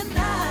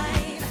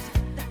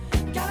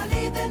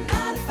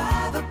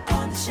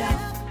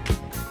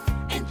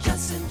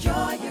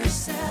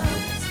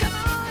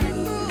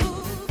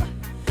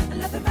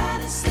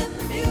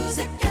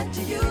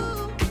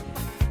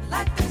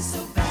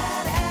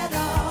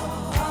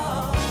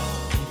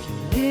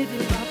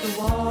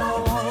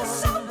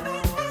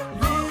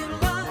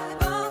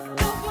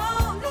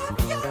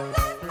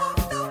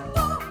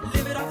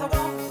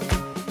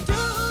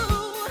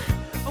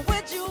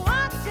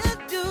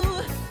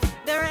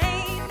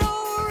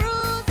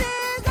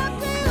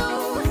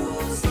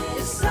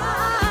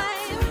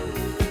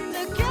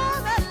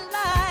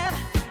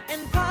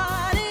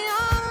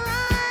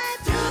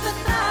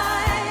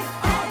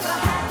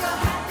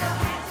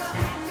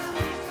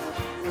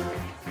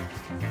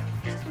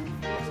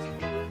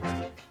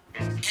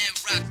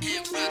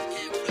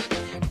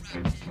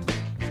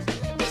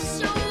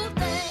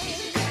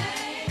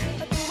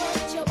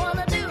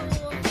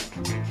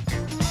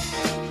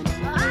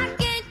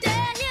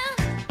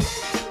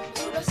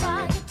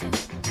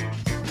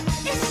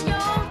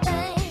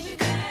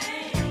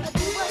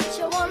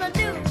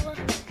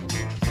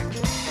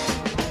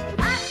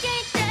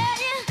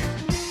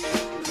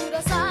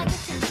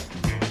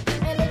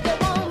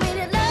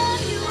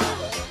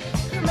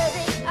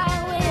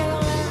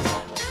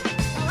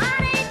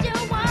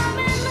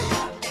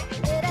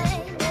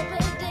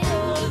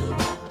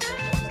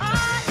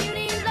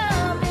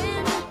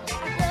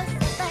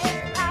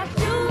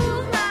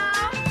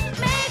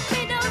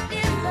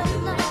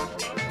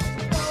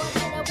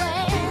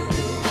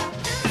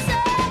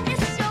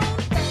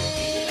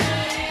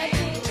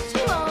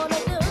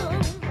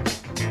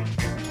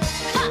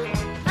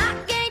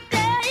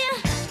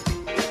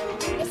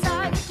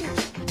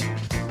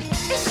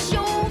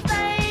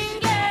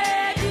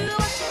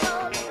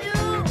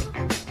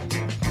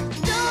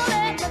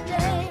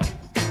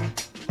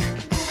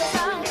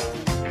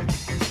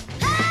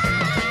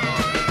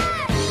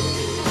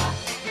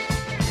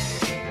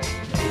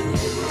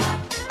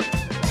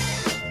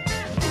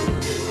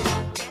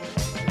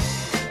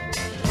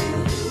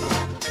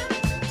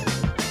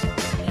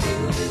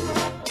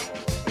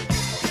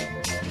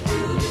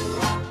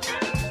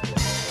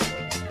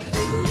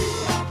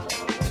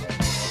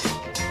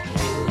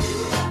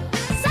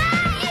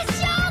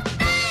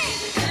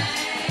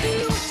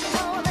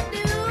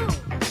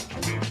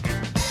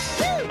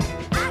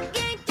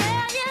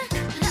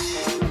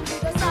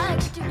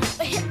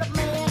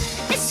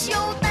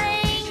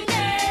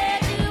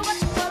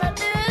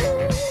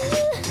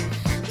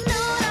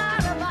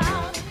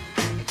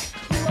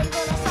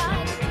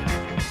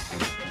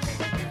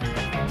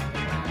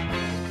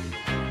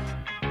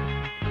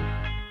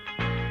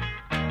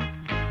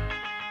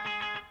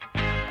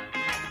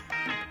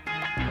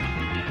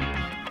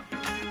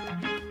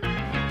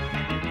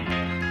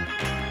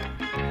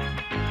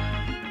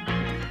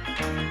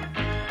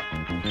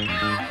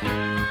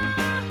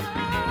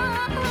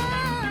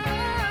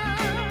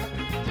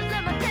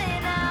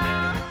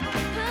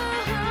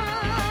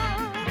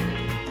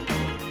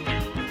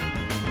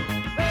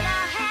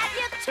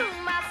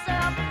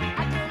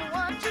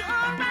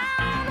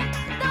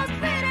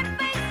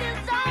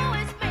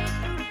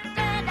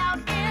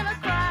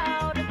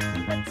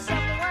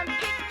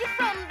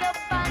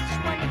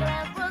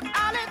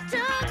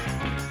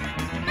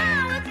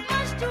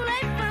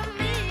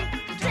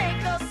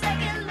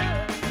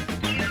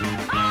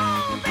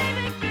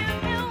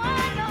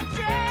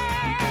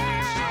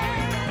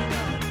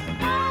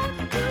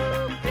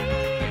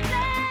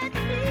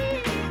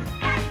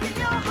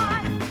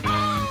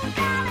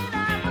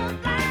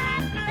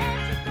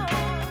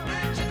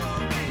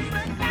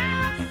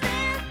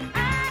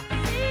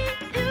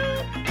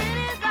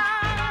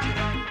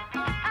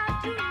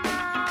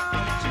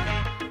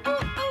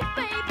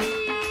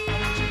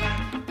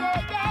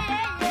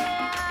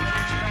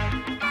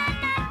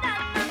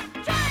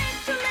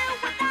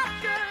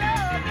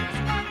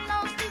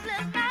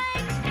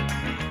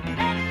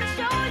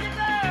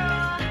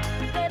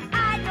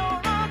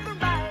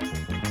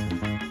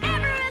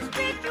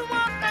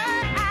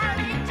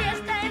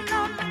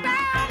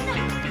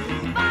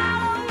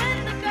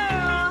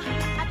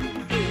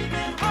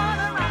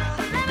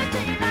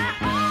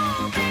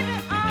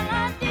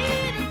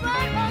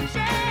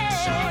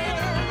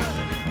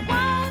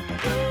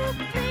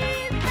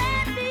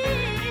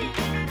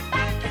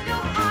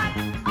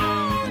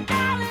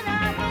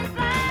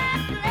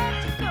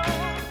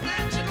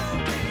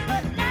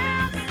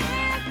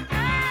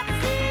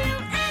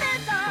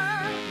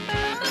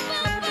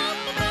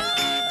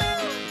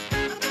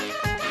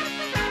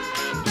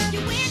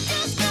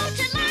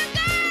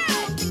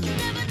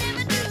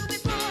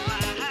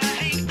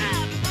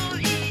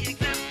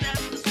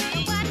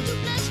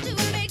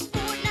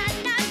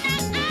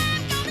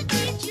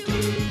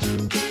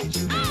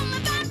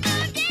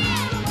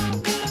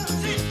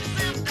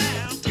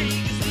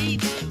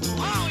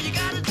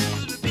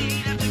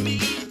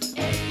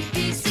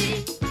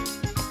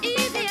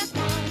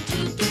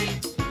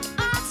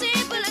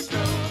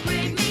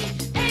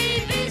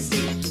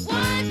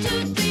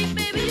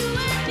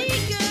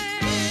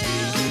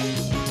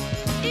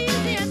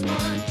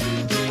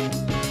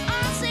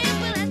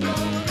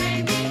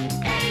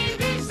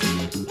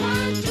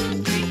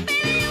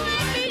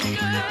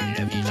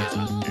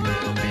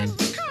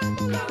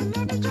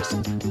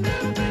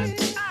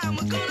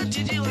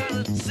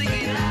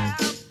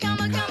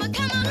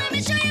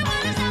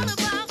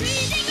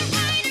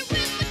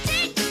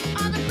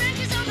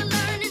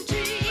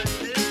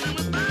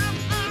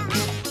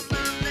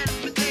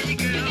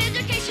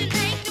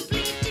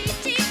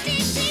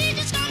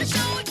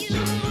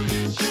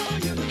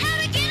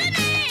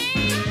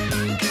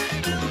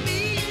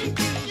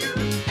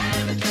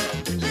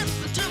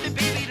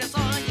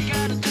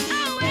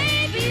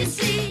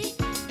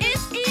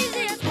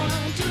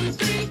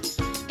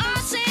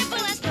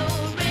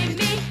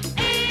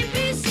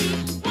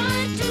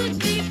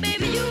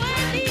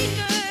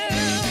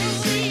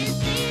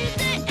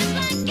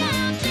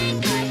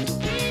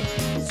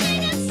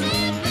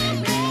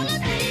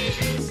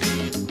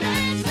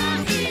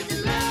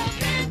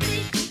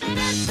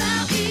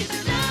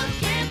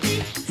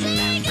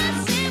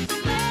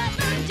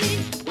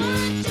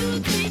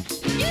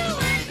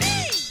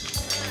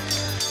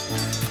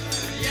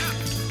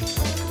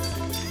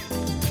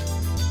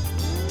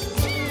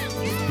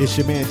It's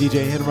your man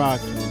DJ Henrock.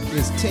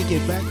 It's Take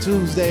It Back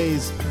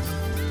Tuesdays.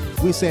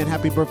 We saying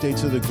happy birthday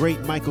to the great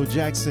Michael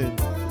Jackson.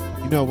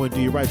 You know when do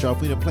you right, y'all?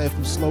 We done play a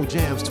few slow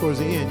jams towards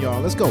the end, y'all.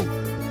 Let's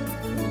go.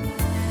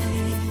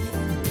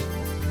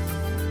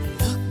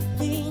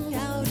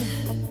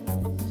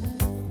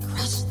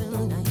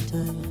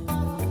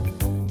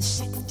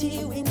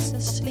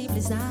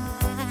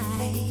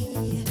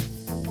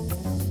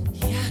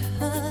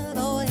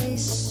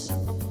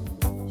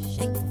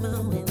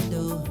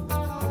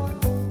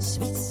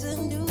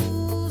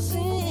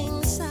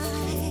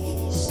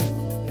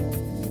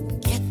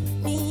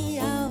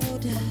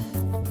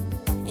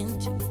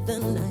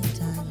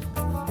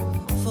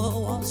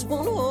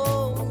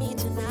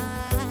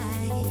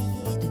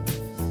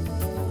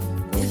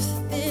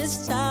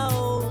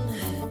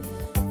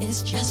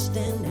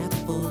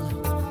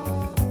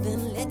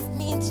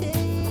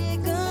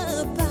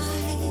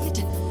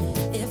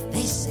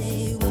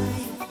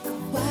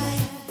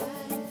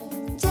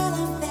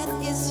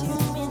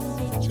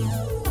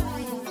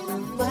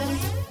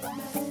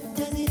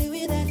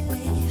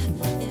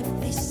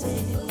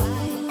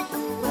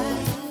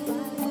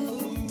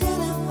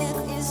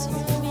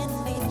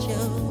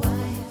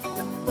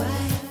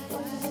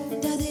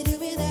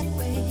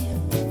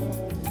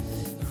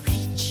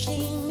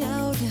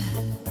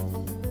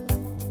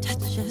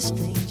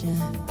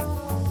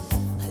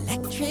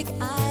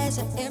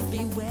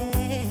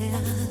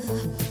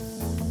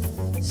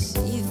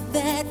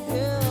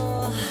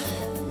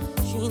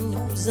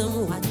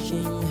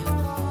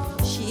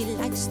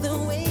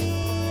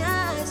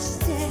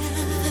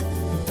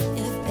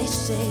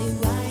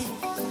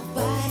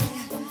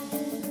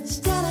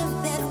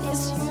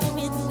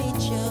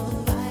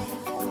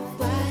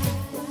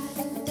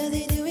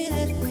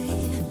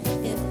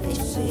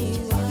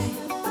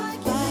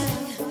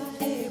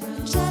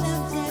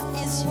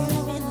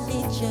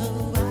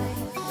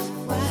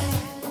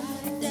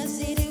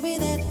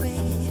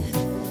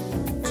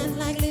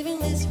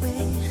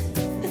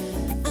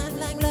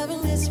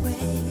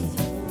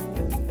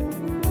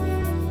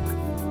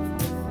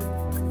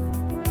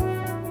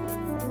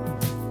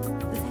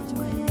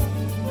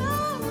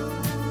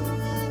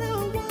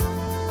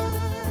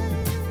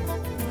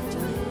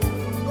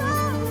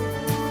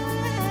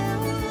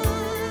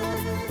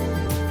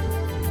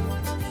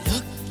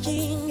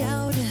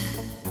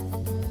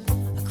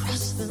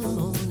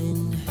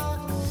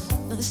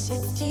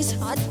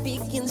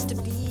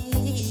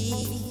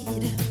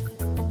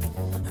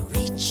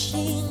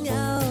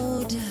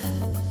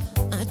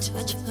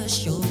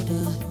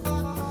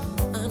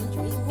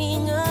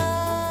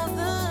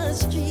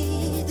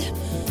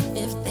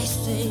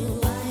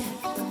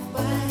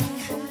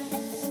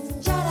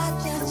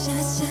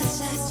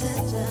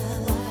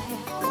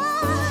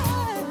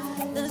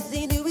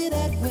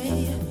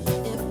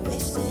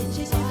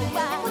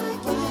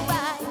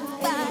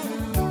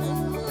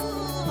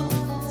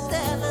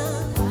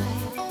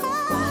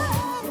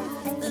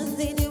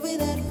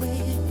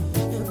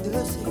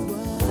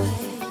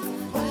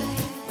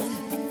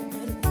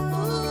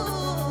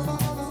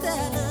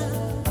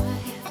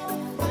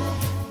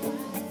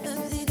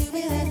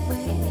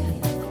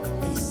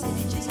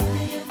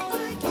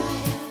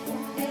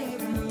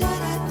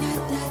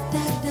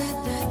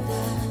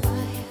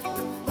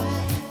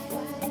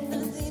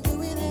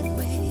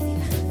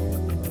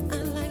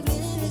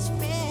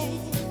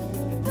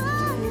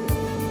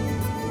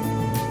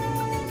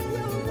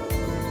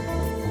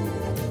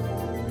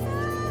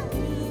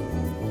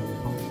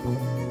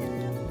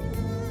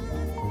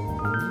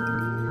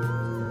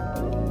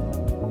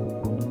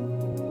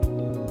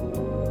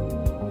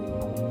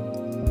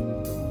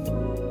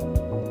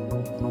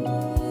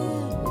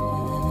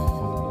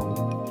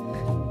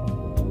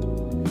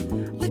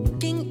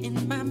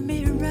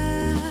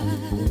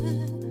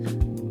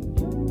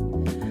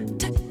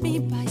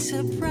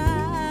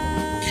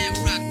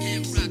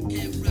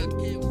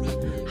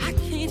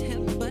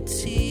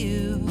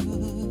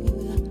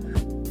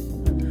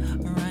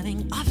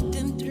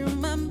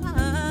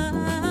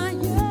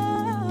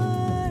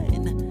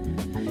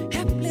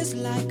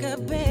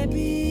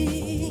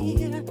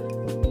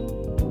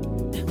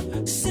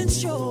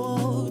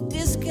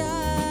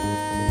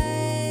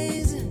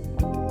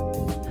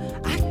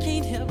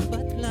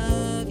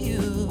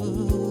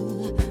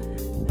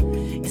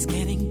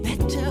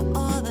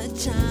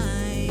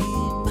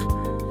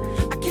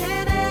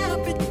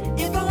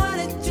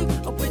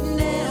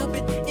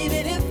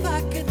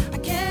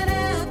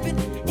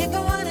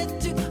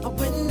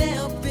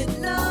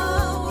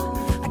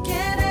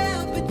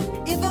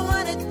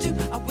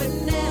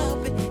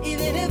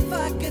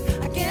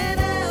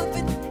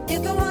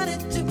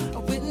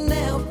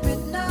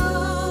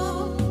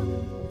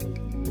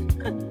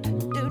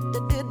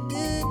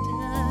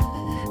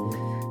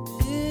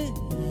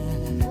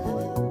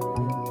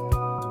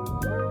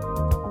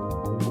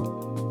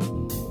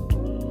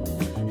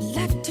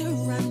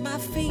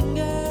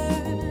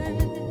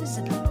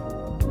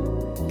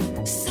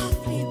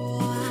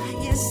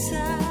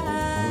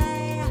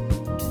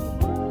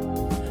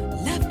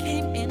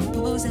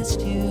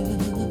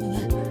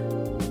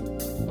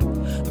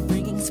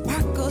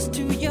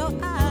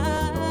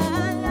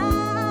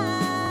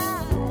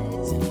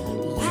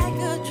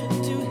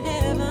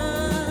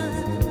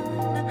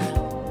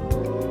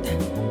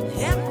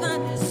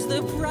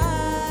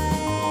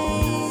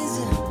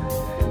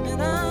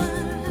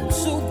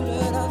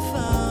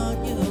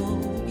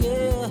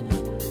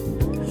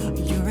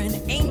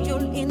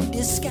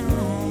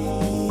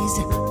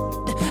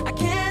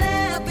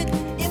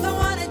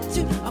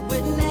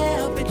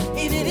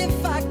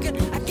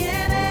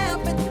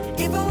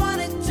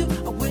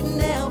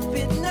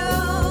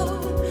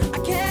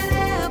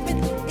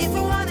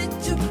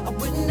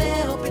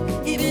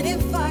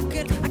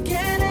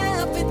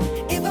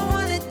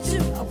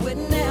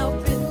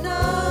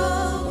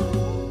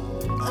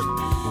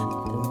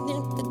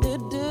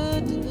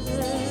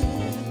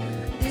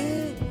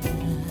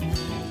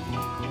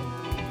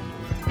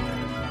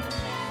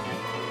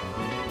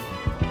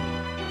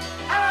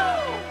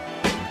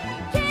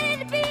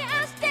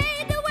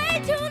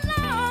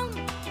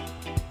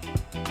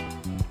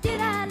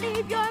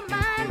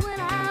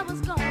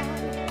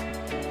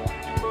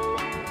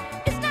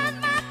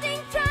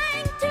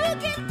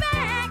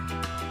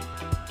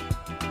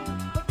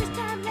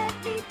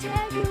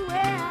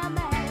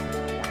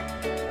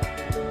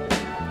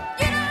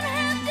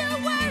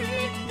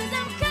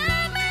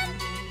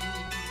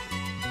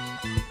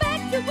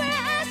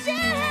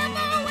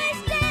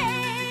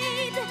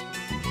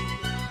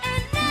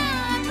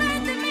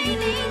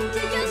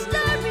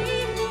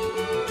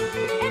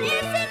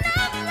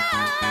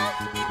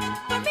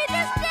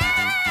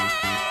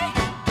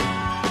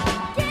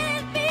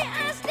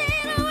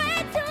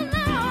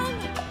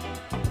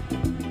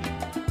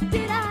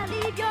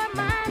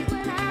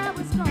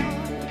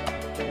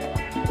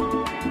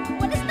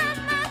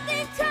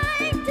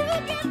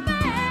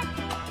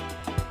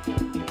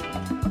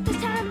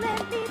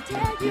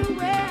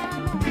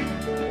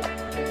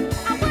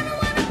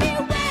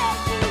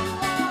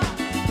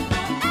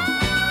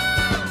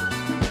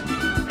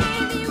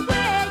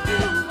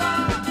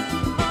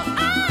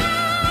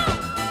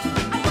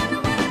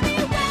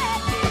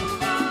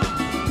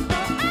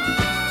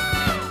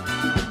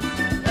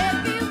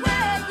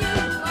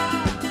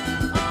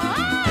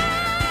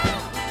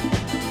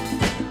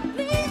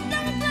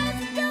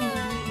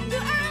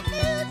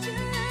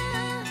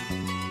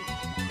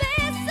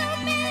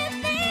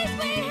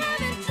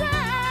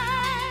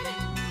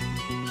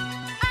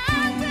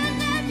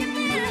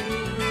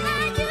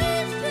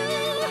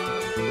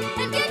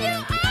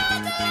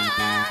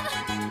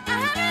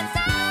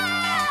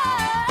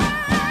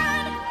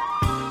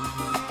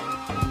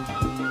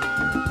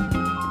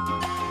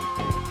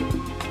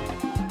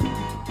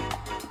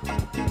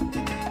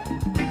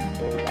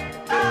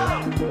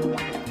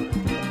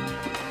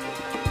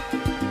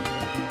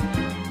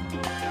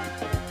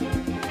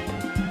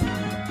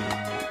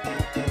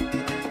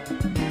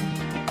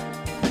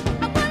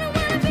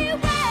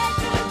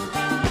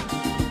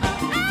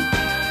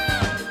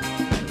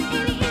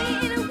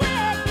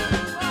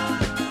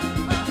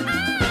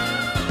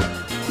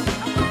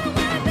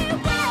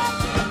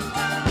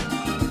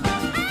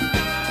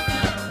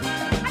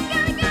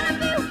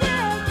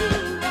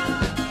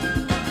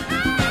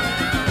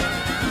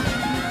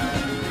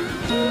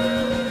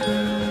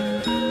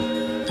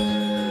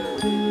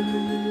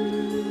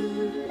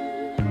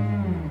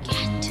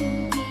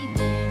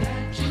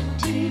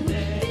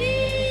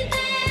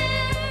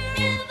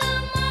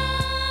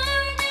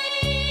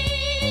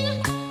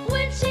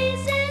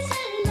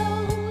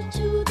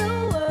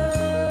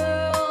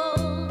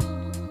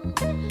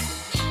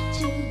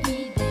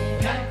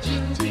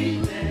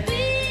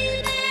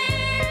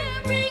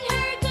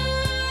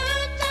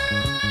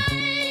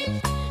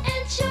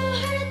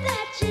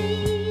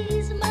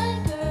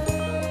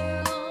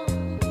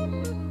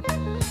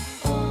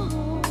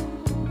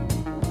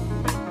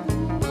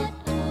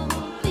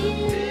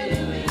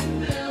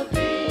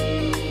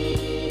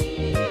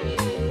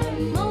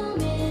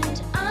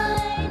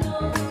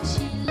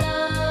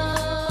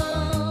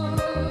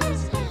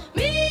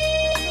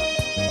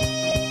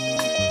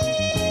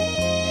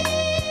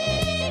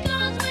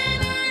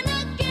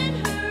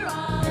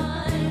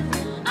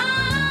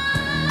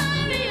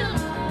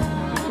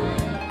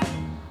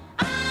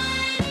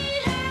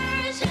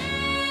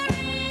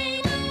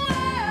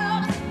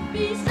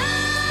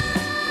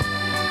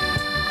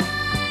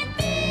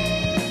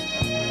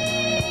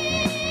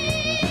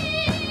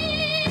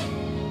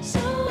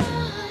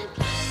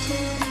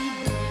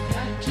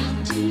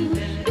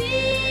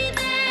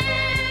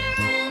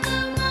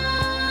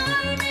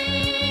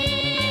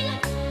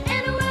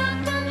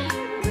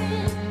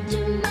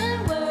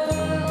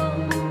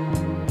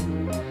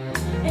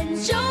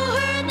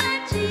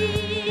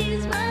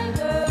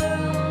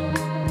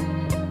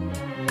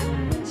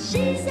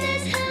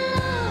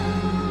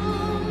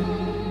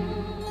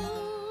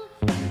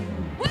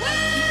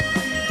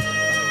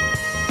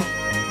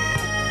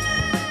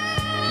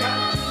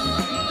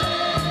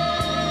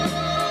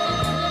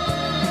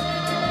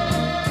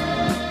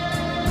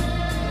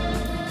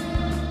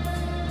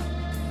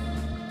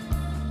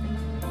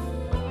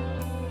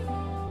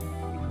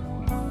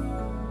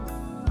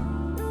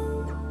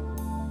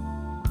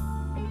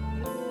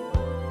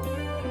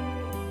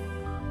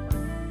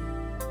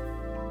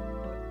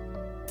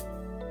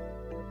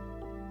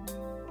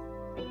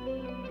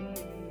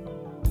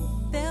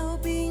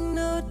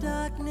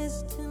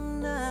 darkness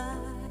tonight,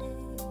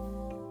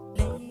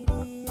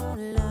 lady, our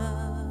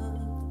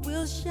love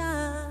will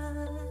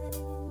shine.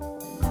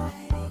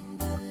 Lighting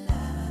the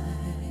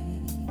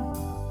light.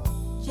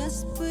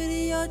 Just put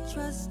your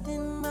trust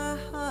in my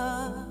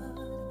heart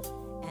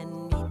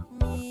and meet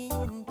me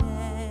in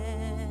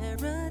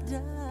paradise.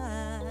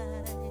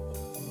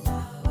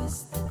 Now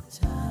is the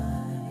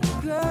time.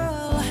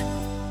 Girl,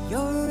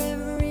 you're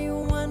every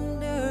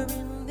wonder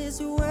in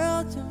this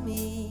world to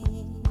me.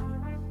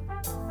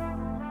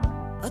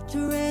 A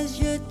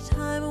treasure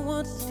time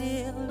won't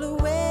steal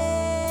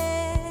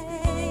away.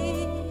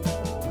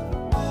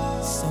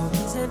 So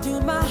listen to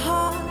my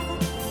heart,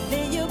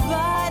 lay your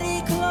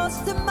body close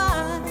to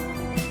mine.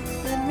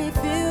 Let me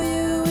fill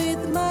you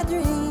with my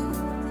dreams.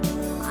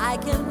 I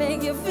can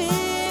make you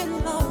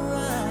feel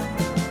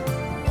alright.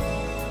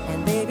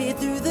 And baby,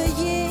 through the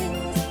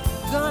years,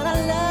 gonna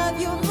love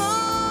you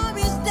more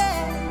each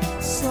day.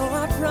 So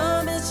I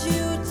promise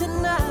you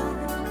tonight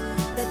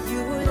that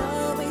you will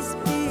always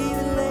be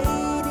the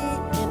lady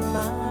in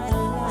my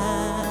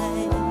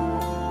life.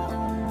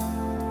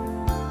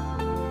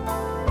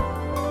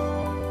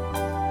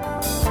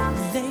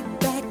 Lay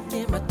back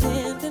in my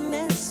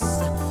tenderness.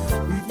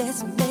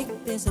 Let's make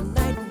this a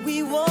night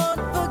we won't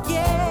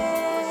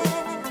forget.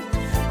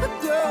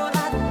 Girl,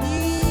 I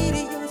need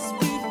your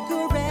sweet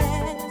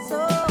caress.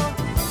 Oh,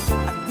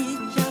 I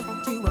reach out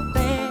to a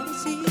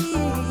fantasy.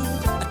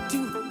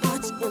 Two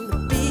hearts in the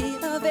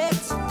beat of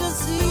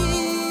ecstasy.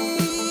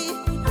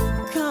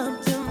 Come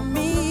to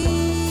me,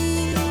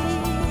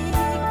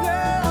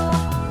 girl,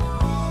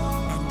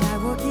 and I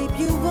will keep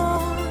you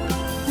warm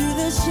through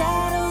the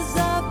shadows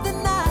of the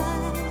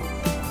night.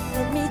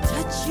 Let me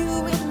touch you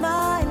with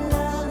my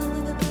love.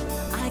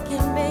 I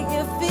can make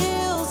you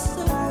feel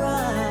so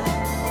right.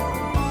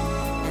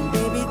 And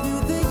baby,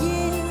 through the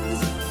years,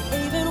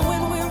 even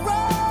when we're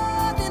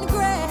old and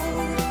gray,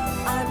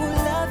 I will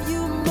love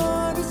you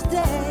more each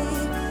day.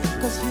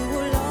 'Cause you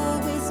will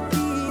always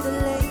be the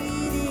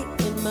lady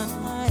in my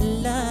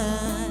life.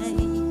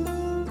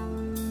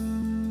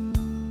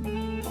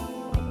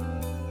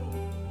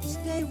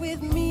 Stay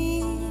with me.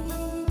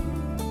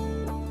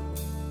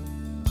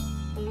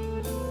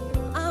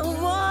 I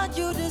want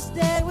you to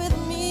stay with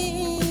me.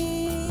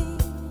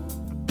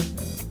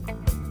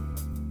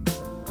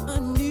 I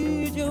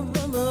need you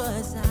by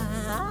my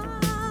side.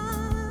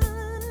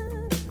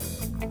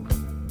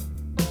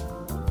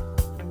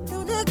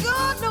 Don't you go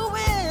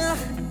nowhere.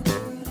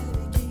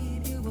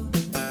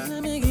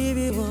 Let me give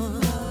you one.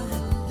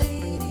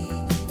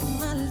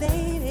 My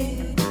lady,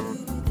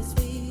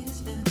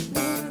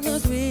 the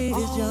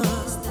sweetest joy.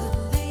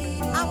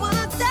 I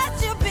wanna touch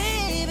you,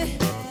 baby.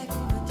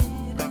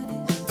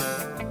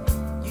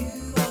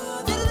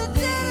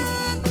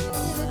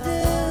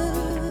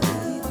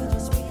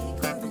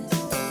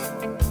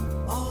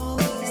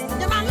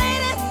 You're my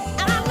lady,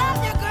 and I love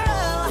you,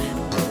 girl.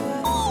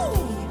 Ooh.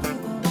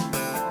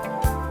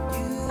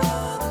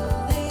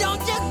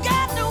 Don't you go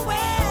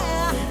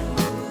nowhere.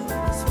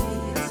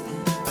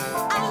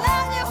 I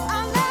love you,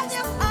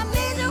 I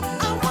need you,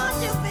 I want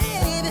you,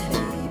 baby.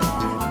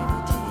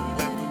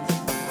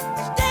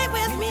 Stay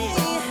with me.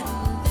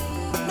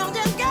 Don't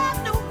you go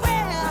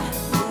nowhere.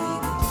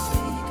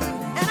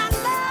 And I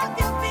love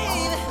you,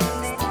 baby.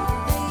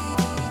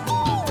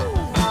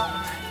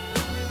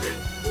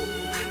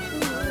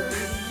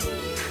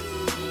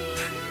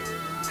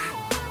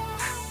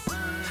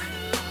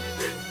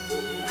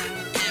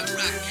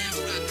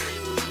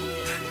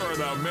 You're in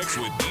the mix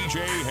with DJ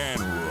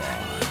Henrock.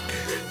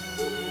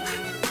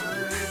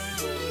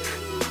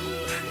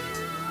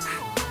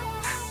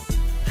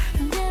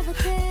 Never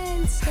can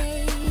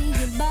say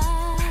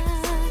goodbye.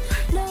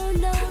 No,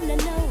 no, no,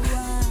 no.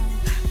 I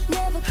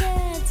never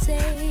can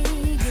say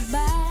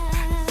goodbye.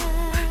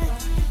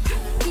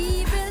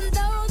 Even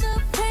though the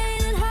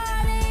pain and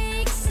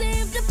heartache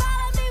seem to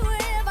follow me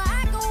wherever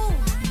I go.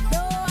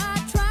 Though I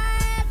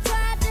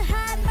tried to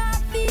hide my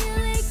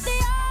feelings,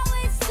 they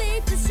always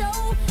seem to show.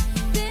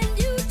 Then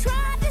you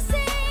tried to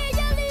say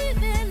you're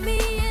leaving me,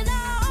 and I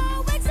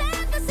always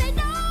have to say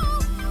no.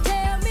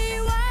 Tell me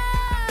why.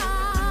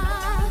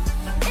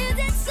 Is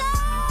it so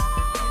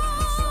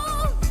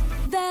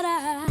that I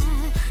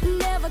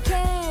never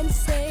can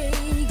say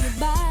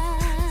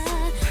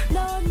goodbye?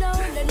 No, no,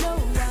 no, no,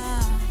 I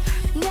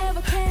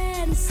never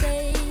can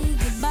say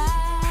goodbye.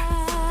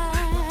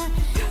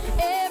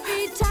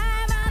 Every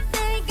time I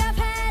think I've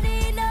had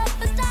enough,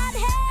 I start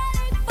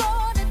heading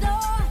for the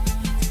door.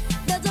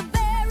 There's a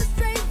very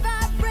strange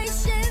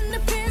vibration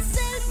that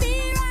pierces me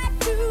right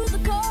to the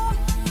core.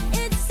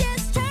 It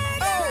says turn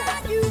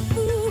around, you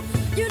fool.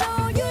 You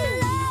know you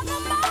love me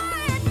more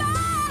and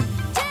more.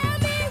 Tell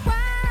me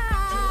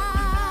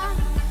why.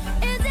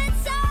 Is it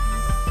so?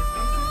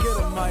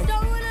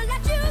 Don't wanna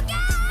let you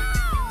go.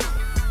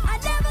 I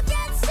never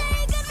can say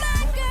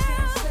goodbye,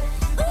 girl.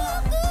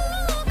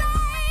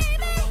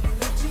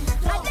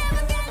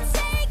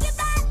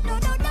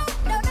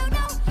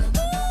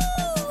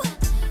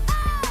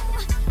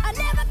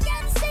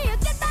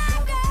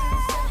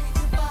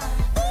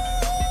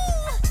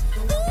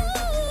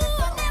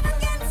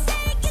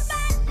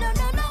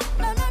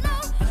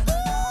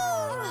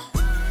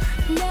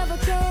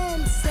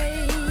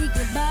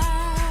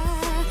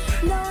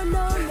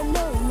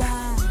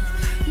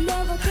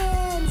 never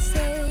can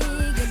say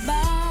goodbye.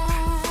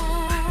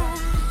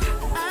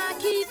 I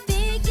keep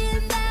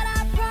thinking that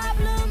our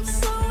problems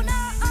soon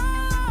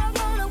are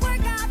gonna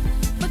work out,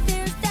 but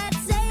there's that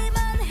same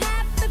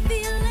unhappy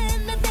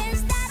feeling, that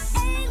there's that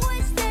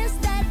anguish, there's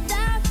that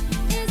doubt.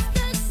 It's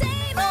the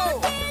same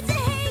old kids you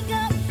hang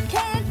up,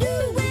 can't do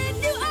when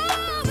you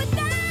are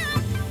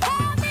without.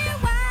 Tell me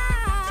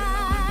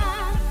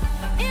why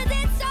is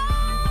it so?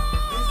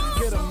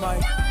 Get 'em,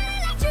 Mike. Don't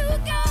let you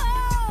go.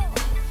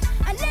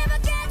 I never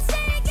can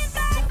say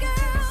goodbye,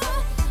 girl.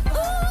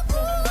 Ooh,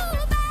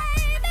 ooh,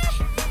 baby.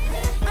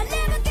 I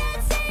never can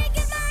say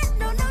goodbye.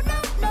 No, no, no,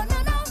 no, no,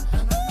 no.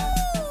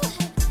 Ooh,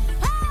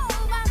 oh,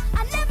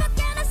 I never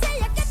can say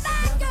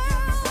goodbye,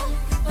 girl.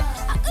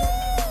 Ooh,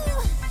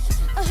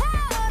 oh,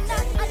 no,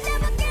 I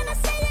never can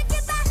say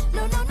goodbye.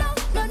 No, no, no,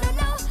 no, no,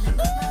 no.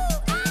 Ooh,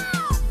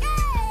 oh,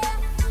 yeah.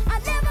 I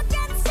never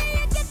can say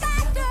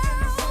goodbye,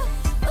 girl.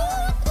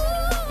 Ooh,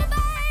 ooh,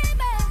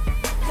 baby.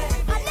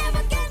 I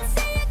never can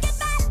say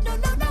goodbye. No,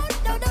 no, no,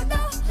 no, no,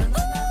 no.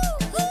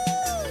 Ooh,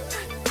 ooh.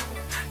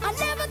 I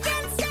never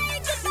can say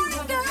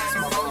goodbye, girl.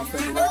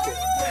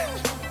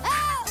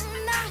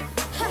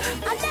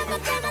 I never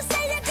gonna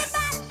say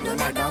goodbye. Yo,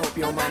 Mike, I hope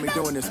you don't mind me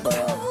doing this, but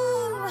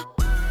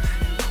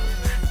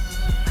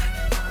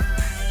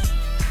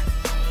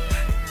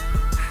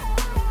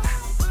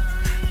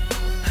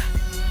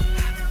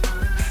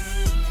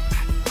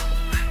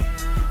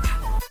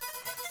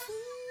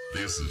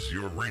This is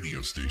your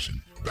radio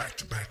station.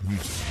 Back-to-back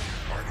music,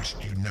 artists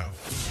you know,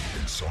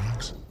 and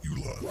songs you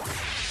love.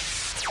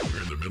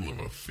 We're in the middle of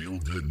a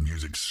feel-good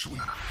music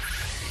suite.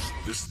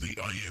 This is the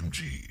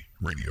IMG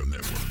Radio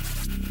Network.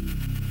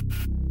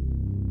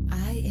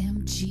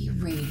 IMG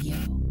Radio,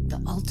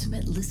 the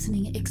ultimate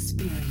listening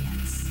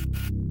experience.